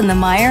deals in the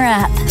Meijer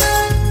app.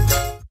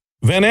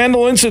 Van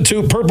Andel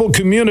Institute Purple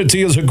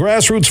Community is a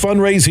grassroots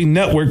fundraising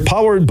network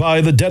powered by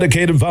the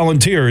dedicated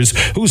volunteers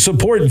who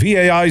support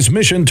VAI's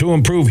mission to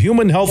improve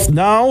human health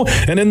now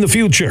and in the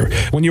future.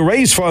 When you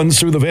raise funds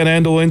through the Van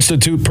Andel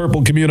Institute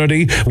Purple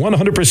Community,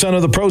 100%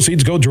 of the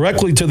proceeds go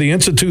directly to the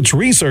Institute's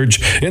research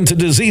into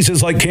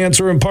diseases like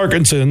cancer and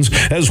Parkinson's,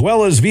 as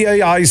well as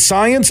VAI's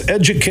science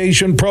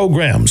education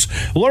programs.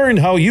 Learn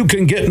how you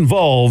can get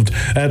involved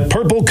at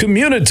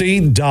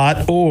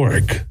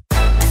purplecommunity.org.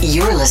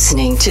 You're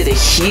listening to The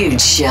Huge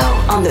Show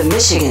on the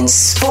Michigan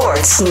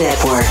Sports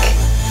Network.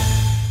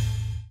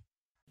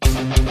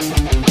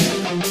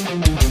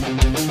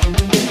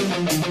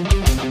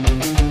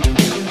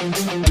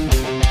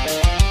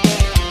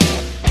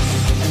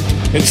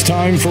 It's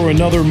time for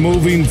another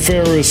Moving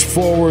Ferris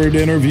Forward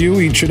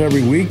interview. Each and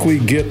every week we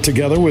get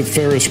together with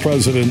Ferris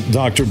President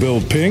Dr. Bill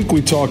Pink.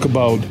 We talk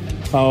about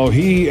how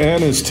he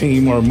and his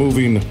team are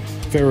moving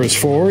Ferris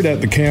forward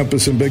at the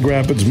campus in Big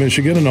Rapids,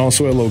 Michigan, and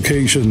also at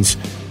locations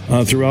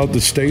throughout the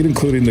state,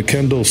 including the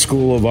Kendall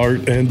School of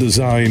Art and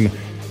Design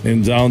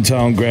in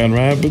downtown Grand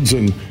Rapids.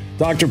 And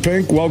Dr.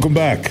 Pink, welcome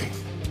back.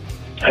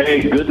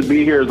 Hey, good to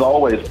be here as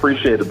always.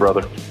 Appreciate it,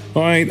 brother.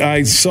 All right,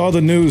 I saw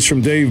the news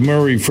from Dave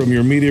Murray from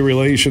your media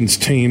relations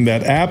team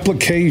that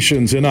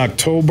applications in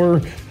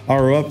October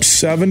are up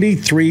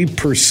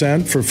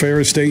 73% for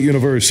Ferris State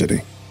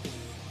University.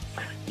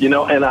 You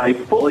know, and I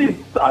fully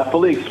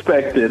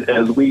expected,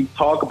 as we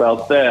talk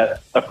about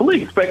that, I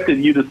fully expected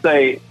you to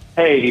say,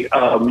 hey,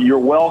 you're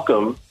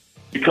welcome,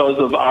 because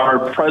of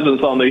our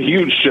presence on the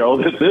Huge Show,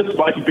 that this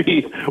might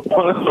be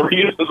one of the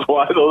reasons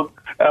why those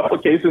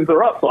applications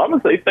are up. So I'm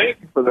going to say thank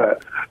you for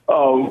that.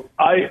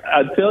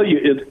 I tell you,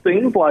 it's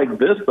things like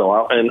this,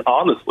 though, and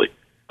honestly,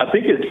 I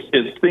think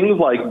it's things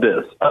like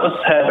this, us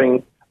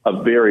having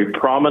a very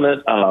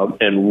prominent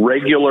and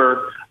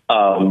regular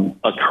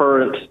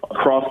occurrence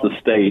across the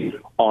state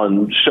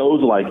on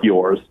shows like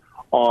yours,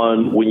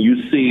 on when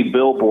you see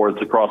billboards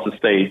across the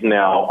state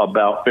now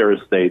about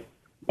Ferris State.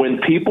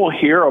 When people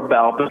hear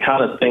about the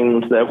kind of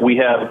things that we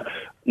have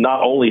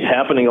not only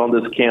happening on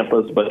this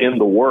campus, but in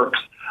the works,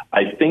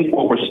 I think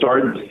what we're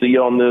starting to see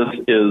on this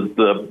is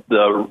the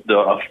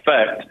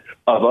effect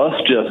of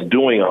us just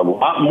doing a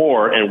lot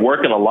more and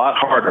working a lot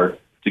harder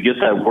to get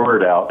that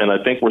word out. And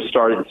I think we're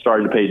starting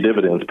to pay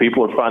dividends.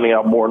 People are finding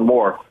out more and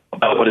more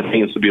about what it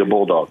means to be a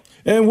Bulldog.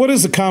 And what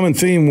is the common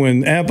theme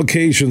when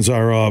applications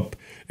are up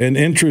and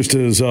interest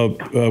is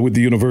up with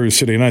the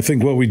university? And I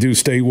think what we do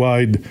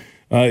statewide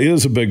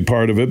is a big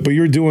part of it, but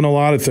you're doing a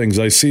lot of things.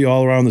 I see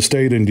all around the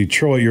state. In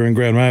Detroit, you're in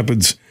Grand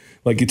Rapids,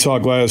 like you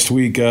talked last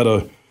week at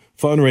a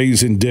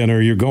fundraising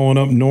dinner. You're going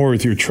up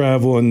north, you're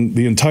traveling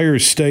the entire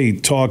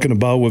state talking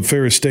about what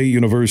Ferris State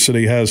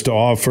University has to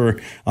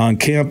offer on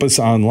campus,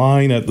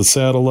 online, at the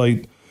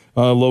satellite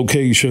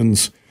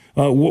locations.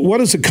 What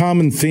is the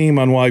common theme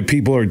on why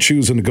people are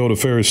choosing to go to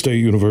Ferris State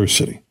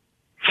University?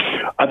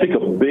 I think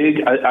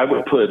I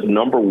would put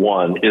number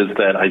one is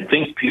that I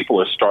think people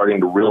are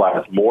starting to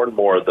realize more and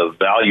more the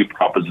value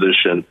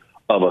proposition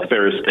of a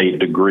Ferris State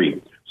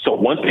degree. So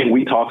one thing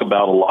we talk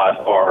about a lot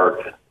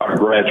are our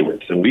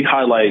graduates, and we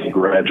highlight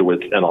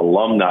graduates and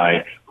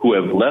alumni who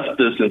have left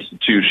this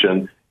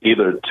institution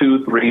either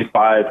 2, 3,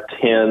 5,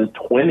 10,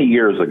 20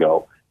 years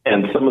ago,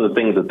 and some of the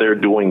things that they're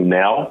doing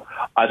now.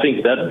 I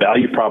think that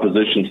value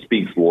proposition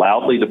speaks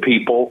loudly to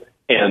people,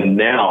 and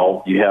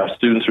now you have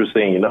students who are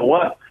saying, you know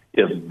what?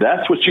 If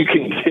that's what you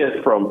can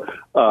get from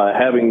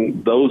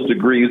having those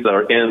degrees that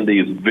are in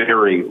these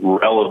very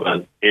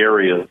relevant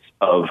areas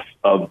of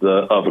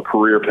a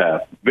career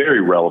path,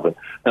 very relevant.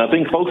 And I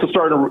think folks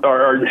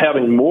are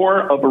having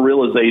more of a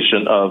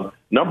realization of,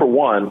 number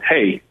one,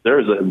 hey,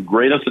 there's a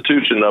great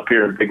institution up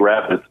here in Big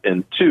Rapids,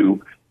 and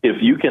two, if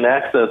you can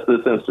access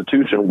this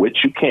institution,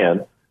 which you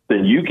can,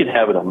 then you can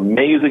have an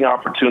amazing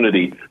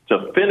opportunity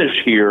to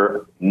finish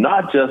here,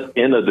 not just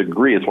in a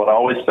degree. It's what I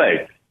always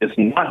say. It's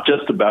not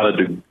just about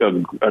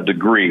a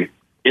degree.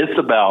 It's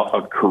about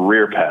a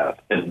career path.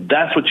 And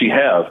that's what you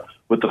have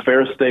with the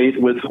Ferris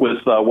State, with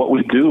what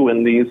we do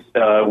in these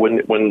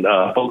when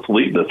folks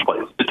leave this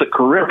place. It's a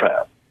career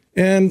path.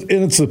 And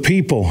it's the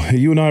people.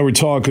 You and I were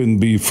talking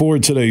before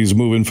today's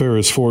Moving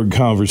Ferris Forward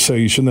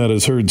conversation that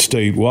is heard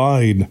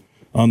statewide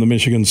on the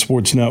Michigan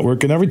Sports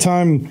Network. And every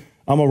time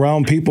I'm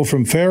around people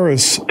from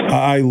Ferris,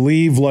 I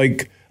leave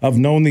like I've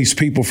known these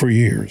people for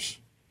years.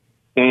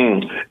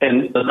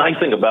 And the nice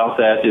thing about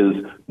that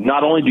is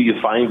not only do you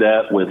find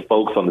that with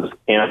folks on this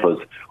campus,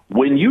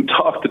 when you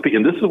talk to people,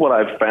 and this is what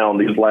I've found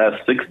these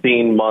last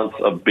 16 months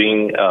of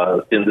being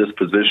in this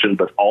position,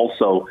 but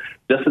also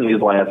just in these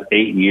last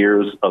 8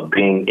 years of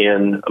being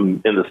in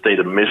the state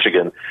of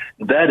Michigan,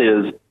 that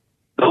is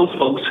those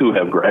folks who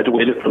have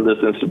graduated from this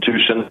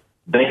institution,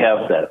 they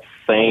have that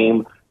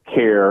same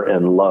care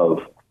and love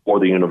for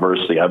the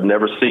university. I've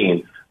never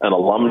seen an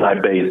alumni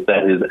base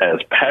that is as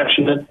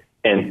passionate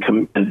and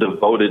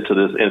devoted to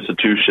this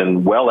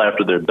institution well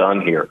after they're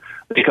done here.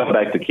 They come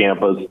back to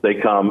campus. They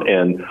come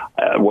and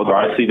whether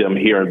I see them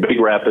here in Big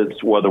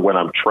Rapids, whether when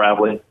I'm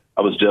traveling,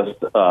 I was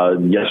just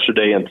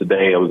yesterday and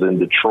today I was in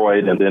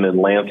Detroit and then in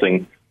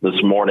Lansing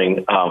this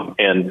morning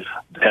and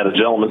had a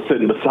gentleman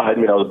sitting beside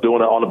me. I was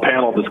doing it on a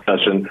panel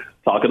discussion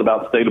talking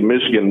about the state of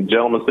Michigan. The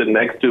gentleman sitting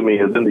next to me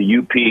is in the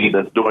UP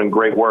that's doing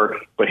great work,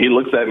 but he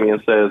looks at me and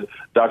says,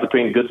 Dr.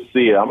 Payne, good to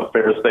see you. I'm a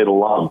Ferris State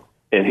alum.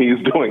 And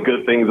he's doing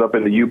good things up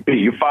in the UP.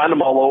 You find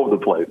them all over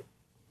the place.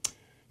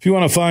 If you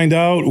want to find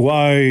out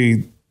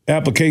why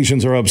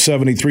applications are up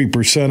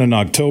 73% in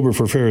October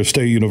for Ferris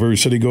State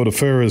University, go to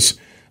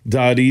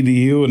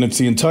ferris.edu, and it's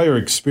the entire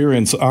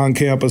experience on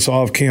campus,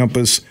 off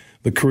campus,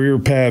 the career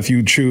path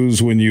you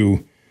choose when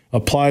you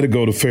apply to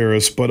go to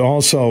Ferris, but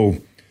also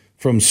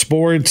from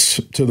sports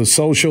to the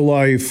social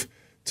life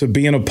to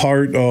being a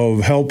part of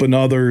helping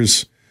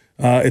others.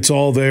 It's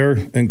all there,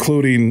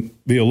 including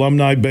the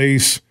alumni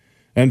base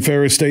and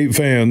Ferris State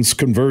fans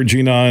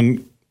converging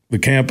on the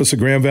campus of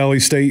Grand Valley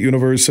State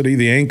University,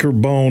 the Anchor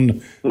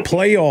Bone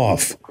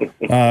playoff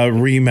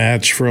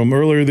rematch from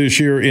earlier this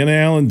year in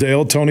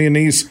Allendale. Tony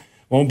Annese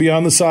won't be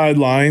on the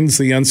sidelines.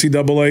 The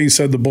NCAA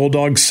said the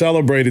Bulldogs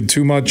celebrated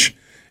too much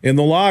in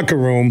the locker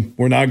room.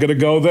 We're not going to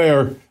go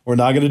there. We're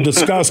not going to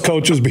discuss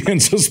coaches being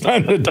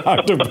suspended,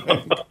 Dr.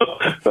 Pink.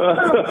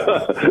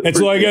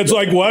 It's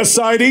like West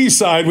Side, East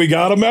Side. We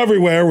got them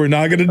everywhere. We're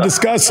not going to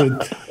discuss it.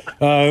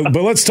 But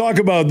let's talk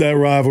about that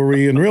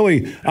rivalry and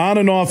really on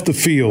and off the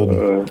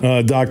field,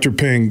 Dr.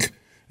 Pink.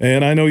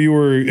 And I know you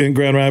were in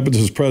Grand Rapids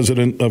as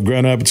president of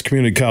Grand Rapids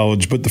Community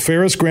College, but the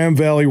Ferris-Grand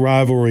Valley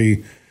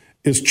rivalry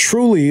is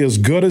truly as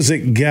good as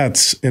it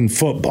gets in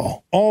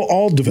football,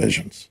 all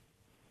divisions.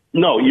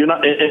 No, you're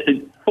not.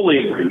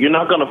 Fully agree. You're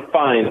not going to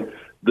find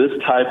this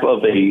type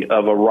of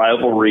a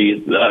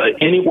rivalry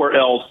anywhere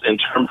else in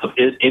terms of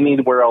it,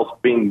 anywhere else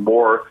being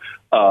more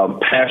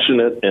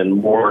passionate and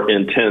more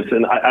intense.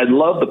 And I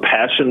love the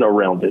passion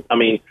around it. I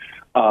mean,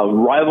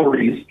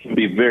 rivalries can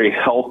be very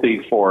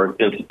healthy for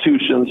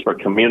institutions, for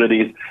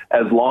communities,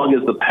 as long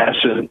as the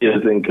passion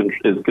is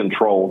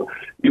controlled.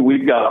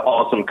 We've got an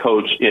awesome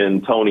coach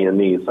in Tony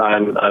Annese.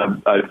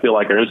 I feel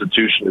like our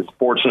institution is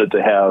fortunate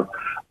to have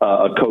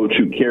a coach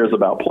who cares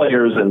about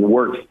players and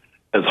works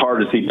as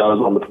hard as he does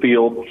on the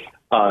field.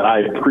 I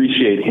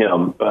appreciate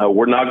him.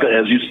 We're not,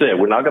 as you said,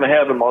 we're not going to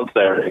have him on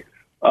Saturday.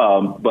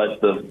 But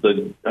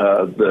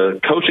the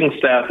coaching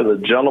staff and the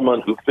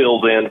gentleman who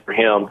filled in for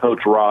him,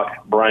 Coach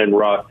Rock, Brian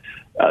Rock,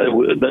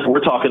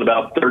 we're talking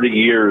about 30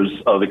 years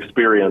of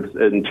experience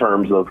in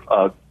terms of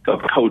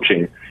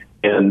coaching.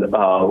 And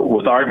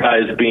with our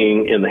guys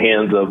being in the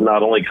hands of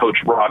not only Coach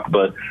Rock,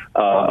 but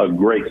a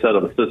great set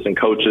of assistant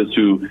coaches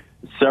who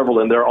several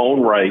in their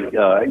own right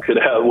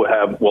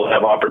will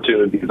have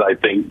opportunities, I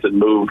think, to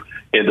move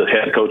into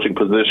head coaching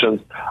positions.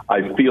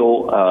 I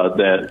feel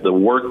that the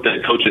work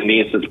that Coach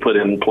Annese has put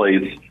in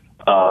place,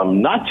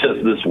 not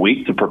just this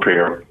week to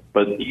prepare,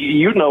 but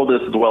you know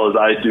this as well as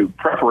I do,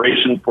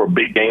 preparation for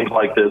big games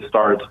like this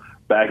starts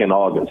back in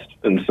August.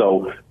 And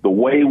so the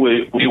way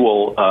we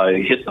will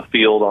hit the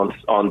field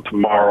on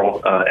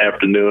tomorrow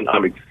afternoon,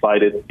 I'm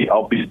excited.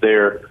 I'll be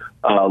there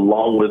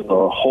along with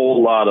a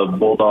whole lot of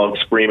Bulldog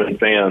screaming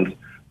fans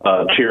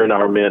cheering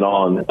our men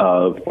on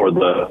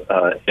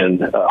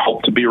and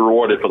hope to be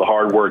rewarded for the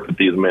hard work that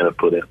these men have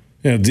put in.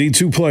 Yeah,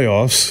 D2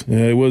 playoffs.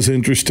 It was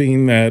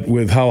interesting that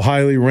with how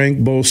highly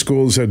ranked both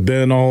schools had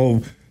been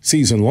all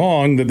season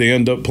long, that they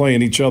end up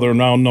playing each other in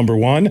round number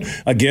one.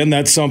 Again,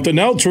 that's something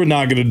else we're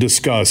not going to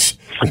discuss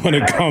when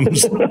it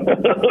comes to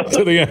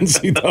the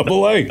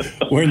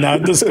NCAA. We're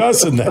not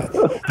discussing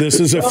that. This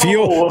is a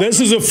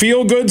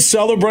feel good,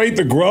 celebrate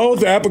the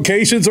growth.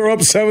 Applications are up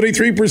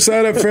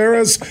 73% at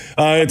Ferris.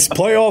 It's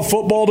playoff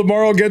football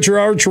tomorrow. Get your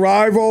arch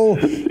rival.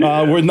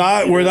 We're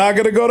not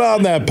going to go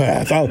down that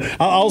path.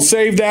 I'll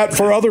save that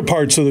for other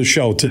parts of the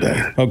show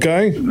today.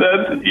 Okay?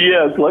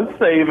 Yes, let's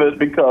save it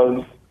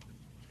because.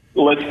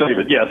 Let's save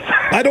it, yes.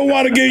 I don't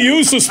want to get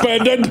you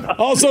suspended.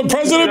 Also,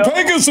 President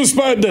Pink is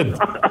suspended.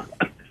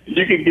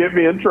 You can get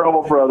me in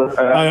trouble, brother.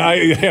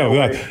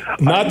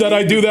 Not that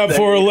I do that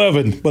for a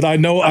living, but I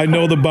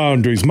know the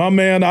boundaries. My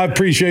man, I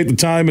appreciate the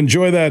time.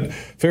 Enjoy that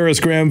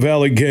Ferris-Grand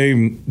Valley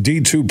game,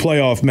 D2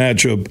 playoff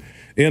matchup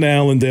in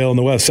Allendale on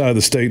the west side of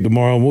the state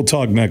tomorrow, and we'll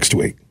talk next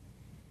week.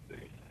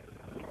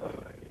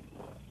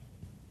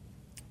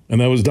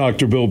 And that was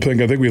Dr. Bill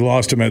Pink. I think we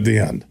lost him at the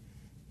end.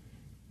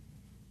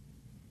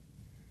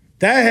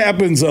 That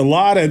happens a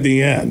lot at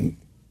the end.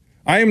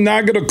 I am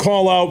not going to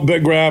call out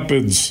Big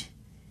Rapids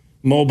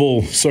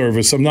mobile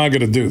service. I'm not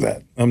going to do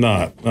that. I'm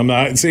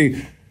not. See,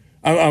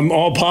 I'm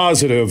all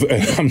positive,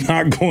 and I'm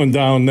not going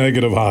down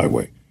negative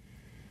highway.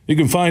 You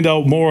can find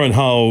out more on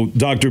how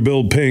Dr.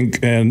 Bill Pink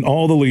and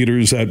all the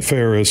leaders at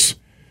Ferris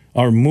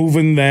are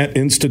moving that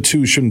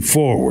institution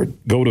forward.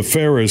 Go to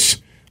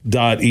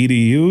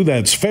ferris.edu.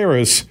 That's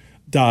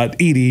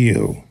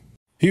ferris.edu.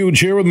 Huge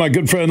here with my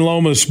good friend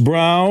Lomas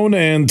Brown,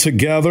 and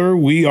together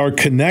we are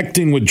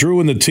connecting with Drew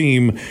and the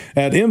team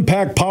at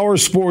Impact Power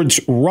Sports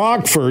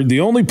Rockford,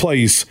 the only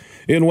place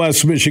in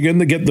West Michigan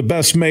to get the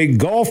best-made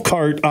golf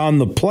cart on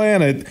the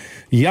planet,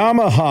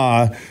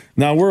 Yamaha.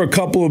 Now, we're a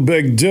couple of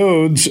big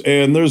dudes,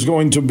 and there's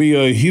going to be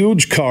a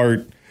huge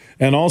cart,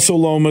 and also,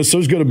 Lomas,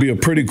 there's going to be a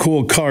pretty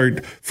cool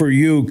cart for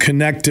you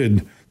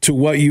connected to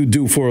what you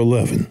do for a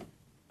living.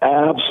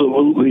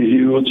 Absolutely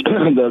huge.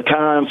 The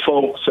kind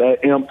folks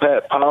at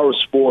Impact Power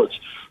Sports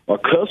are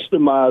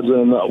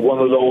customizing one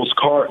of those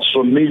carts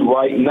for me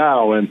right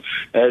now. And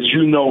as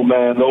you know,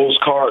 man, those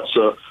carts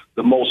are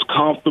the most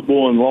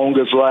comfortable and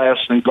longest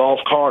lasting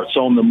golf carts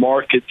on the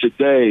market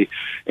today.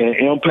 And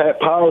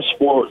Impact Power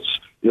Sports,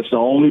 it's the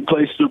only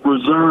place to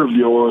reserve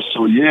yours.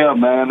 So, yeah,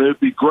 man, it'd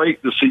be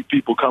great to see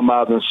people come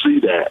out and see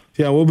that.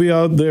 Yeah, we'll be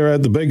out there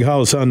at the Big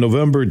House on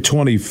November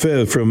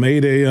 25th from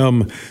 8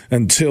 a.m.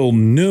 until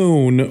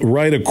noon,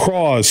 right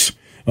across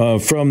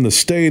from the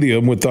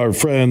stadium with our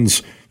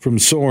friends from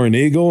Soaring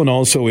Eagle and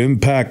also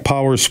Impact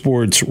Power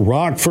Sports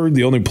Rockford,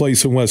 the only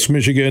place in West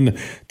Michigan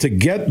to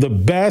get the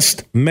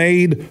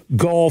best-made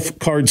golf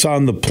carts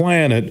on the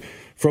planet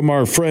from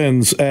our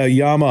friends at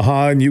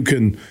Yamaha. And you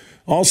can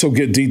also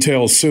get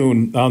details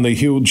soon on the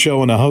huge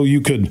show and how you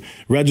could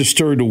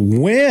register to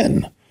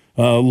win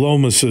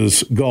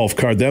Lomas's golf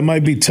cart. That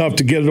might be tough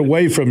to get it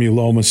away from you,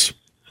 Lomas.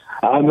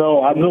 I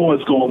know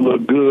it's going to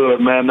look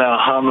good, man. That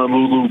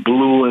Honolulu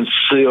blue and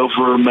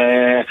silver,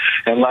 man.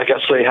 And like I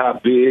say, how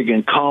big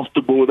and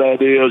comfortable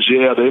that is.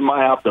 Yeah, they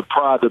might have to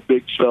pry the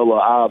big fella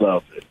out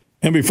of it.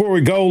 And before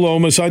we go,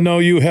 Lomas, I know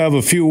you have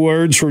a few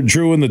words for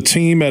Drew and the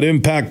team at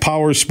Impact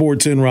Power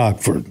Sports in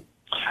Rockford.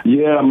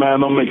 Yeah,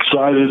 man, I'm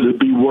excited to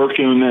be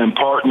working and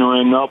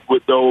partnering up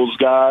with those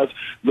guys.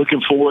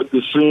 Looking forward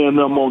to seeing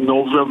them on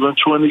November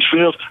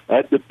 25th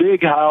at the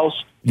Big House.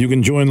 You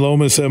can join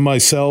Lomas and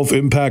myself,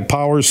 Impact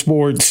Power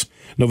Sports,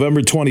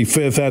 November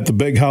 25th at the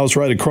Big House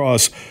right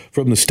across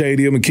from the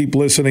stadium. And keep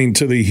listening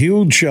to The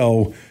Huge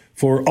Show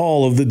for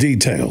all of the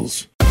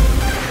details.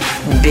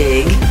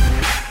 Big,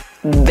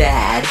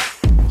 bad,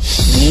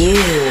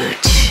 huge.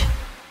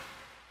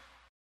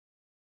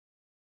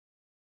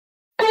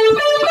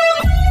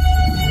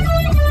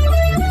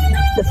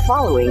 The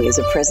following is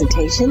a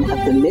presentation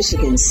of the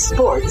Michigan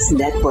Sports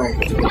Network.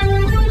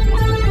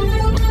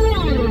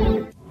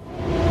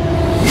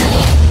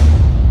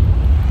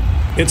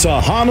 It's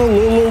a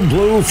Honolulu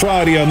Blue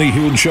Friday on the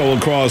Huge Show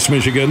across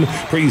Michigan,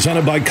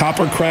 presented by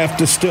Coppercraft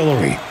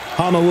Distillery.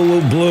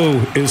 Honolulu Blue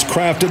is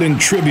crafted in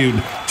tribute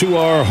to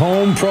our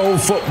home pro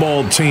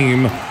football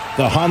team.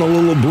 The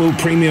Honolulu Blue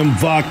Premium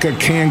Vodka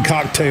Can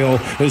Cocktail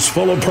is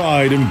full of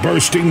pride and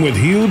bursting with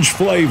huge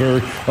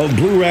flavor of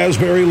blue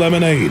raspberry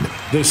lemonade.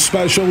 This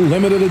special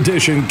limited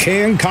edition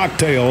can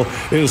cocktail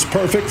is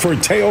perfect for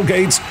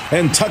tailgates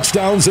and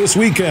touchdowns this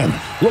weekend.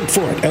 Look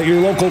for it at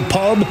your local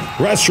pub,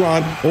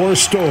 restaurant, or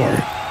store.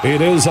 It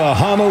is a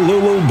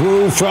Honolulu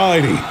Blue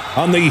Friday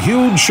on the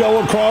Huge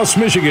Show across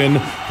Michigan,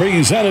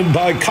 presented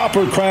by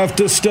Coppercraft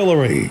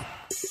Distillery.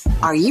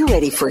 Are you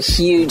ready for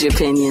huge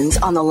opinions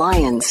on the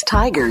Lions,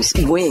 Tigers,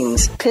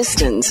 Wings,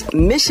 Pistons,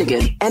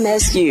 Michigan,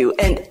 MSU,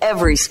 and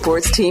every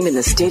sports team in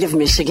the state of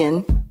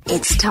Michigan?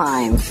 It's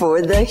time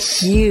for The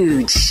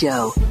Huge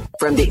Show.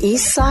 From the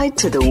east side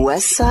to the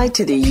west side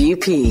to the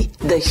UP,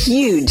 The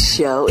Huge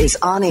Show is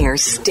on air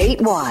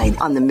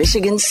statewide on the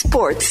Michigan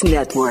Sports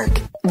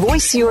Network.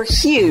 Voice your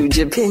huge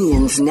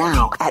opinions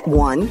now at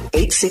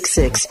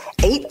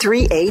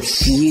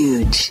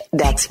 1-866-838-HUGE.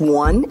 That's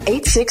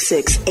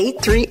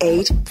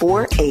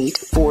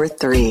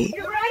 1-866-838-4843.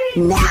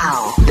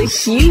 Now, the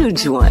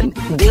huge one,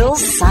 Bill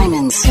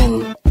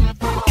Simonson.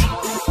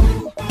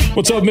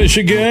 What's up,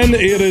 Michigan?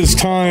 It is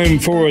time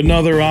for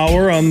another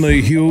hour on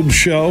The Huge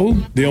Show,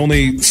 the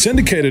only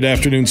syndicated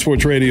afternoon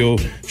sports radio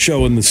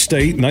show in the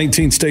state,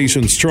 19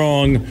 stations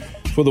strong.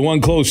 For the one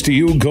close to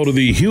you, go to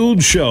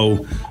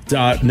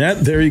thehugeshow.net.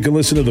 There you can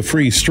listen to the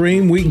free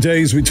stream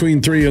weekdays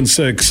between 3 and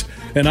 6.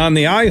 And on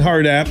the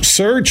iHeart app,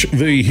 search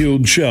The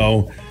Huge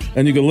Show,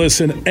 and you can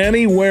listen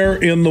anywhere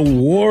in the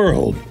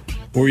world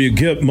where you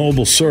get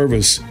mobile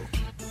service.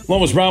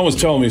 Lomas Brown was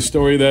telling me a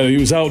story that he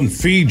was out in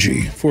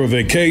Fiji for a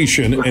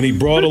vacation, and he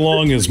brought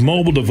along his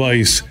mobile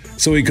device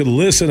so he could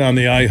listen on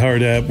the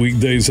iHeart app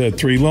weekdays at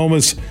 3.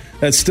 Lomas,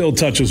 that still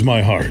touches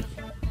my heart.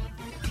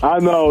 I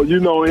know.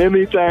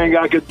 Anything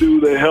I could do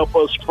to help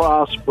us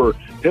prosper,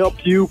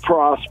 help you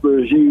prosper,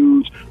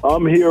 Hughes.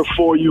 I'm here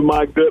for you,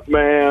 my good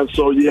man.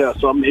 So,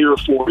 yes, I'm here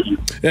for you.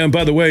 And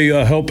by the way,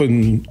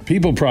 helping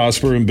people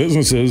prosper in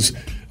businesses,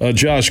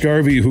 Josh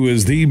Garvey, who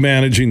is the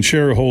managing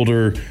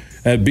shareholder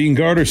at Bean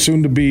Garter,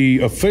 soon to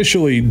be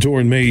officially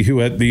Doeren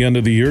Mayhew at the end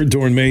of the year.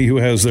 Doeren Mayhew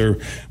has their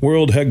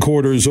world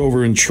headquarters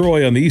over in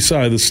Troy on the east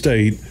side of the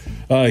state.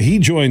 He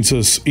joins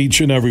us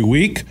each and every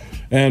week,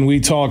 and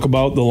we talk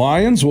about the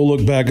Lions. We'll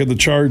look back at the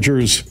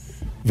Chargers'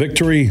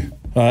 victory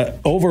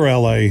over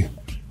L.A.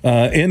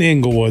 In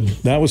Inglewood.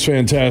 That was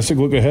fantastic.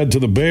 Look ahead to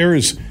the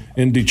Bears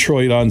in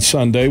Detroit on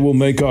Sunday. We'll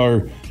make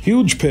our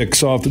huge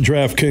picks off the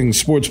DraftKings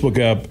Sportsbook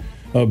app.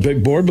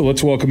 Big board, but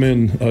let's welcome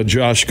in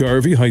Josh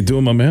Garvey. How you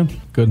doing, my man?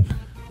 Good.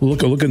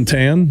 Looking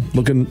tan,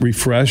 looking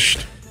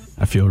refreshed.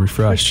 I feel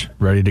refreshed,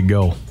 ready to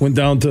go. Went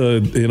down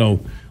to,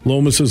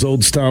 Lomas's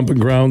old stomping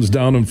grounds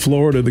down in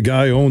Florida. The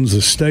guy owns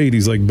a state.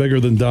 He's like bigger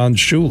than Don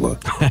Shula.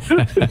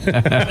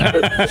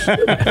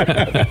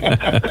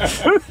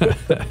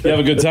 You have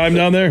a good time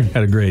down there?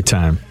 Had a great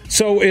time.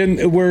 So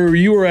where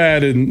you were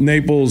at in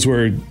Naples,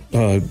 where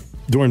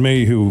Doeren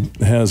Mayhew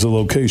has a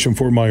location,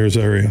 Fort Myers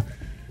area,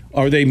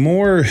 Are they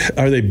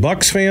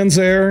Bucks fans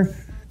there?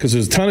 Because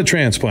there's a ton of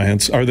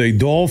transplants. Are they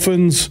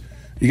Dolphins?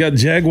 You got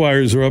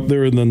Jaguars are up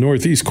there in the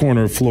northeast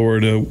corner of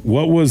Florida.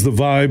 What was the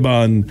vibe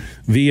on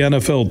the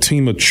NFL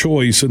team of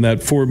choice in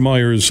that Fort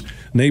Myers,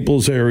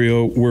 Naples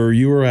area where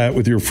you were at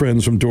with your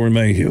friends from Doeren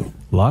Mayhew?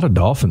 A lot of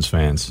Dolphins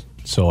fans.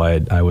 So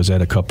I was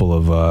at a couple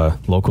of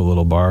local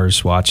little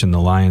bars watching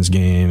the Lions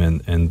game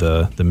and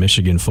the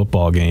Michigan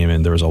football game,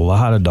 and there was a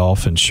lot of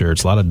Dolphins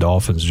shirts, a lot of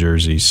Dolphins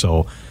jerseys.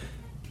 So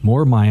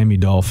more Miami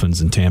Dolphins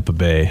than Tampa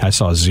Bay. I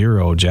saw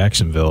zero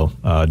Jacksonville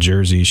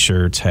jerseys,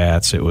 shirts,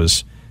 hats. It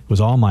was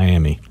all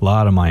Miami. A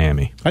lot of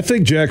Miami. I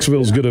think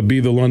Jacksonville's going to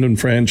be the London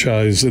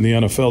franchise in the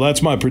NFL.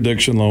 That's my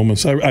prediction,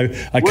 Lomas.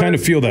 I kind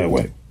of feel that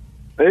way.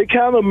 It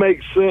kind of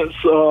makes sense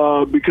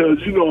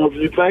because, you know, if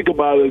you think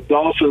about it,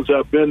 Dolphins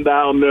have been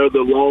down there the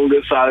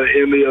longest out of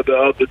any of the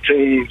other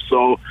teams.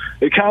 So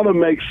it kind of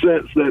makes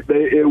sense that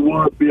it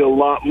would be a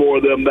lot more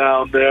of them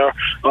down there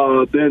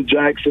than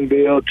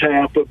Jacksonville,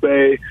 Tampa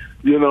Bay,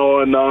 you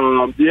know. And,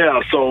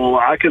 so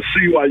I can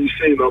see why you're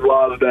seeing a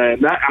lot of that.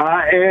 And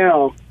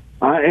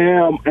I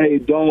am a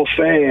Dolphin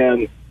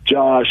fan,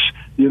 Josh,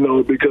 you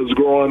know, because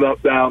growing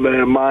up down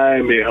there in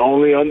Miami,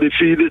 only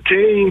undefeated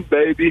team,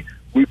 baby.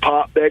 We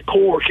pop that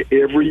cork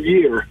every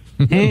year.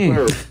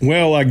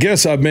 Well, I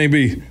guess I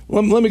maybe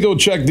let me go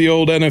check the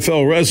old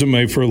NFL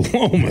resume for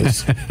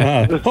Lomas.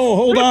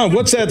 Hold on.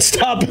 What's that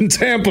stop in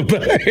Tampa Bay?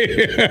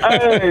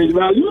 Hey,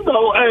 now, you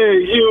know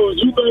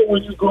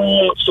when you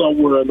grow up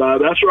somewhere now,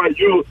 that's right.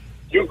 You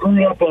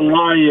grew up a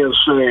Lions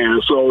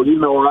fan, so, you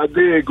know, I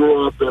did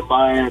grow up in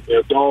Miami,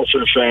 a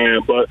Dolphin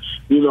fan, but,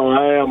 you know,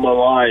 I am a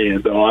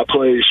Lion, though. I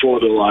played for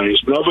the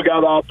Lions. Never got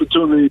an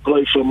opportunity to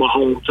play for my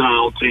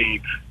hometown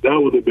team. That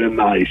would have been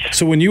nice.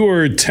 So when you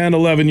were 10,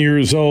 11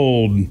 years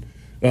old,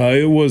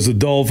 it was the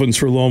Dolphins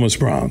for Lomas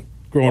Brown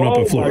growing up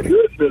in Florida. Oh, my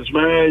goodness,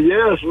 man.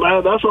 Yes,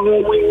 man. That's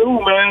all we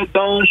knew, man.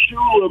 Don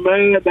Shula,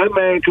 man. That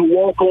man could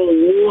walk on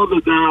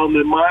water down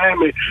in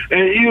Miami.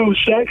 And you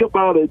think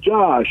about it,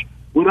 Josh.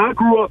 When I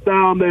grew up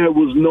down there, it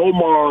was no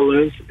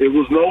Marlins. It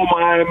was no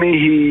Miami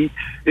Heat.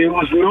 It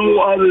was no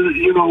other,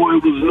 you know,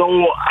 it was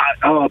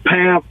no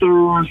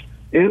Panthers,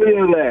 any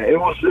of that.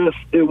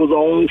 It was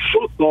all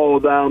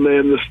football down there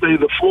in the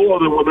state of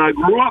Florida when I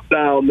grew up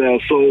down there.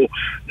 So,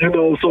 you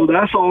know, so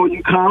that's all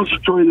you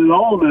concentrated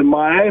on in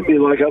Miami.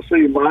 Like I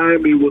say,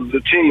 Miami was the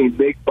team.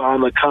 Nick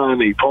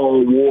Bonacani,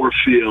 Paul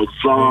Warfield,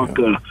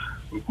 Zonka,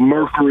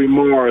 Mercury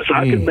Morris.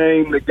 I can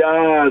name the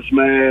guys,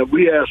 man.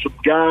 We had some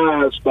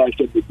guys back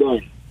in the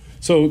day.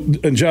 So,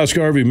 and Josh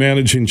Garvey,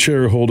 managing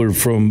shareholder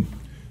from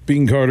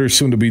Bean Carter,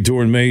 soon to be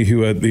Doran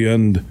Mayhew at the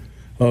end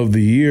of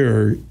the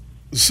year.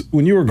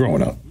 When you were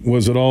growing up,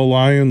 was it all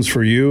Lions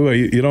for you?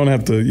 You don't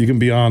have to, you can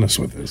be honest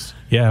with this.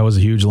 Yeah, I was a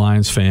huge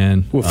Lions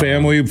fan. Well,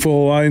 family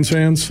full of Lions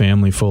fans?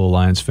 Family full of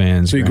Lions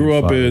fans. So you grew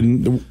up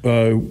in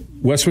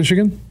West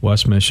Michigan?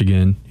 West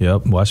Michigan,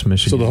 yep, West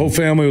Michigan. So the whole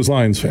family was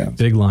Lions fans?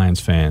 Big Lions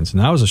fans.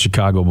 And I was a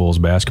Chicago Bulls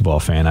basketball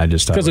fan.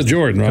 Because of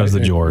Jordan, right? Because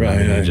of Jordan. Right,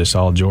 I mean, just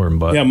all Jordan.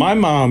 But yeah, my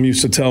mom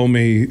used to tell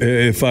me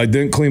if I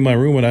didn't clean my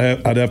room,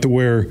 I'd have to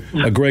wear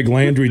a Greg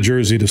Landry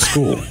jersey to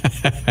school.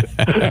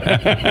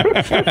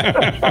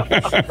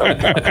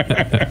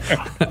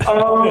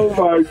 Oh,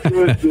 my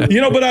goodness.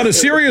 You know, but on a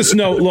serious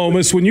note,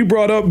 Lomas, when you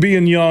brought up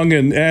being young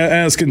and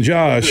asking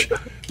Josh,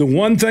 the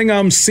one thing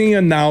I'm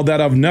seeing now that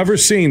I've never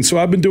seen, so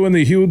I've been doing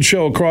the huge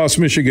show across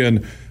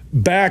Michigan,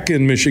 back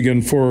in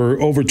Michigan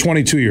for over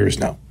 22 years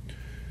now.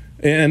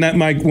 And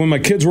when my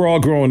kids were all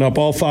growing up,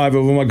 all five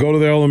of them, I go to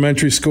their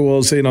elementary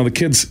schools, you know, the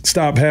kids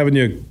stop having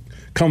you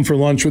come for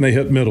lunch when they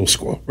hit middle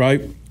school,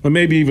 right? Or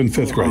maybe even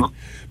fifth grade.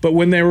 But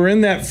when they were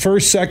in that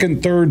first,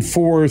 second, third,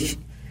 fourth,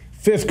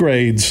 fifth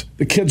grades,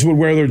 the kids would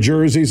wear their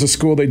jerseys to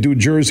school. They'd do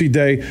Jersey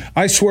Day.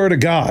 I swear to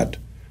God,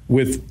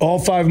 with all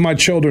five of my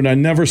children, I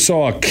never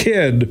saw a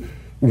kid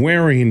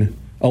wearing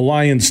a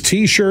Lions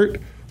T-shirt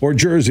or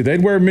jersey.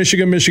 They'd wear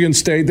Michigan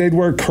State. They'd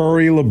wear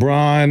Curry,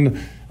 LeBron,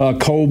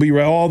 Kobe,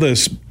 all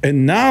this.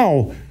 And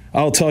now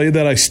I'll tell you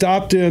that I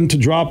stopped in to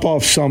drop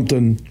off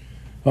something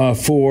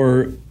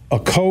for a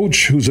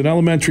coach who's an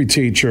elementary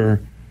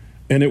teacher,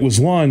 and it was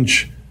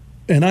lunch,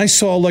 and I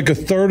saw like a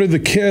third of the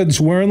kids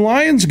wearing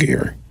Lions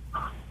gear.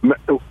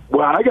 Well,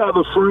 I got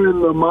a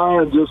friend of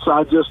mine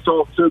I just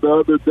talked to the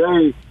other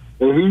day,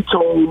 and he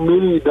told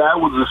me that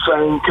was the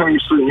same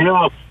case for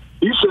him.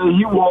 He said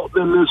he walked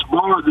in this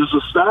bar, this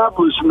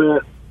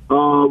establishment,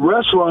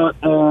 restaurant,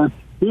 and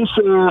he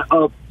said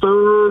a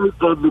third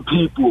of the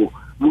people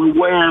were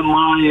wearing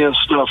Lions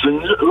stuff. And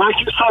like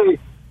you say,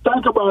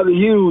 think about it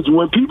huge.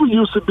 When people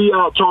used to be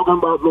out talking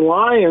about the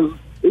Lions,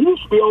 it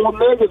used to be all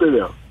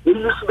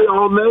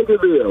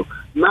negative.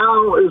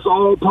 Now it's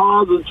all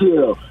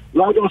positive.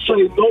 Like I say,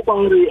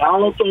 I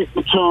don't think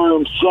the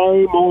term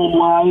same old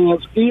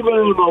Lions, even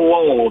in the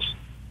loss,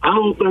 I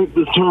don't think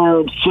the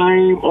term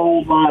same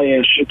old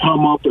Lions should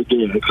come up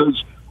again,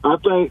 because I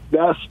think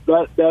that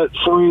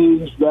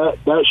phrase,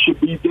 that should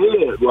be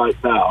dead right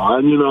now.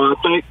 And, you know,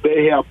 I think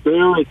they have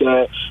buried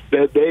that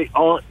they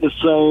aren't the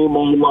same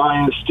old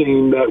Lions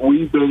team that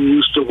we've been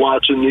used to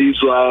watching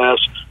these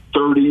last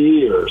 30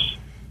 years.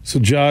 So,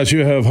 Josh,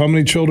 you have how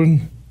many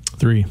children?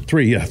 Three,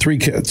 three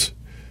kids.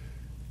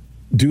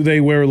 Do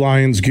they wear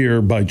Lions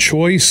gear by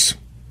choice,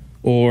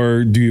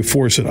 or do you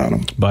force it on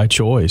them? By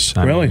choice.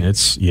 Really?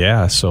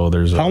 So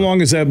there's how long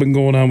has that been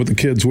going on with the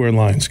kids wearing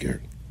Lions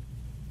gear?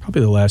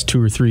 Probably the last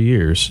 2 or 3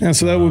 years. Yeah,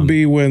 so that would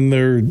be when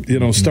they're, you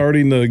know,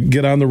 starting to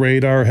get on the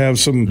radar, have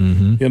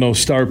some, you know,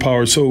 star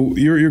power. So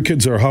your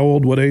kids are how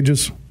old? What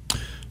ages?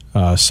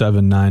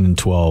 7, 9, and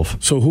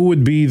 12. So who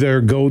would be their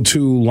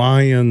go-to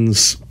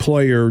Lions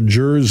player,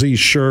 jersey,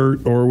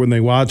 shirt, or when they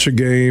watch a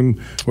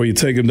game, or you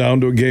take them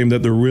down to a game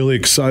that they're really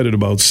excited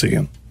about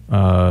seeing? 2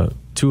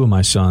 of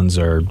my sons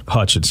are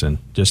Hutchinson.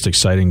 Just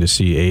exciting to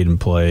see Aiden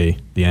play,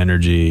 the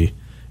energy,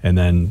 And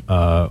then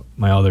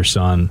my other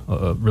son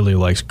really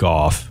likes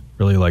golf,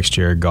 really likes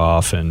Jared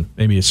Goff, and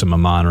maybe some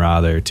Amon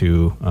Ra there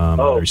too on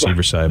the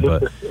receiver side.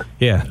 But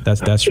yeah,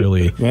 that's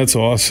really that's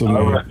awesome.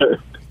 Right.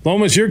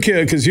 Lomas, your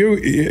kid, because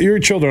your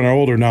children are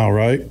older now,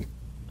 right?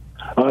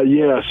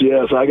 Yes.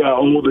 I got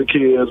older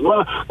kids,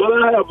 but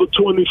I have a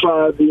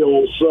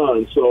 25-year-old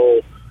son,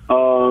 so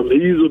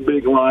he's a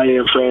big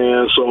Lion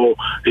fan. So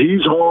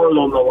he's hard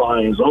on the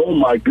Lions. Oh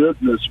my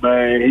goodness,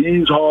 man,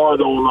 he's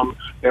hard on them,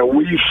 and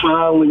we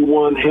finally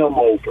won him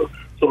over.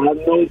 So I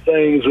know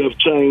things have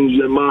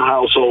changed in my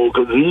household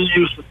because he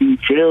used to be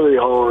very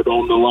hard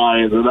on the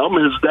Lions, and I'm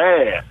his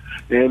dad,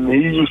 and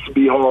he used to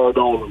be hard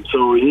on them.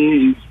 So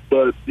he's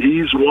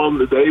won.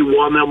 They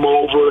won him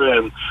over,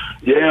 and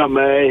yeah,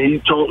 man, he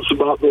talks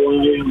about the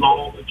Lions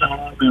all the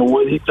time and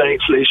what he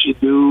thinks they should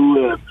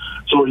do, and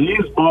so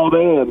he's bought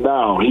in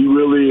now. He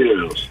really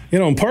is. You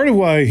know, part of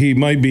why he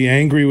might be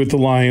angry with the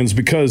Lions,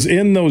 because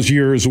in those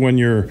years when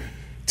you're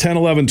 10,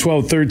 11,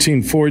 12,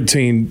 13,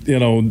 14, you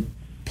know,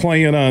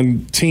 playing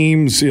on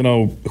teams, you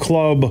know,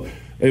 club,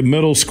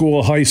 middle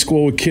school, high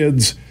school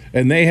kids,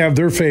 and they have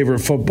their favorite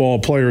football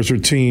players or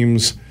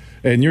teams,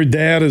 and your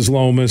dad is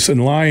Lomas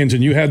and Lions,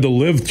 and you had to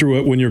live through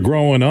it when you're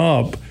growing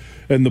up,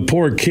 and the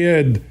poor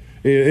kid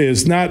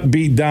is not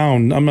beat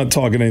down. I'm not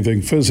talking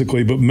anything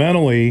physically, but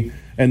mentally.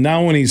 And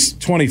now when he's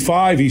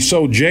 25, he's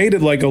so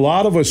jaded like a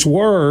lot of us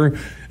were,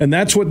 and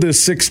that's what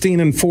this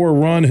 16-4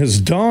 run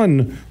has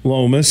done,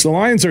 Lomas. The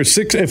Lions are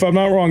if I'm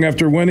not wrong,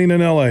 after winning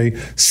in L.A.,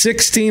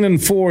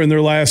 16-4 in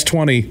their last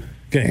 20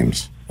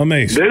 games.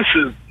 Amazing. This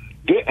is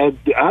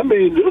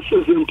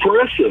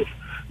impressive.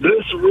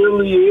 This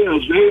really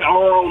is. They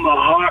are on a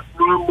hot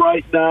run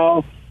right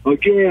now.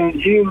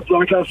 Again,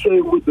 like I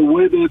said, with the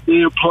way that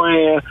they're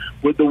playing,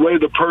 with the way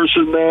the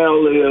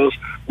personnel is,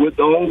 with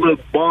all the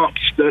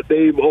bumps that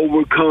they've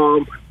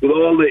overcome, with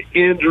all the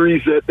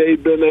injuries that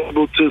they've been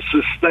able to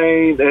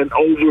sustain and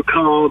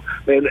overcome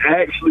and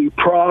actually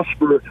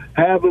prosper,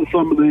 having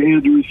some of the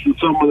injuries to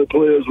some of the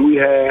players we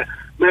had.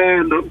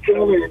 Man, I'm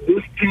telling you,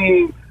 this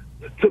team,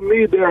 to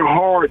me, they're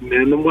hardened.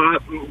 And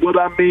what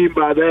I mean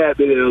by that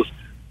is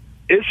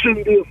it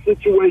shouldn't be a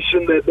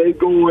situation that they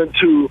go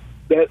into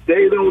that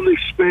they don't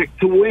expect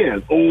to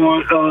win,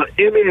 or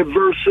any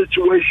adverse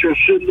situation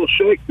shouldn't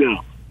affect them.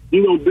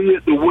 You know, be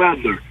it the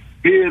weather,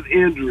 be it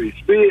injuries,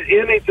 be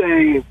it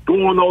anything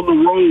going on the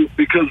road,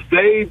 because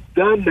they've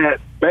done that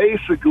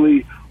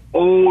basically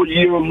all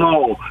year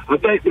long. I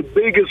think the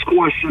biggest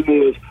question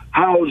is,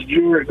 how is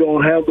Jared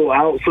going to handle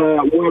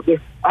outside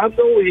weather? I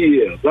know he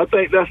is. I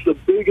think that's the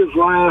biggest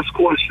last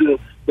question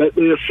that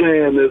they're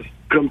saying, is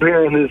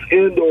comparing his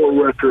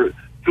indoor record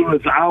to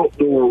his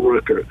outdoor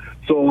record.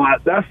 So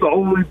that's the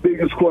only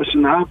biggest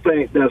question I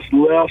think that's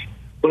left.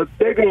 But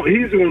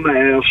he's going to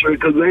answer it,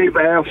 because they've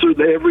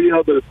answered every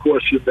other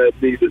question that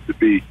needed to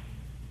be.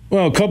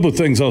 Well, a couple of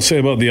things I'll say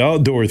about the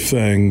outdoor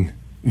thing,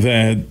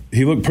 that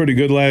he looked pretty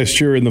good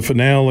last year in the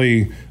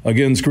finale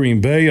against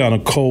Green Bay on a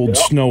cold,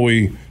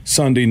 snowy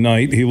Sunday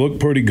night. He looked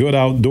pretty good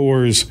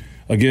outdoors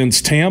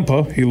against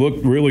Tampa. He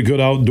looked really good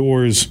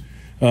outdoors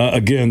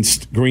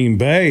against Green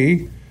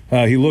Bay.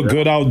 He looked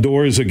good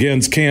outdoors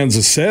against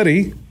Kansas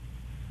City.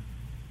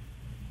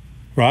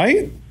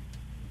 Right?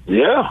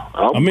 Yeah.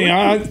 I mean,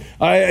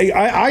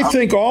 I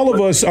think all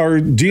of us are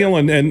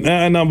dealing,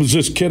 and I was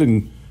just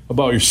kidding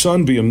about your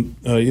son being,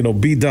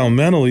 beat down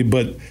mentally,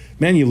 but,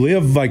 man, you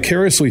live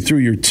vicariously through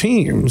your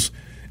teams,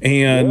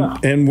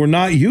 and we're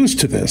not used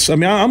to this. I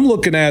mean, I'm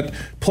looking at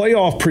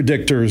playoff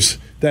predictors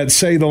that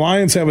say the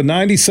Lions have a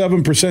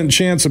 97%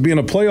 chance of being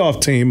a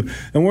playoff team,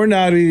 and we're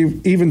not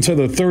even to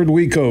the third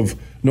week of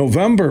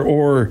November,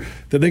 or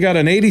that they got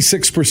an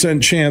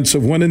 86% chance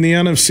of winning the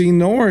NFC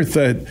North.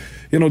 That,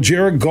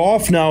 Jared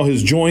Goff now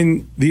has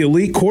joined the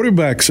elite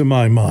quarterbacks in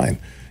my mind.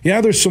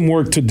 Yeah, there's some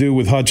work to do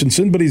with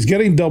Hutchinson, but he's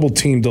getting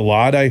double-teamed a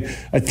lot. I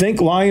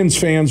think Lions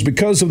fans,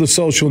 because of the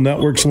social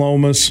networks,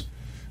 Lomas,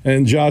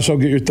 and Josh, I'll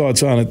get your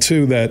thoughts on it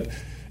too, that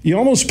you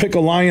almost pick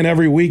a Lion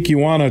every week you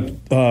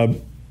want to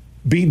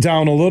beat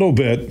down a little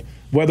bit.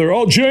 Whether,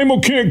 J-Mo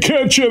can't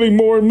catch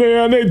anymore,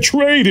 man, they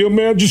trade him,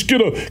 man. Just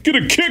get a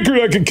kicker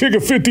that can kick a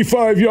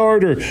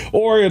 55-yarder.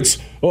 Or it's,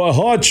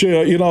 Hutch,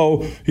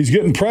 he's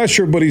getting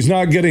pressure, but he's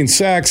not getting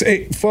sacks.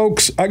 Hey,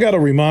 folks, I got to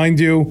remind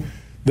you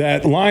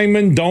that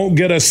linemen don't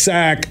get a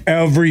sack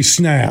every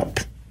snap.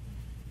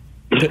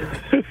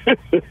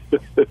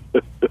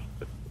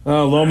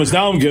 Lomas,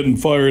 now I'm getting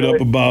fired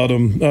up about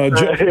him. I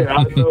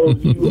know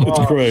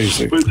it's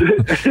crazy.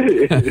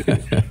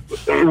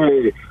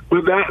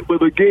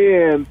 But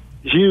again,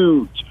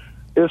 huge.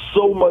 There's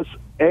so many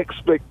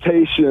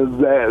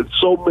expectations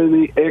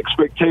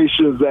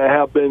that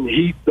have been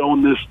heaped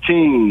on this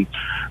team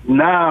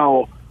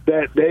now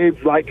that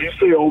they've, like you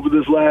say, over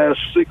this last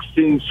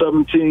 16,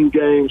 17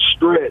 game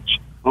stretch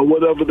or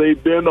whatever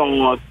they've been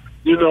on,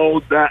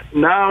 that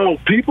now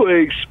people are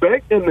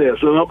expecting this.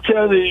 And I'm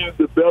telling you,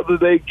 the better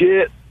they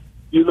get,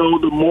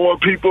 the more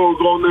people are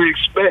going to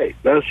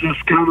expect. That's just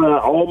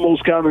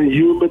almost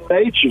human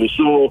nature.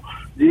 So,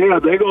 yeah,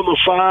 they're going to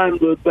find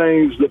the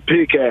things to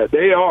pick at.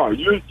 They are.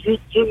 You're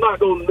not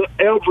going to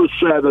ever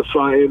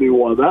satisfy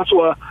anyone. That's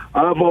why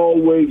I've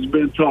always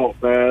been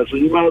taught, man. So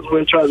you might as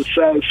well try to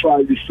satisfy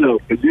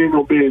yourself, because you ain't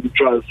going to be able to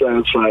try to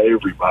satisfy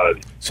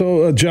everybody.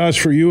 So, Josh,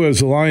 for you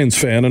as a Lions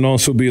fan and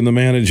also being the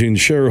managing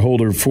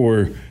shareholder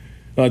for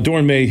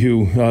Doeren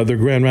Mayhew, their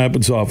Grand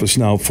Rapids office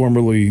now,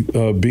 formerly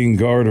Bean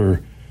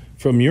Garter,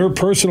 from your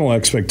personal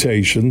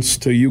expectations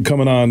to you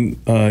coming on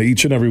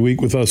each and every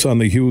week with us on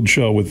the Huge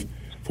Show with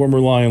former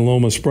Lion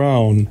Lomas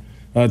Brown,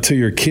 to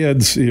your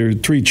kids, your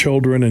 3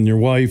 children and your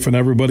wife and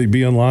everybody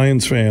being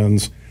Lions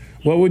fans,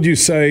 what would you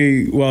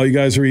say while you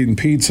guys are eating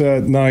pizza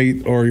at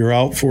night or you're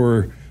out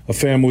for a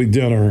family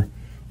dinner?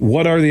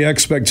 What are the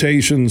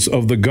expectations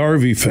of the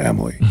Garvey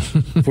family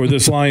for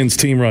this Lions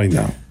team right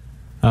now?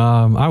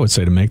 I would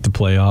say to make the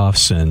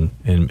playoffs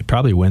and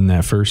probably win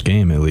that first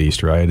game at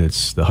least, right?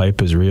 The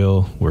hype is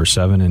real. We're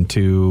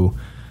 7-2.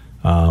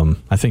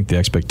 I think the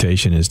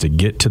expectation is to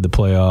get to the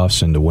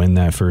playoffs and to win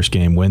that first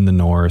game, win the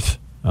North,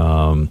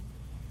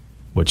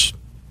 which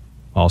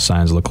all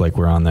signs look like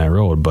we're on that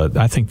road. But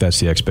I think that's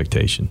the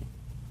expectation.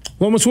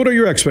 Lomas, what are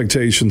your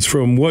expectations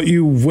from what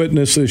you've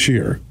witnessed this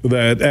year?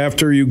 That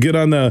after you get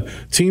on the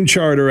team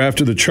charter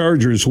after the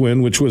Chargers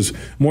win, which was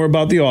more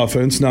about the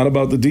offense, not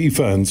about the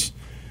defense,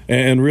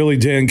 and really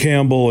Dan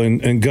Campbell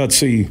and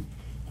gutsy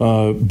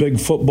big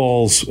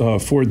footballs,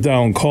 4th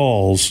down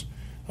calls.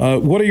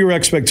 What are your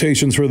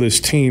expectations for this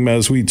team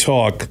as we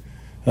talk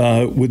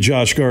with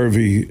Josh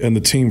Garvey and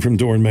the team from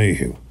Doeren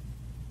Mayhew?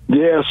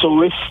 Yeah,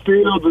 so it's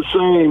still the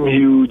same,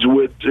 Huge,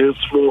 which is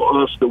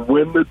for us to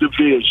win the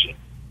division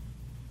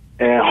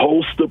and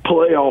host the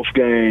playoff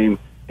game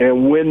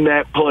and win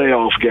that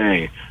playoff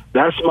game.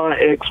 That's my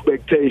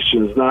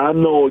expectations. Now, I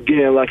know,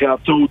 again, like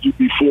I've told you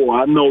before,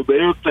 I know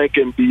they're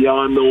thinking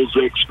beyond those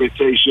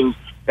expectations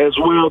as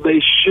well.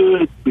 They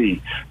should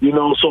be,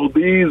 so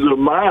these are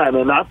mine.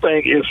 And I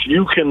think if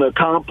you can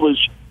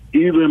accomplish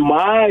even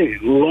my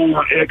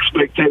lower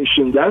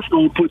expectations, that's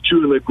going to put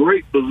you in a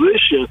great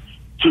position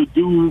to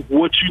do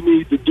what you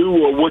need to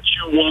do or what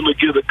you want to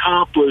get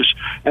accomplished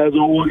as an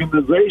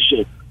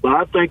organization. But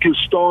I think it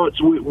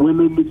starts with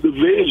winning the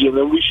division,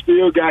 and we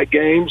still got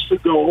games to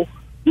go.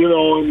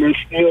 And there's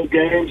still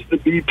games to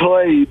be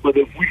played. But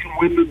if we can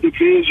win the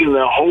division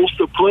and host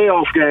a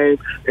playoff game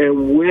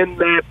and win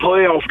that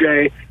playoff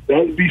game, that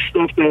would be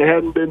stuff that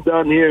hadn't been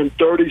done here in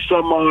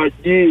 30-some-odd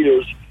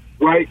years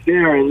right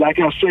there. And like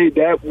I say,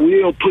 that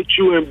will put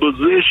you in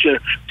position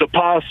to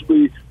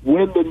possibly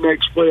win the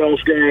next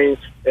playoff game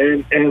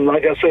and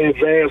like I say,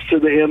 advance to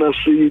the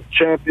NFC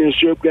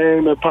Championship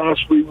game and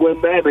possibly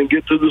win that and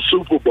get to the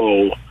Super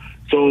Bowl.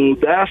 So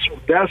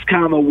that's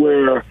kind of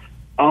where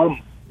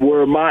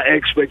my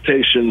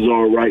expectations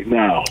are right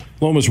now.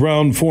 Lomas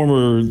Brown,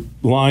 former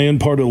Lion,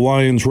 part of the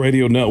Lions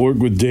radio network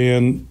with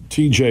Dan,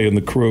 TJ, and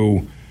the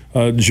crew,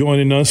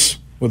 joining us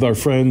with our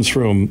friends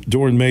from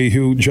Doeren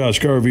Mayhew. Josh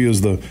Garvey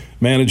is the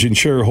managing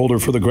shareholder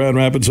for the Grand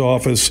Rapids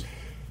office.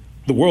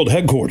 The world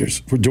headquarters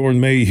for Doeren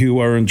Mayhew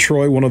are in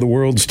Troy, one of the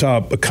world's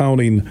top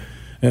accounting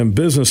and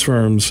business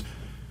firms.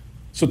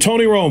 So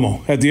Tony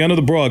Romo, at the end of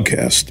the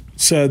broadcast,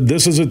 said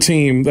this is a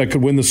team that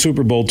could win the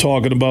Super Bowl,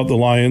 talking about the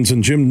Lions.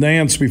 And Jim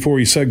Nantz, before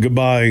he said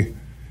goodbye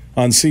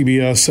on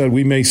CBS, said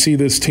we may see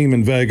this team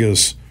in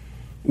Vegas.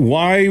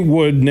 Why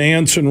would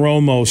Nantz and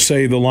Romo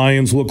say the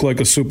Lions look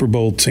like a Super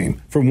Bowl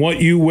team? From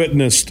what you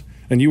witnessed,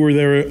 and you were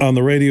there on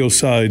the radio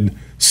side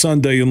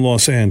Sunday in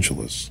Los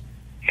Angeles.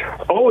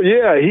 Oh,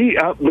 yeah.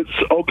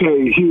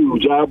 Okay,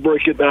 Huge. I'll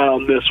break it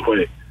down this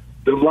way.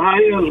 The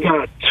Lions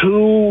got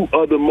 2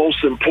 of the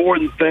most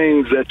important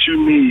things that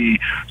you need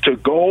to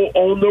go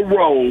on the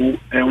road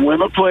and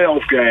win a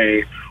playoff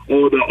game,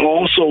 or to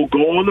also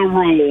go on the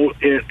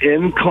road in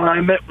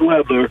inclement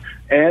weather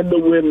and to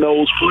win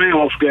those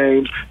playoff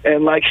games.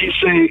 And like he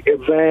said,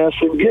 advance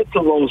and get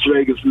to Las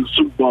Vegas in the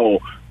Super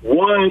Bowl.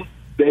 One,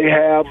 they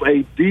have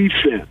a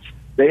defense.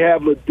 They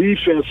have a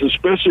defense,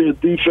 especially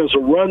a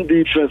run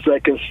defense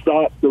that can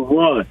stop the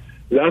run.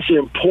 That's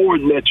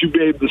important that you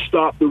be able to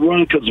stop the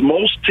run, because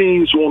most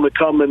teams want to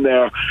come in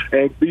there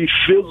and be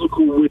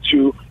physical with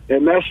you,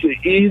 and that's the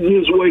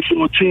easiest way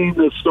for a team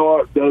to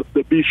start to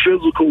be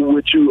physical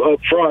with you up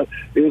front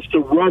is to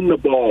run the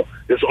ball.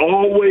 It's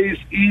always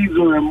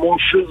easier and more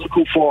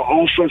physical for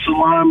an offensive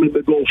lineman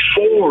to go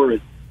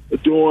forward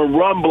during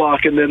run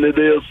blocking than it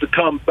is to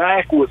come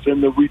backwards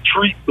in the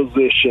retreat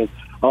position.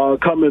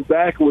 Coming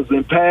backwards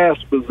in pass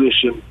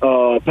position,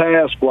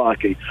 pass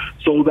blocking.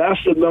 So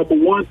that's the number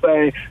one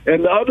thing.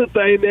 And the other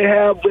thing they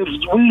have is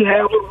we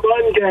have a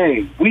run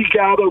game. We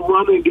got a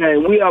running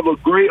game. We have a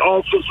great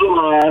offensive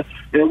line,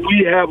 and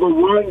we have a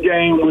run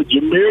game with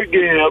Jahmyr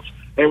Gibbs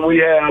and we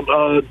have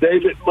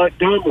David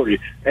Montgomery.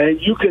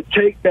 And you could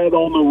take that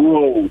on the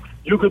road.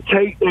 You could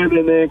take that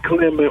in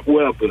inclement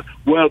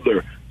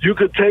weather. You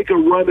could take a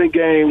running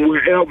game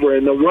wherever,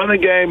 and the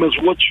running game is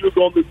what you're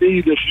going to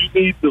need if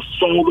you need to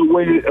soul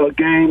away a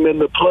game in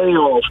the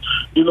playoffs.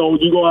 You're going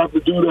to have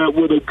to do that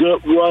with a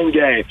good run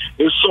game.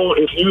 And so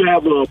if you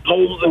have an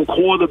opposing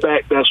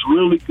quarterback that's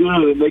really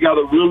good and they got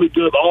a really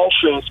good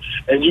offense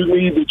and you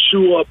need to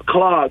chew up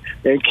clock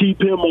and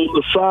keep him on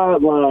the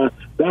sideline,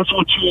 that's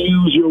what you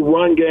use your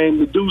run game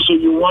to do. So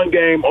your run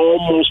game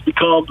almost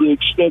becomes an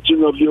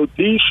extension of your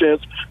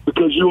defense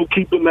because you're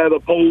keeping that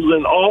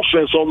opposing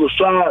offense on the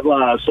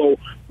sideline. So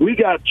we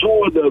got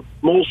two of the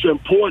most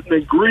important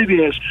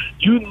ingredients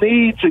you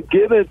need to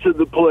get into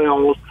the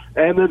playoffs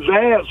and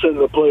advance in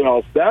the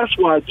playoffs. That's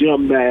why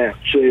Jim Nantz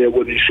said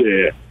what he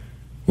said.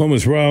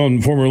 Lomas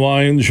Brown, former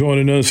Lion,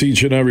 joining us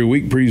each and every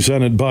week,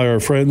 presented by our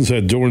friends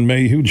at Doeren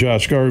Mayhew.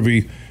 Josh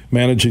Garvey,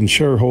 managing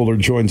shareholder,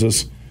 joins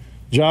us.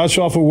 Josh,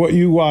 off of what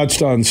you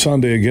watched on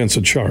Sunday against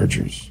the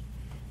Chargers,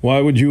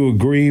 why would you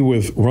agree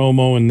with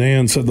Romo and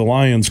Nantz that the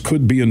Lions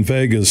could be in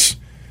Vegas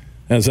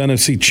as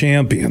NFC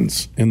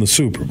champions in the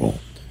Super Bowl?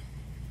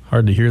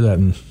 Hard to hear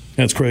that.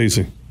 That's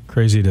crazy.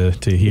 Crazy to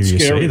hear you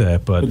say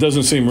that, but it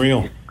doesn't seem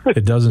real.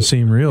 It doesn't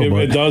seem real.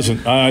 It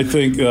doesn't. I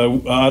think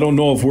I don't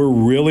know if we're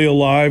really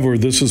alive or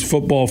this is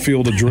Football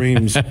Field of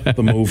Dreams,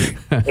 the movie.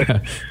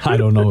 I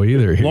don't know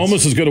either.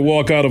 Lomas is going to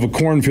walk out of a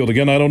cornfield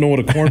again. I don't know what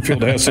a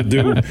cornfield has to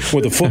do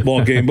with a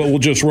football game, but we'll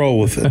just roll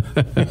with it.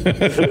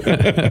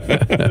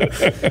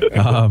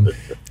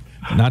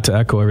 Not to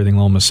echo everything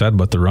Lomas said,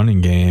 but the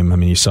running game. I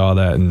mean, you saw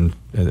that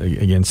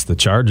against the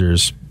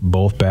Chargers.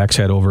 Both backs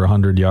had over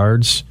 100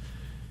 yards.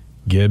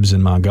 Gibbs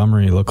and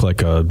Montgomery look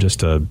like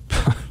just a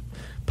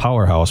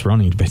powerhouse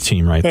running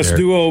team right there. Best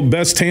duo,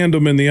 best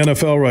tandem in the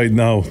NFL right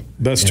now.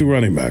 Best two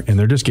running backs. And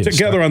they're just getting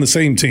together on the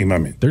same team, I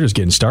mean. They're just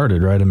getting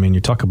started, right? I mean,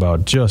 you talk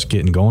about just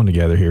getting going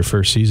together here,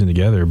 first season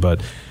together.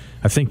 But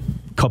I think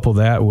couple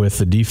that with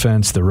the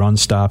defense, the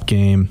run-stop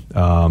game,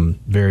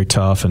 very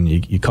tough, and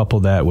you couple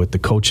that with the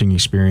coaching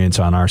experience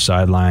on our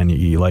sideline.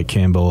 You like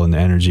Campbell and the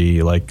energy.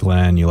 You like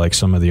Glenn. You like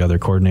some of the other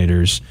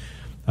coordinators,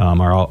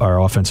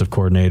 our offensive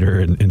coordinator,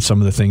 and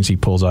some of the things he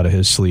pulls out of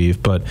his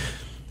sleeve. But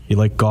you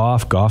like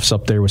Goff. Goff's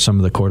up there with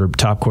some of the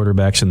top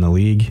quarterbacks in the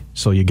league.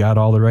 So you got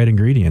all the right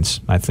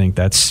ingredients. I think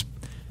that's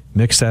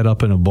mix that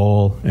up in a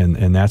bowl,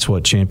 and that's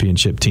what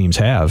championship teams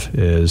have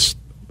is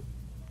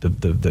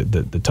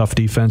the tough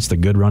defense, the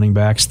good running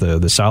backs,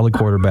 the solid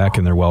quarterback,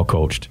 and they're well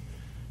coached.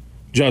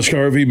 Josh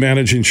Garvey,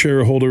 managing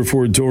shareholder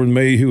for Doeren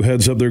Mayhew,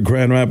 heads up their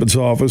Grand Rapids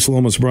office.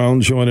 Lomas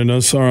Brown joining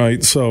us. All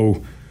right,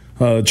 so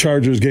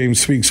Chargers game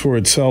speaks for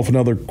itself.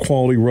 Another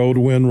quality road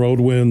win.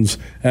 Road wins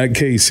at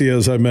KC,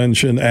 as I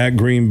mentioned, at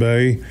Green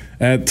Bay,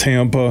 at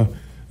Tampa,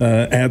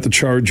 at the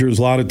Chargers.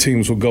 A lot of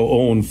teams will go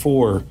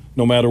 0-4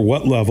 no matter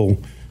what level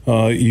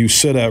you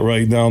sit at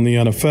right now in the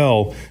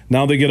NFL.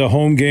 Now they get a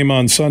home game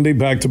on Sunday,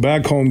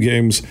 back-to-back home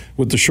games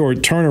with the short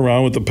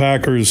turnaround with the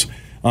Packers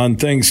on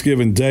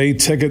Thanksgiving Day.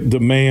 Ticket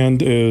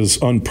demand is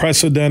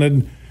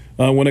unprecedented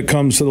when it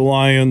comes to the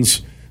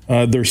Lions.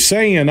 They're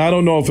saying, I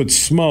don't know if it's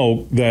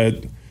smoke,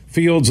 that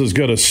Fields is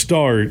going to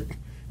start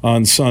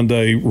on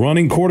Sunday.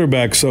 Running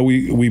quarterback, so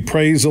we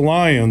praise the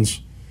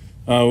Lions.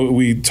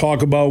 We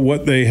talk about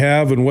what they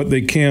have and what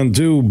they can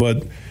do,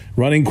 but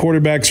running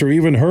quarterbacks, or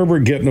even Herbert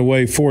getting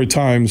away 4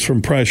 times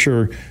from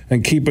pressure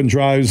and keeping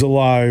drives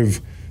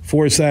alive,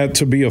 force that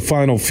to be a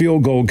final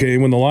field goal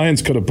game when the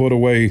Lions could have put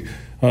away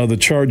the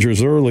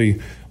Chargers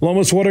early.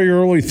 Lomas, what are your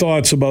early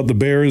thoughts about the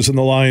Bears and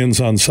the Lions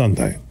on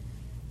Sunday?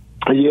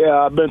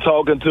 Yeah, I've been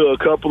talking to a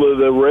couple of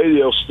the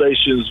radio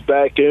stations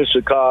back in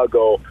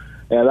Chicago,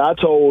 and I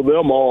told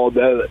them all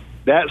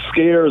that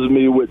scares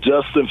me with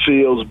Justin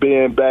Fields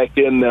being back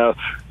in there.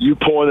 You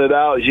pointed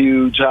out,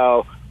 Huge,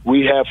 how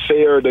we have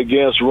fared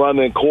against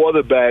running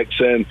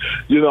quarterbacks, and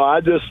I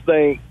just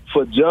think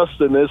for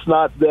Justin, that's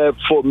not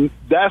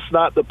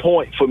the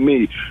point for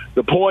me.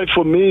 The point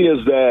for me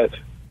is that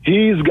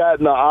he's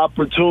gotten the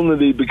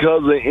opportunity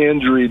because of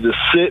injury to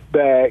sit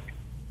back,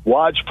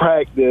 watch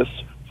practice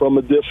from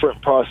a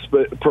different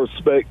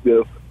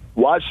perspective,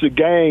 watch the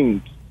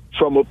games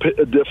from a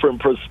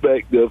different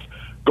perspective,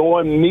 go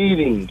in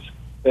meetings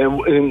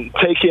and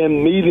take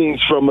in meetings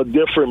from a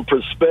different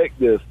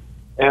perspective.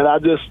 And I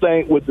just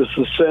think with the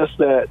success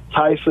that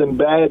Tyson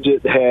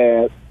Bagent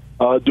had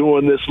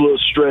during this little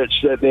stretch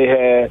that they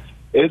had,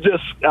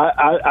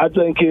 I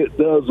think it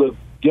does a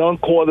young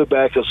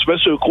quarterback,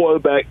 especially a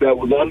quarterback that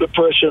was under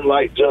pressure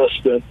like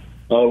Justin,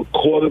 a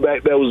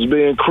quarterback that was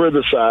being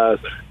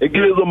criticized, it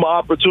gives them an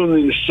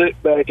opportunity to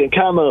sit back and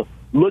kind of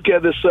look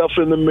at itself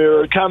in the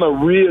mirror, kind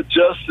of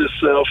readjust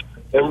itself,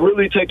 and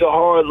really take a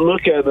hard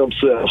look at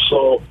themselves.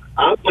 So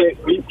I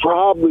think we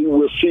probably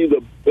will see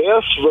the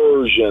best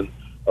version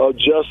of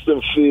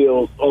Justin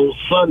Fields on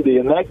Sunday,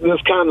 and that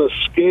just kind of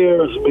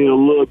scares me a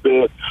little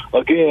bit.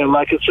 Again,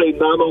 like I say,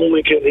 not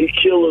only can he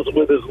kill us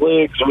with his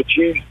legs, which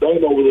he's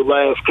done over the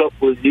last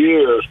couple of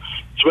years,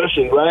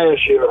 especially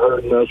last year,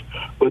 hurting us.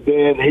 But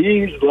then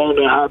he's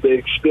learning how to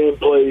extend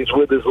plays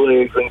with his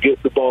legs and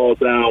get the ball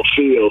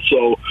downfield.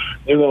 So,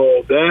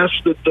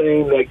 that's the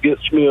thing that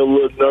gets me a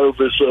little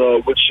nervous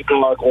with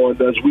Chicago.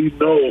 And as we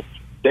know,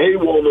 they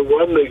want to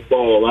run the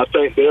ball. I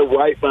think they're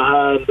right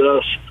behind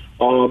us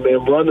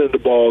and running the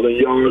ball in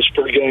yards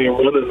per game,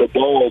 running the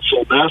ball.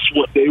 So that's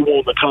what they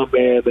want to come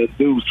in and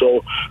do.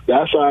 So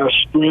that's our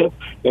strength.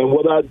 And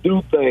what I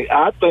think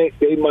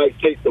they might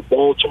take the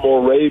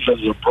Baltimore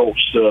Ravens approach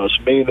to us,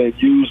 meaning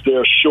use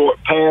their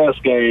short pass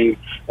game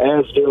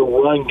as their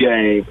run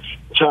game,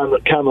 trying to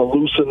kind of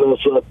loosen us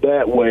up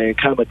that way and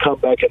kind of come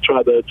back and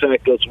try to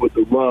attack us with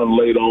the run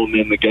late on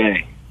in the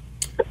game.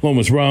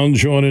 Lomas Brown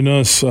joining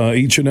us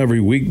each and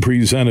every week,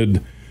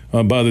 presented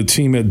by the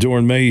team at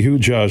Doeren Mayhew.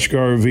 Josh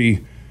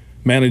Garvey,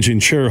 managing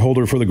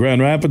shareholder for the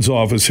Grand Rapids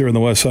office here in the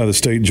west side of the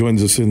state,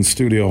 joins us in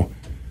studio.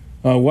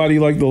 Why do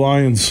you like the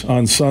Lions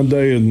on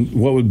Sunday, and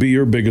what would be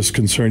your biggest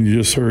concern? You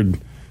just heard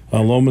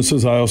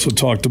Lomas's. I also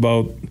talked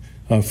about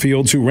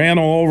Fields, who ran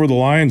all over the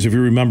Lions, if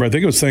you remember. I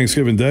think it was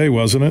Thanksgiving Day,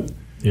 wasn't it?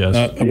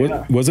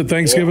 Yes. Was it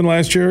Thanksgiving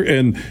last year?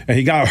 And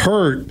he got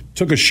hurt,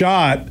 took a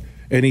shot,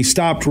 and he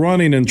stopped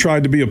running and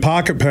tried to be a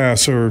pocket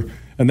passer,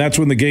 and that's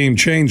when the game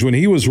changed. When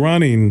he was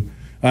running,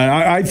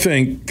 I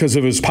think because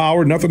of his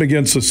power, nothing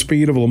against the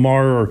speed of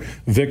Lamar or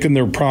Vic in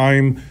their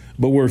prime,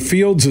 but where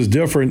Fields is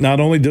different, not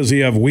only does he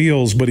have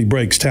wheels, but he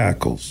breaks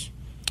tackles.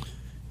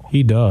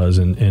 He does,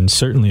 and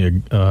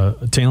certainly a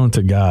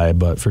talented guy,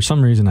 but for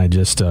some reason I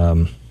just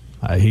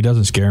he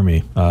doesn't scare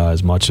me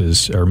as much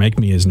as, or make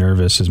me as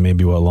nervous as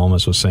maybe what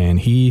Lomas was saying.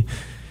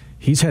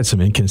 He's had some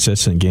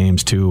inconsistent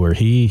games too, where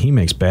he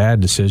makes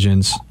bad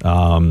decisions.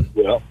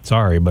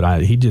 Sorry, but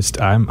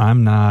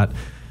I'm not a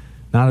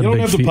big. You don't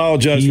have to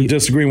apologize for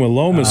disagreeing with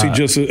Lomas. He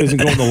just isn't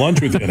going to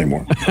lunch with you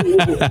anymore.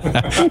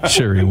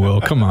 Sure, he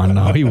will. Come on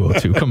now, he will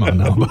too. Come on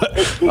now, but.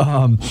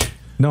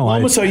 No,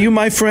 Lomas, are you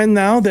my friend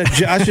now that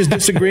Josh is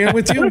disagreeing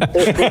with you?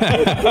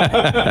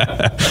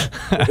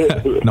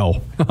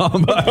 No.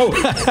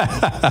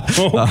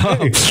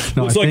 Okay.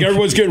 Looks like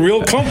everyone's getting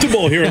real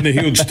comfortable here in the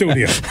huge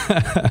studio.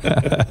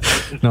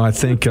 No, I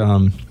think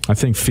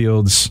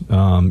Fields,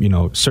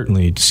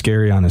 certainly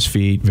scary on his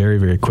feet, very,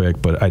 very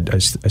quick, but I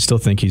still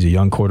think he's a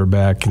young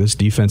quarterback. This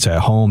defense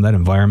at home, that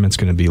environment's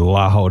going to be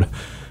loud.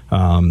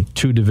 2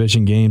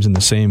 division games in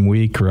the same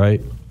week,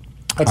 right?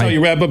 That's how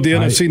you wrap up the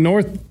NFC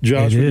North,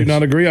 Josh. Would you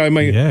not agree? I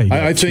mean,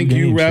 I think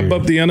you wrap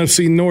up the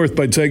NFC North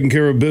by taking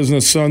care of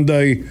business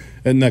Sunday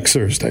and next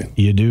Thursday.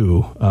 You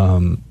do.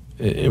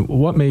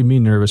 What made me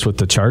nervous with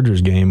the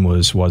Chargers game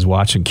was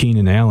watching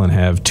Keenan Allen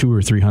have 200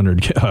 or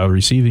 300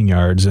 receiving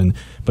yards,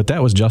 but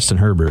that was Justin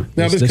Herbert.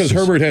 Now, because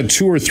Herbert had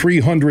 200 or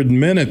 300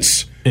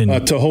 minutes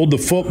to hold the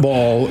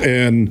football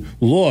and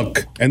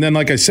look, and then,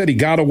 like I said, he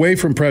got away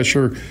from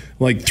pressure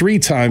like 3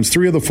 times,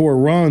 3 of the 4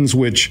 runs,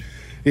 which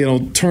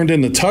turned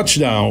into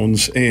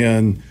touchdowns,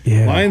 and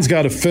Lions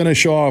got to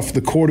finish off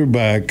the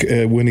quarterback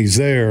when he's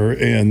there.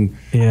 And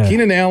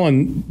Keenan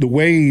Allen, the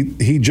way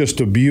he just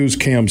abused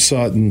Cam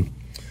Sutton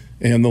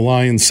and the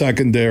Lions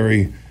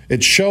secondary,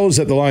 it shows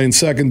that the Lions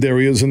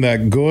secondary isn't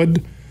that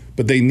good,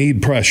 but they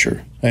need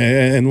pressure.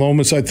 And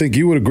Lomas, I think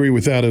you would agree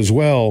with that as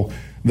well,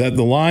 that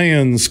the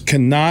Lions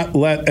cannot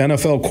let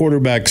NFL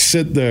quarterbacks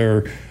sit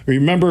there.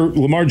 Remember,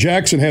 Lamar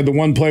Jackson had the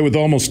one play with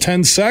almost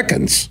 10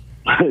 seconds.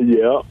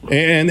 Yeah.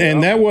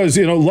 And that was,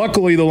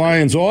 luckily the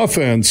Lions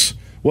offense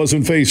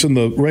wasn't facing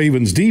the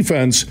Ravens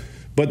defense,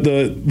 but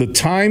the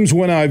times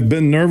when I've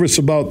been nervous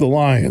about the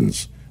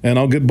Lions, and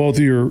I'll get both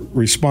of your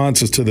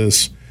responses to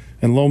this,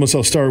 and Lomas,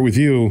 I'll start with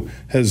you,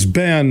 has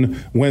been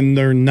when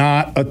they're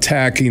not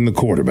attacking the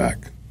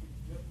quarterback.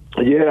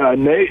 Yeah,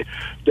 and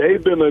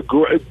they've been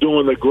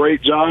doing a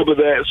great job of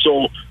that.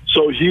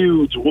 So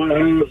huge. What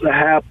has to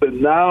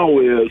happen now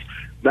is,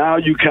 now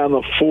you kind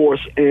of force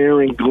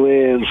Aaron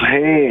Glenn's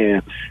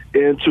hand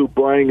into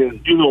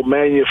bringing,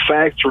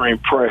 manufacturing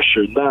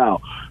pressure now.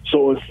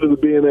 So instead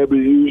of being able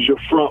to use your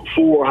front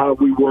 4 how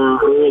we were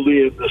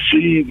early in the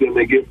season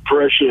and get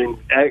pressure and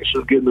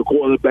actually getting the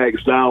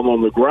quarterbacks down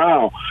on the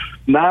ground,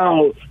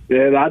 now,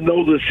 and I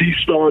noticed he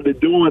started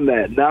doing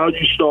that. Now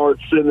you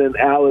start sending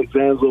Alex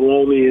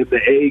Anzalone in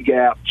the A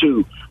gap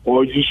too,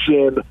 or you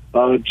send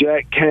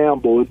Jack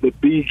Campbell in the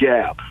B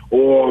gap,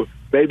 or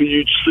maybe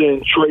you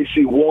send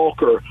Tracy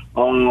Walker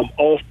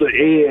off the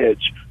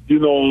edge,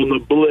 on the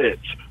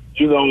blitz,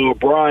 or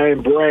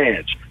Brian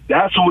Branch.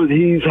 That's what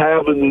he's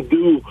having to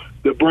do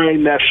to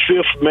bring that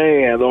 5th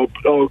man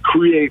or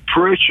create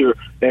pressure.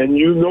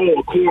 And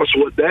of course,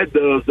 what that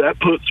does, that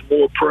puts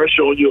more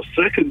pressure on your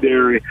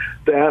secondary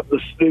to have to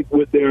stick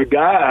with their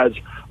guys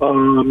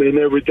and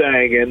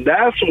everything. And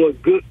that's what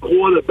good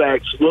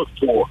quarterbacks look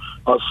for.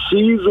 A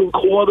seasoned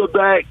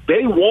quarterback,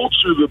 they want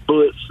you to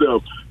blitz them,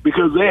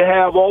 because they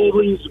have all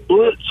these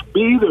blitz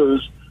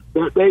beaters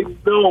that they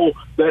know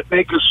that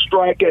they can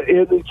strike at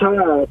any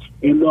time.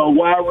 And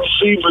wide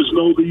receivers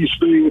know these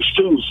things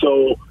too.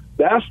 So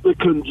that's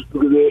kind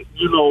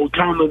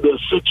of the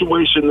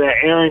situation that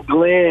Aaron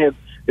Glenn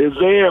is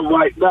in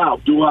right now.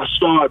 Do I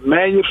start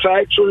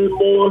manufacturing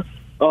more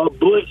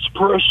blitz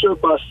pressure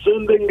by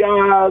sending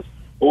guys,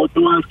 or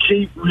do I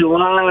keep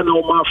relying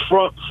on my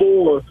front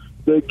four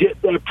to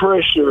get that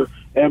pressure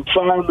and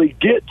finally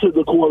get to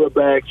the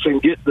quarterbacks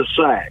and get the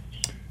sacks?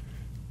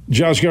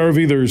 Josh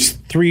Garvey, there's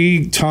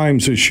 3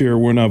 times this year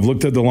when I've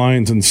looked at the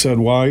Lions and said,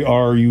 why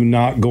are you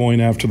not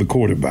going after the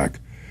quarterback?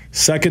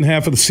 Second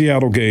half of the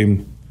Seattle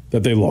game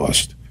that they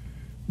lost.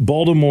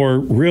 Baltimore,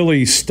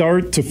 really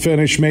start to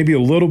finish, maybe a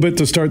little bit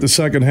to start the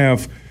second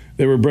half,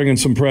 they were bringing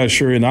some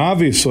pressure. And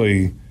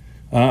obviously,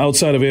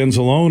 outside of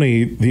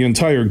Anzalone, the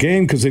entire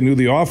game, because they knew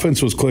the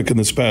offense was clicking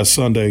this past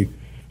Sunday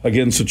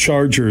against the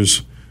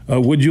Chargers.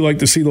 Would you like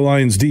to see the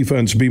Lions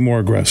defense be more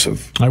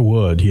aggressive? I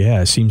would,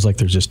 yeah. It seems like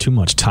there's just too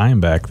much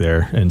time back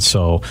there. And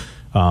so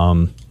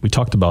we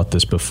talked about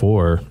this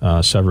before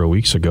several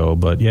weeks ago,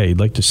 but yeah, you'd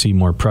like to see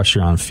more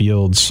pressure on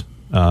Fields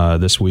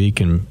this week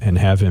and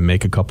have him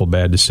make a couple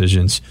bad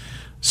decisions.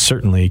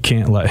 Certainly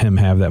can't let him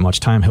have that much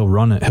time. He'll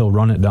run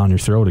it down your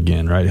throat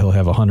again, right? He'll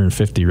have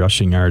 150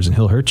 rushing yards and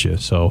he'll hurt you.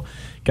 So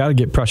got to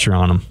get pressure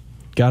on him.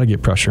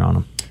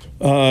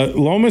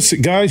 Lomas,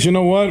 guys, you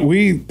know what?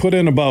 We put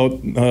in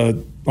about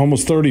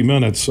almost 30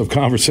 minutes of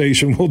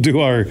conversation. We'll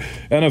do our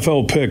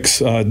NFL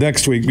picks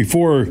next week.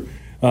 Before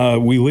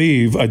we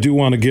leave, I do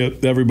want to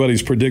get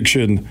everybody's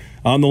prediction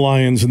on the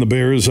Lions and the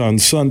Bears on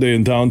Sunday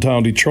in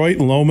downtown Detroit.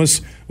 And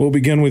Lomas, we'll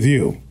begin with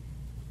you.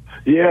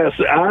 Yes,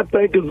 I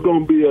think it's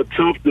going to be a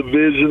tough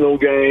divisional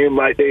game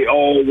like they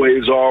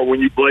always are when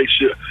you play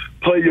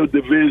your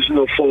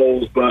divisional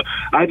foes. But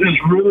I just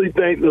really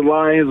think the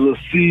Lions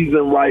are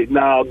seasoned right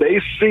now. They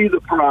see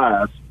the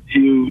prize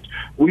huge.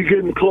 We're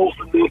getting close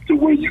enough to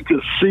where you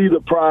can see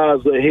the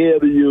prize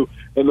ahead of you,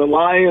 and the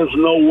Lions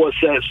know what's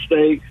at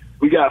stake.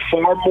 We got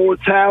far more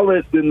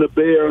talent than the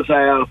Bears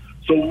have,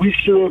 so we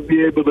should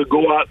be able to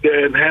go out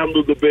there and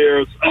handle the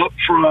Bears up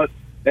front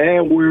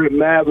and where it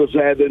matters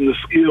at in the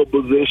skill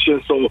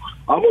position. So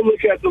I'm going to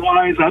look at the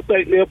Lions. I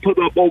think they'll put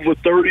up over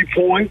 30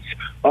 points.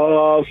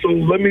 So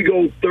let me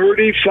go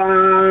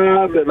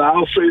 35, and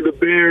I'll say the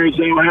Bears,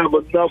 they don't have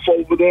enough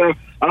over there.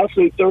 I'll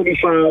say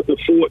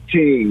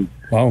 35-14.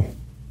 Wow,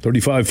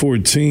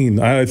 35-14.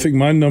 I think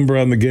my number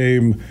on the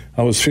game,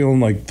 I was feeling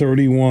like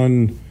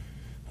 31-10.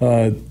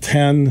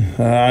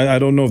 I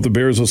don't know if the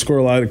Bears will score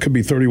a lot. It could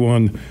be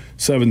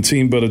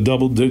 31-17, but a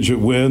double-digit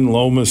win.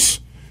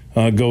 Lomas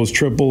goes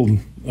triple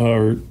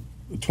or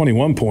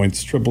 21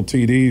 points, triple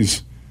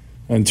TDs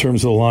in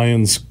terms of the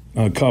Lions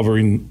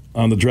covering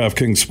on the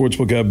DraftKings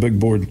Sportsbook app big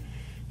board.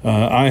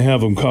 I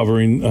have them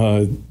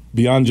covering.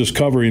 Beyond just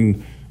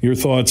covering, your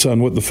thoughts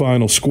on what the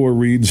final score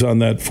reads on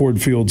that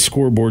Ford Field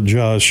scoreboard,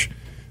 Josh,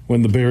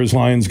 when the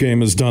Bears-Lions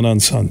game is done on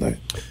Sunday?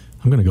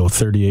 I'm going to go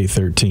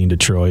 38-13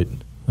 Detroit.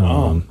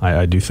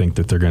 I do think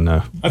that they're going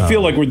to... I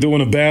feel like we're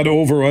doing a bad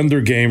over-under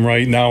game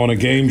right now on a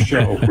game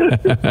show.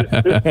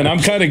 And I'm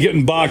kind of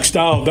getting boxed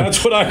out.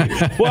 That's what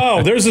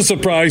wow, there's a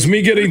surprise.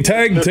 Me getting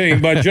tag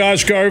teamed by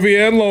Josh Garvey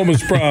and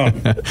Lomas Brown.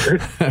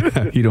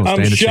 You don't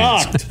stand I'm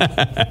shocked.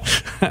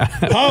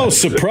 How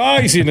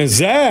surprising is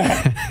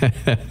that?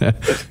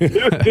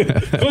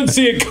 Couldn't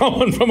see it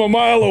coming from a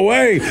mile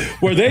away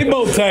where they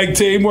both tag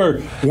team,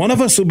 where one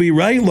of us will be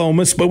right,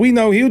 Lomas, but we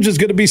know he'll just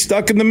going to be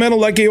stuck in the middle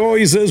like he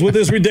always is with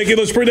his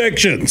ridiculous predictions.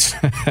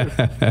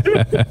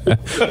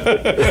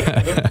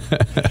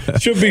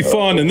 Should be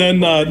fun. And then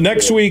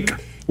next week,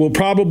 we'll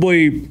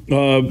probably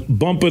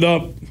bump it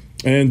up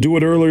and do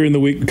it earlier in the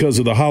week because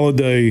of the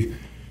holiday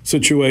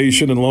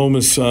situation. And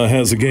Lomas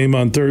has a game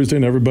on Thursday,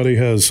 and everybody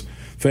has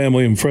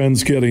family and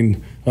friends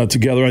getting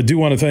together. I do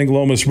want to thank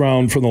Lomas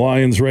Brown from the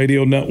Lions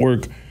Radio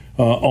Network.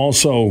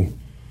 Also,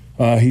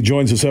 he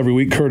joins us every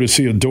week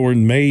courtesy of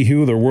Doeren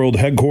Mayhew. Their world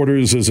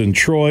headquarters is in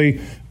Troy.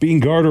 Bean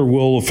Garter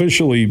will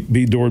officially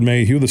be Doeren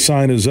Mayhew. The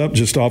sign is up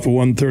just off of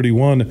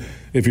 131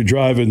 if you're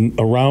driving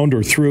around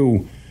or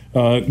through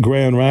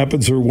Grand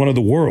Rapids. Or one of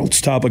the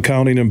world's top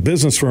accounting and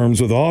business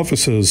firms with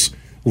offices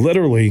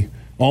literally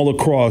all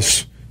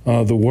across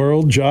the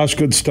world. Josh,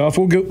 good stuff.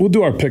 We'll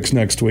do our picks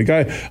next week.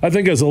 I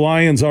think as the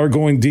Lions are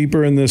going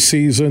deeper in this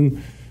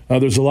season,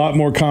 there's a lot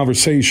more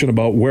conversation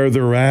about where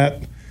they're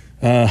at,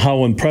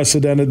 how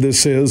unprecedented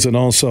this is, and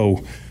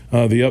also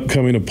the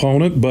upcoming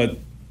opponent. But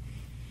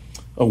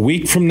a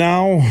week from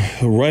now,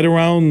 right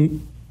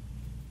around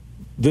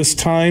this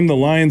time, the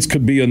Lions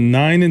could be a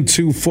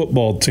 9-2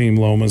 football team,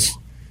 Lomas.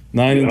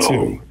 9-2.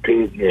 Oh,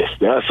 goodness.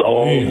 That's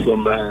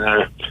awesome,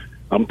 man.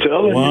 I'm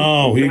telling you.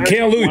 Wow, you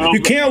can't lose.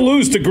 You can't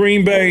lose to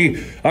Green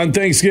Bay on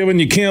Thanksgiving.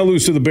 You can't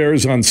lose to the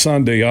Bears on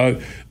Sunday.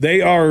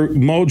 They are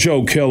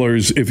mojo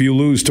killers if you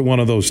lose to one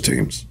of those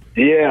teams.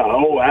 Yeah,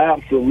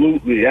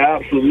 absolutely.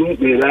 That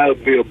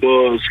would be a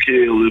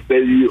buzzkill if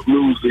they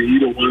lose to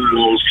either one of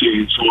those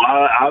teams. So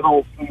I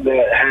don't see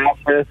that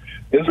happen.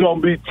 It's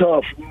going to be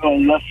tough.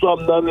 Unless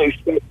something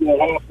unexpected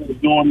happens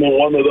during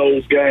one of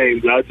those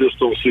games, I just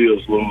don't see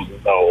us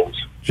losing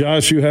those.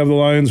 Josh, you have the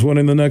Lions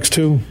winning the next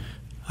two?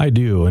 I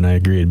do, and I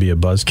agree it'd be a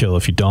buzzkill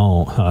if you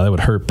don't. That would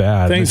hurt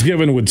bad.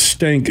 Thanksgiving would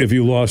stink if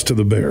you lost to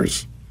the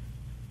Bears.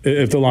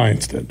 if the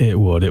Lions did. It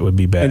would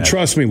be bad. And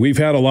trust me, we've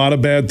had a lot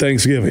of bad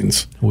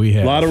Thanksgivings. We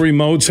have. A lot of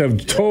remotes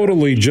have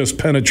totally just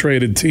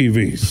penetrated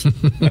TVs.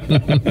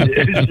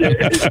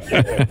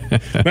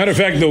 Matter of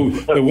fact,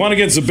 the one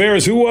against the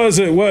Bears, who was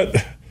it?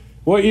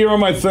 What year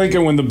am I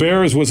thinking when the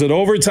Bears, was it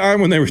overtime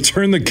when they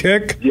returned the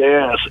kick?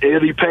 Yes,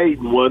 Eddie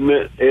Payton, wasn't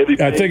it? Eddie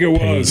Payton. I think it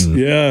was.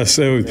 Yes,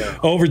 it was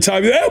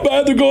overtime. Yeah,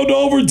 man, they're going to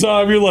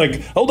overtime. You're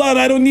like, hold on,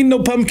 I don't need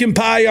no pumpkin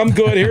pie. I'm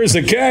good. Here's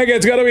the kick.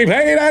 It's going to be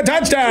paid a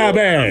touchdown,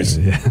 Bears.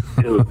 It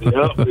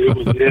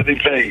was Eddie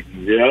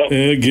Payton.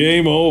 Yep.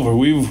 Game over.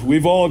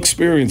 We've all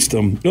experienced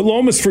them.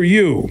 Lomas, for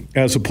you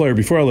as a player,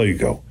 before I let you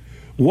go,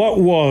 what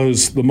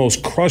was the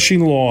most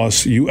crushing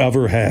loss you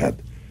ever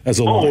had as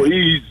a Lion?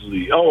 Easily.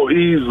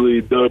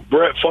 The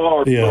Brett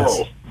Favre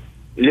throw.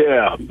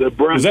 Yeah, the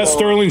Brett. Is that Favre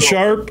Sterling throw.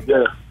 Sharp?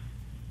 Yeah.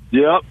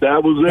 Yep,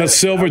 that was it.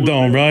 That's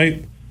Silverdome,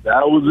 right?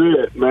 That was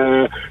it,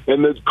 man.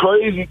 And the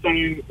crazy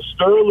thing,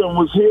 Sterling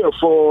was here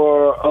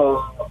for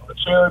a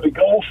charity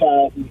golf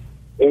outing,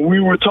 and we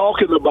were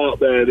talking about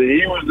that, and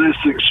he was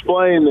just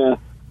explaining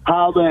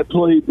how that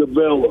play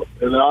developed,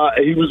 and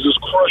he was just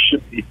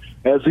crushing me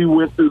as he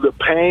went through the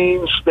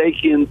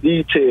painstaking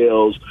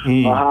details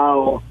of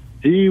how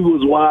he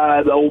was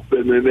wide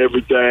open and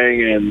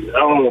everything, and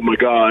oh my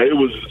God, it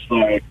was just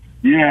like,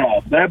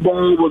 yeah, that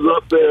ball was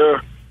up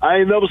there. I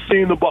ain't never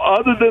seen the ball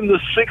other than the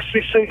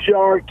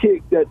 66-yard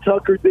kick that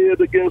Tucker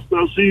did against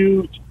us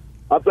huge.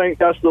 I think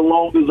that's the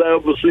longest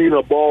I've ever seen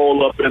a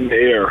ball up in the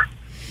air.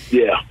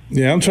 Yeah.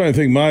 Yeah, I'm trying to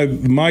think.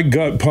 My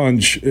gut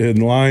punch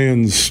in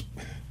Lions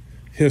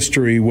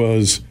history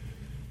was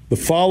the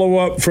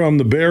follow-up from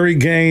the Barry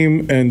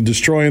game and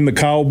destroying the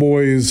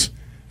Cowboys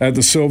at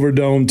the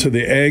Silverdome to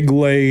the egg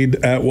laid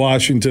at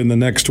Washington the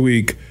next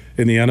week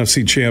in the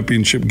NFC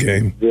Championship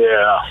game.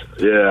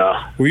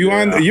 Yeah. Were you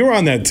on? You were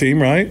on that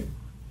team, right?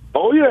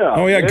 Oh, yeah.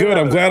 Oh, yeah, good.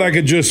 I'm glad I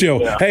could just,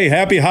 hey,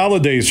 happy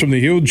holidays from the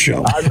Huge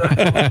Show. I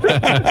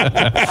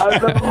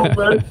know,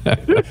 man.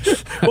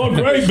 Well,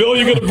 great, Bill.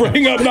 You're going to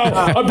bring up now.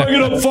 I'm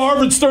bringing up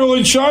Favre and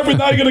Sterling Sharp, and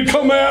now you're going to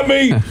come at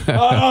me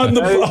on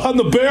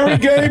the Barry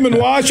game in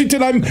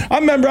Washington. I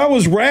remember I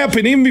was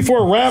rapping even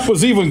before rap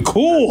was even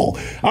cool.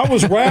 I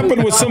was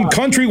rapping with some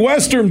country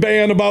western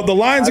band about the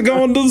Lions are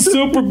going to the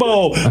Super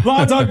Bowl.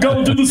 Lions are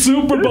going to the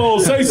Super Bowl.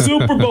 Say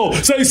Super Bowl.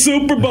 Say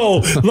Super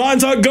Bowl.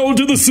 Lions are going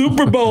to the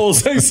Super Bowl.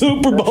 Say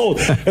Super Bowl.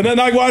 And then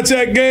I watched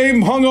that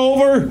game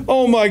hungover.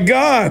 Oh, my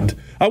God.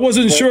 I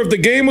wasn't sure if the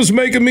game was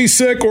making me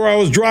sick or I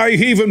was dry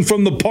heaving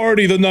from the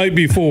party the night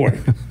before.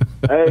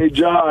 Hey,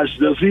 Josh,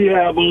 does he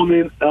have on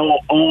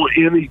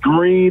any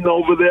green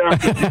over there?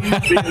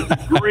 He's being the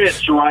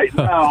Grinch right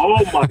now.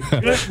 Oh, my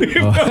goodness.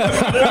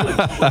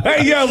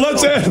 Hey, yeah,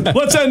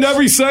 let's end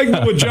every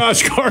segment with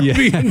Josh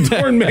Garvey and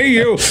Dorn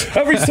Mayhew.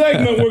 Every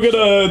segment we're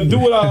going to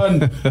do it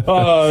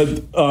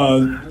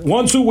on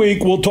once a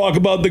week. We'll talk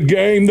about the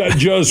game that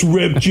just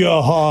ripped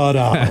your heart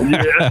out.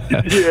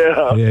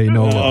 Yeah. You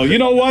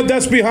know what?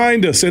 That's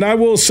behind us. And I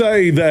will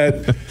say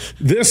that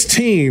this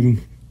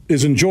team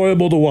is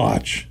enjoyable to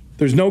watch.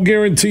 There's no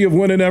guarantee of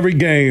winning every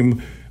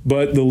game,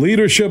 but the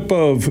leadership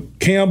of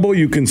Campbell,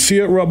 you can see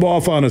it rub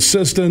off on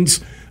assistants,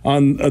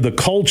 on the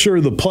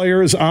culture, the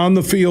players on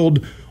the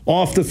field,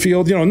 off the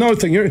field. Another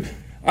thing, you're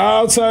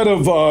outside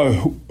of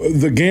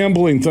the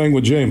gambling thing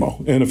with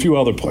J-Mo and a few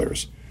other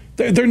players,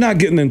 they're not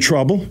getting in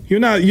trouble. You're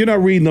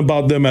not reading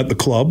about them at the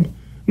club.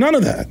 None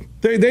of that.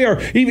 They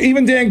are.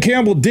 Even Dan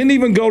Campbell didn't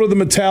even go to the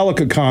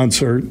Metallica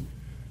concert,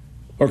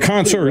 or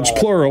concerts,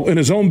 plural, in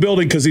his own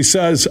building because he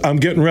says, I'm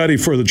getting ready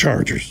for the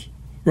Chargers.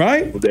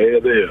 Right? There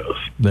it is.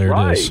 There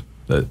it is.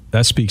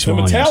 That speaks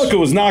volumes. Metallica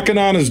was knocking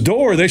on his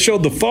door. They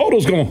showed the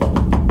photos going.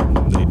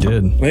 They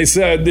did. They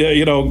said,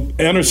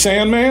 enter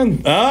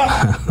Sandman?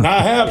 Not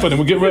happening.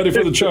 We're getting ready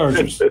for the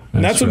Chargers.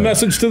 And that's a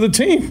message to the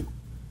team.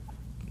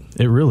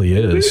 It really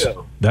is.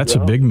 That's a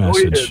big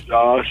message.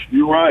 Oh, yeah, Josh.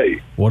 You're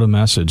right. What a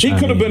message. He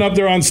could have been up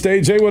there on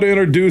stage. They would have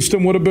introduced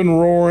him, would have been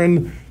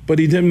roaring, but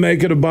he didn't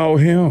make it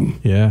about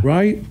him. Yeah.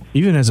 Right?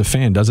 Even as a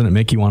fan, doesn't it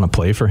make you want to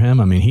play for him?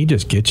 I mean, he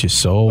just gets you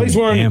so he's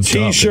wearing a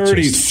T-shirt.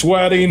 He's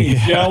sweating.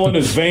 He's yelling.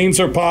 His veins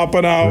are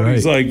popping out. Right.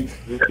 He's like,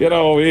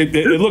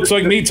 it looks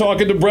like me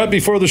talking to Brett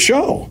before the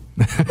show.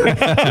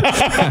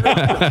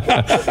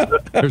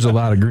 There's a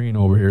lot of green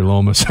over here,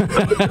 Lomas. Don't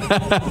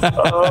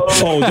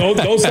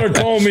start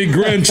calling me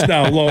Grinch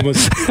now,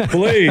 Lomas.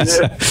 Please.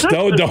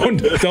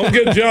 Don't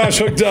get Josh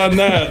hooked on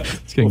that.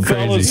 It's getting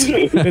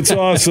crazy. Fellas, it's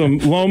awesome.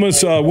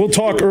 Lomas, we'll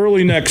talk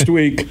early next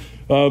week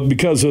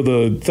because of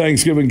the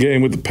Thanksgiving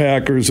game with the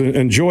Packers.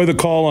 Enjoy the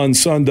call on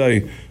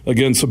Sunday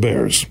against the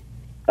Bears.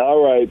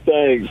 All right,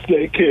 thanks.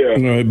 Take care.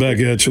 All right, back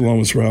at you,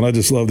 Lomas Brown. I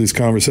just love these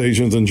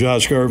conversations. And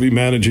Josh Garvey,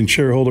 managing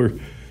shareholder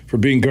for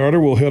Bean Garter.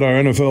 We'll hit our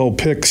NFL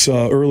picks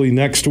early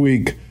next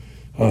week.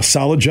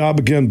 Solid job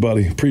again,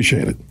 buddy.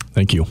 Appreciate it.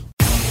 Thank you.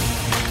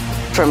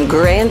 From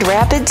Grand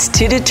Rapids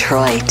to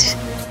Detroit,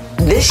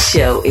 this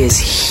show is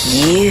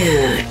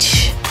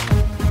huge.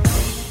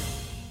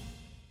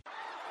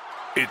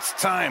 It's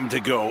time to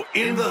go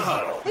in the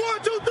huddle.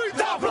 1, 2, 3,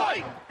 top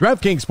flight.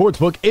 DraftKings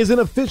Sportsbook is an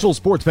official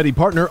sports betting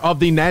partner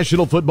of the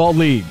National Football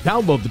League.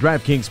 Download the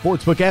DraftKings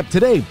Sportsbook app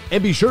today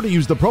and be sure to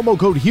use the promo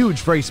code HUGE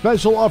for a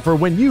special offer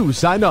when you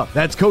sign up.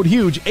 That's code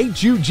HUGE,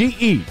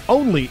 H-U-G-E,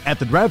 only at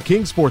the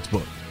DraftKings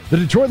Sportsbook. The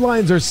Detroit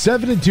Lions are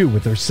 7-2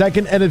 with their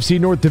second NFC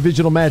North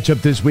divisional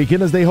matchup this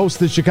weekend as they host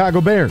the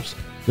Chicago Bears.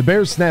 The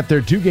Bears snapped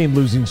their 2-game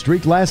losing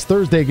streak last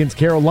Thursday against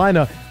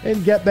Carolina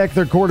and get back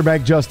their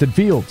quarterback Justin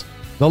Fields.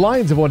 The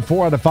Lions have won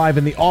 4 out of 5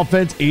 and the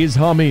offense is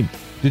humming.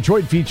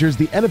 Detroit features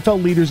the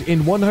NFL leaders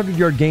in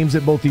 100-yard games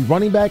at both the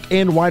running back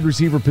and wide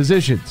receiver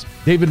positions.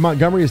 David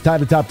Montgomery is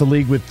tied atop the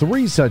league with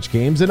 3 such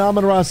games, and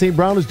Amon-Ra St.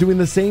 Brown is doing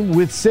the same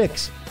with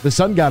 6. The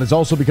Sun God has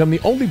also become the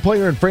only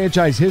player in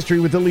franchise history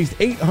with at least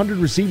 800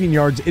 receiving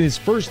yards in his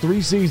first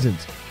 3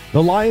 seasons.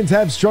 The Lions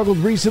have struggled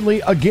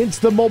recently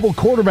against the mobile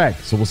quarterback,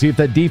 so we'll see if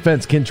that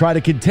defense can try to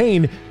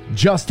contain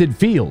Justin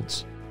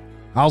Fields.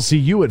 I'll see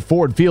you at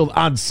Ford Field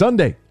on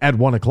Sunday at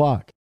 1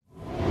 o'clock.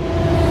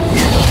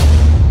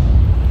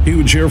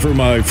 Huge here for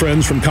my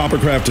friends from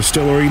Coppercraft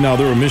Distillery. Now,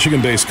 they're a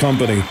Michigan-based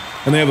company,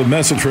 and they have a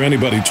message for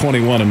anybody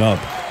 21 and up.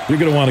 You're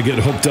going to want to get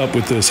hooked up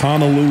with this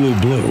Honolulu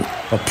Blue,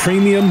 a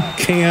premium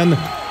can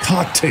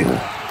cocktail.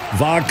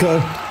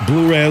 Vodka,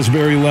 blue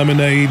raspberry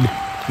lemonade.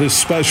 This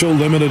special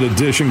limited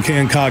edition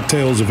can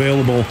cocktail is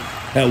available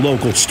at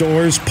local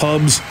stores,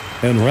 pubs,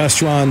 and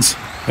restaurants.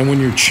 And when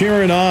you're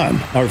cheering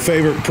on our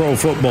favorite pro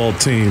football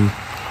team,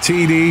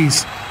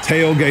 TDs,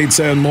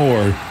 tailgates, and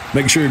more,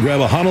 make sure you grab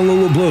a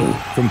Honolulu Blue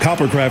from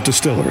Coppercraft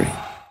Distillery.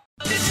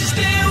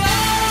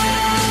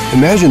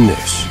 Imagine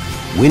this,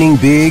 winning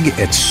big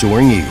at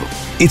Soaring Eagle.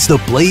 It's the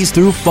Blaze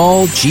Through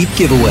Fall Jeep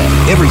Giveaway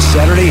every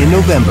Saturday in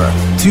November.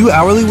 2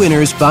 hourly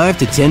winners, 5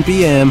 to 10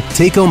 p.m.,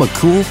 take home a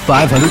cool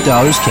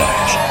 $500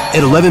 cash.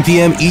 At 11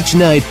 p.m. each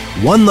night,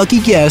 one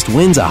lucky guest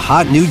wins a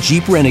hot new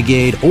Jeep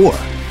Renegade or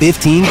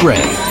 $15,000.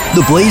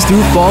 The Blaze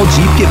Through Fall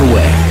Jeep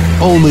Giveaway,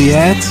 only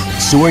at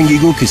Soaring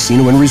Eagle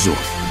Casino and Resort.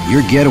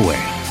 Your getaway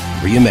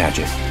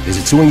reimagined.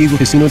 Visit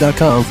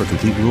SoaringEagleCasino.com for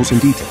complete rules and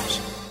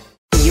details.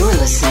 You're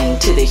listening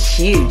to The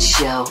Huge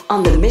Show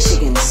on the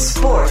Michigan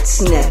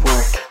Sports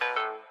Network.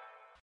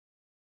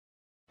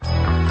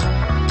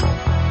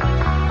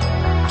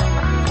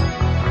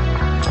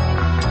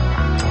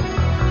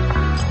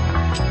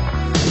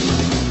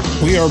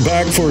 We are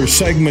back for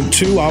segment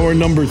 2, hour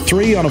number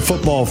 3 on a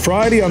Football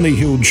Friday on The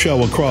Huge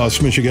Show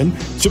across Michigan.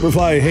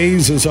 Superfly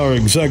Hayes is our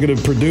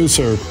executive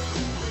producer.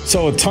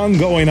 So a ton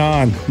going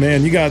on.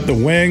 Man, you got the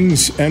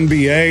Wings,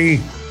 NBA,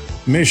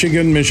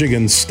 Michigan,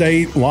 Michigan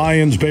State,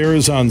 Lions,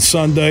 Bears on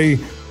Sunday.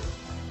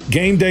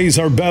 Game days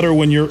are better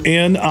when you're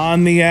in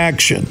on the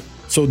action.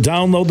 So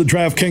download the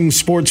DraftKings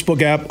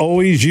Sportsbook app.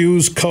 Always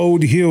use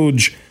code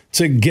HUGE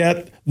to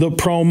get the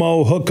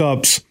promo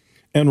hookups.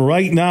 And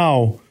right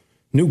now,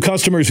 new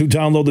customers who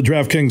download the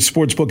DraftKings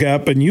Sportsbook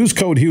app and use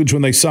code HUGE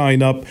when they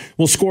sign up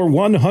will score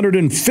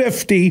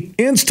 $150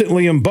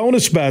 instantly in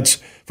bonus bets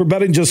for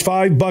betting just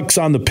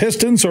 $5 on the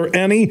Pistons or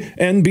any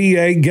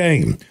NBA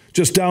game.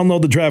 Just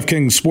download the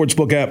DraftKings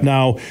Sportsbook app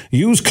now.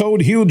 Use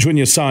code HUGE when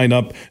you sign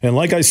up. And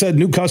like I said,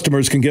 new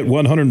customers can get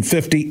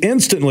 $150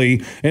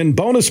 instantly in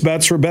bonus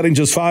bets for betting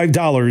just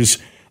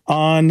 $5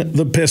 on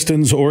the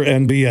Pistons or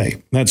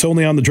NBA. That's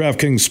only on the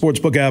DraftKings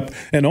Sportsbook app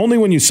and only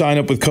when you sign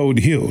up with code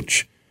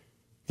HUGE.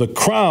 The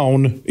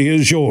crown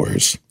is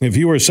yours. If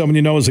you or someone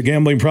you know has a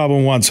gambling problem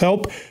and wants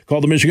help,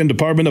 call the Michigan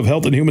Department of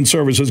Health and Human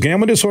Services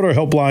Gambling Disorder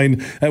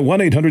Helpline at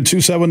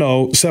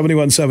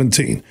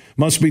 1-800-270-7117.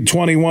 Must be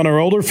 21 or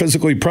older,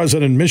 physically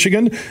present in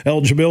Michigan.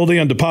 Eligibility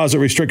and deposit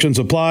restrictions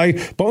apply.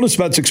 Bonus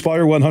bets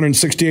expire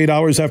 168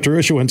 hours after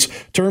issuance.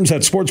 Terms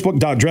at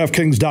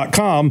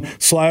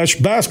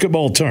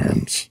sportsbook.draftkings.com/basketball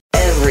terms.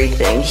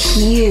 Everything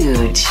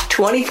huge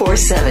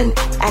 24/7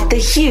 at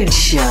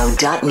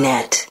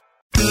thehugeshow.net.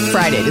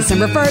 Friday,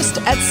 December 1st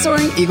at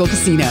Soaring Eagle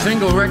Casino.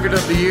 Single record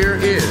of the year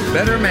is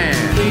Better Man.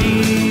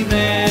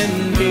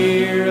 Leaving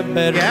here a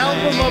better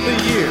album of the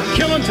year,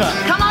 Killing Time.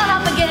 Come on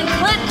up again,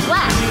 Clint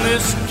Black.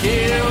 This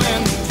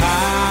Killing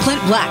Time.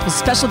 Clint Black with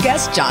special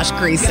guest Josh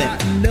Grayson.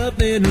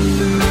 Nothing to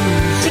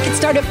lose. Tickets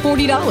start at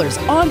 $40.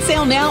 On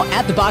sale now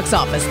at the box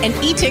office and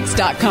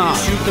etix.com.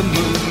 Shoot the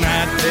moon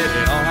at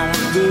it on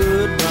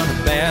good, run a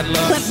bad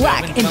luck. Clint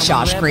Black and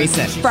Josh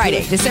Grayson.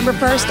 Friday, December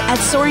 1st at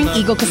Soaring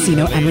Eagle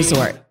Casino and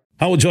Resort.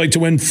 How would you like to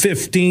win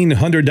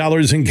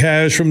 $1,500 in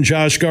cash from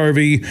Josh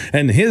Garvey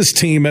and his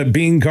team at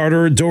Bean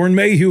Carter Dorn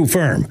Mayhew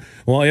Firm?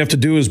 Well, all you have to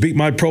do is beat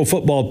my pro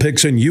football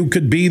picks and you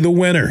could be the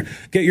winner.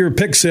 Get your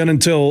picks in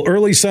until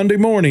early Sunday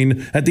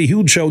morning at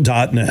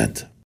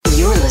thehugeshow.net.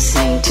 You're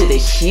listening to The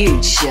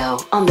Huge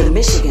Show on the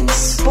Michigan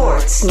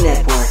Sports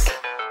Network.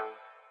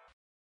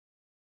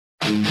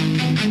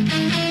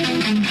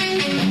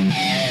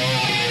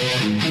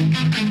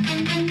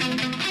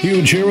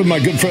 Huge here with my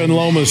good friend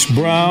Lomas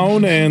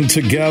Brown, and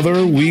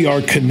together we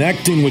are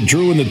connecting with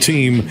Drew and the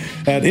team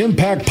at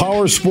Impact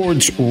Power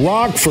Sports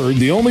Rockford,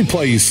 the only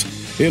place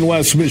in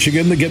West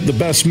Michigan to get the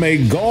best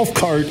made golf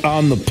cart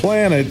on the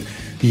planet,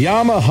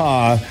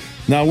 Yamaha.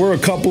 Now, we're a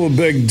couple of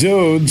big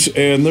dudes,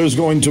 and there's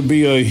going to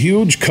be a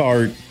huge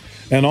cart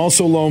And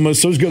also,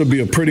 Lomas, there's going to be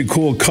a pretty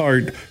cool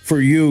cart for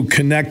you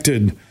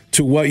connected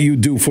to what you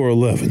do for a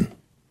living.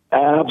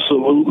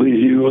 Absolutely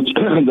huge.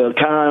 The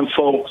kind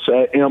folks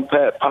at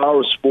Impact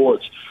Power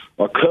Sports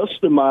are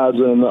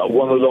customizing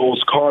one of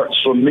those carts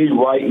for me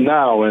right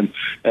now. And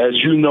as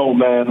you know,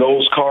 man,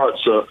 those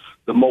carts are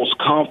the most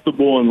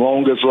comfortable and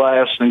longest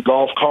lasting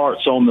golf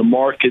carts on the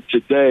market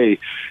today.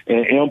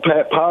 And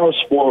Impact Power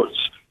Sports,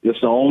 it's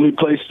the only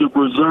place to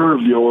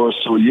reserve yours.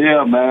 So,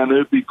 yeah, man,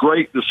 it'd be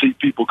great to see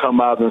people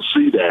come out and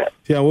see that.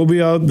 Yeah, we'll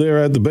be out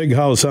there at the Big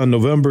House on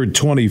November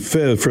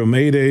 25th from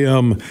 8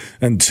 a.m.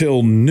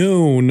 until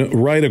noon,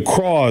 right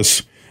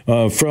across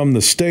from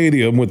the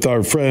stadium with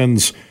our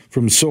friends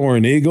from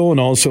Soaring Eagle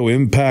and also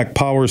Impact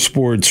Power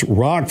Sports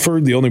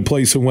Rockford, the only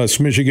place in West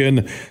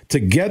Michigan to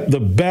get the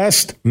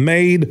best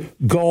made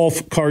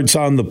golf carts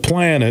on the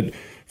planet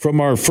from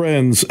our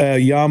friends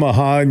at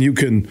Yamaha. And you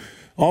can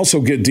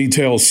also get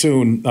details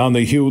soon on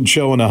the huge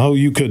show and how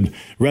you could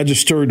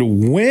register to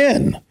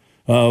win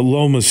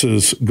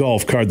Lomas's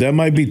golf cart. That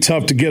might be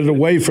tough to get it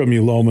away from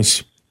you,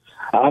 Lomas.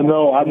 I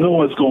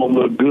know it's going to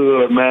look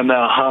good, man.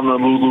 That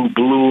Honolulu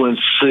blue and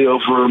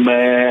silver,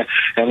 man.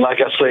 And like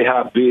I say,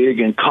 how big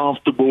and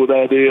comfortable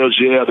that is.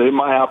 Yeah, they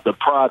might have to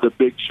pry the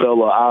big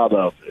fella out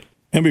of it.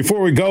 And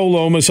before we go,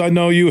 Lomas, I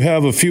know you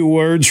have a few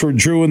words for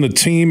Drew and the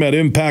team at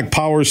Impact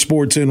Power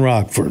Sports in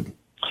Rockford.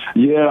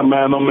 Yeah,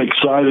 man, I'm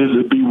excited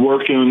to be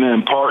working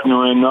and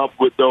partnering up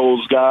with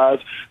those guys.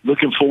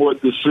 Looking forward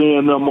to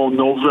seeing them on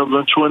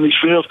November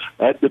 25th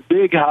at the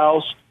Big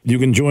House. You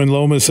can join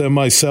Lomas and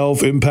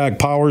myself, Impact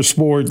Power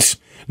Sports,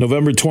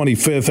 November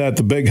 25th at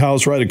the Big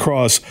House right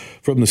across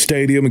from the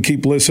stadium. And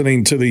keep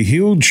listening to the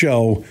huge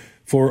show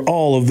for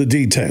all of the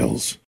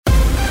details.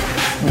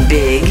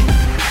 Big,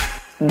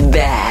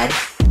 bad,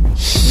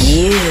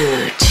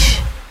 huge.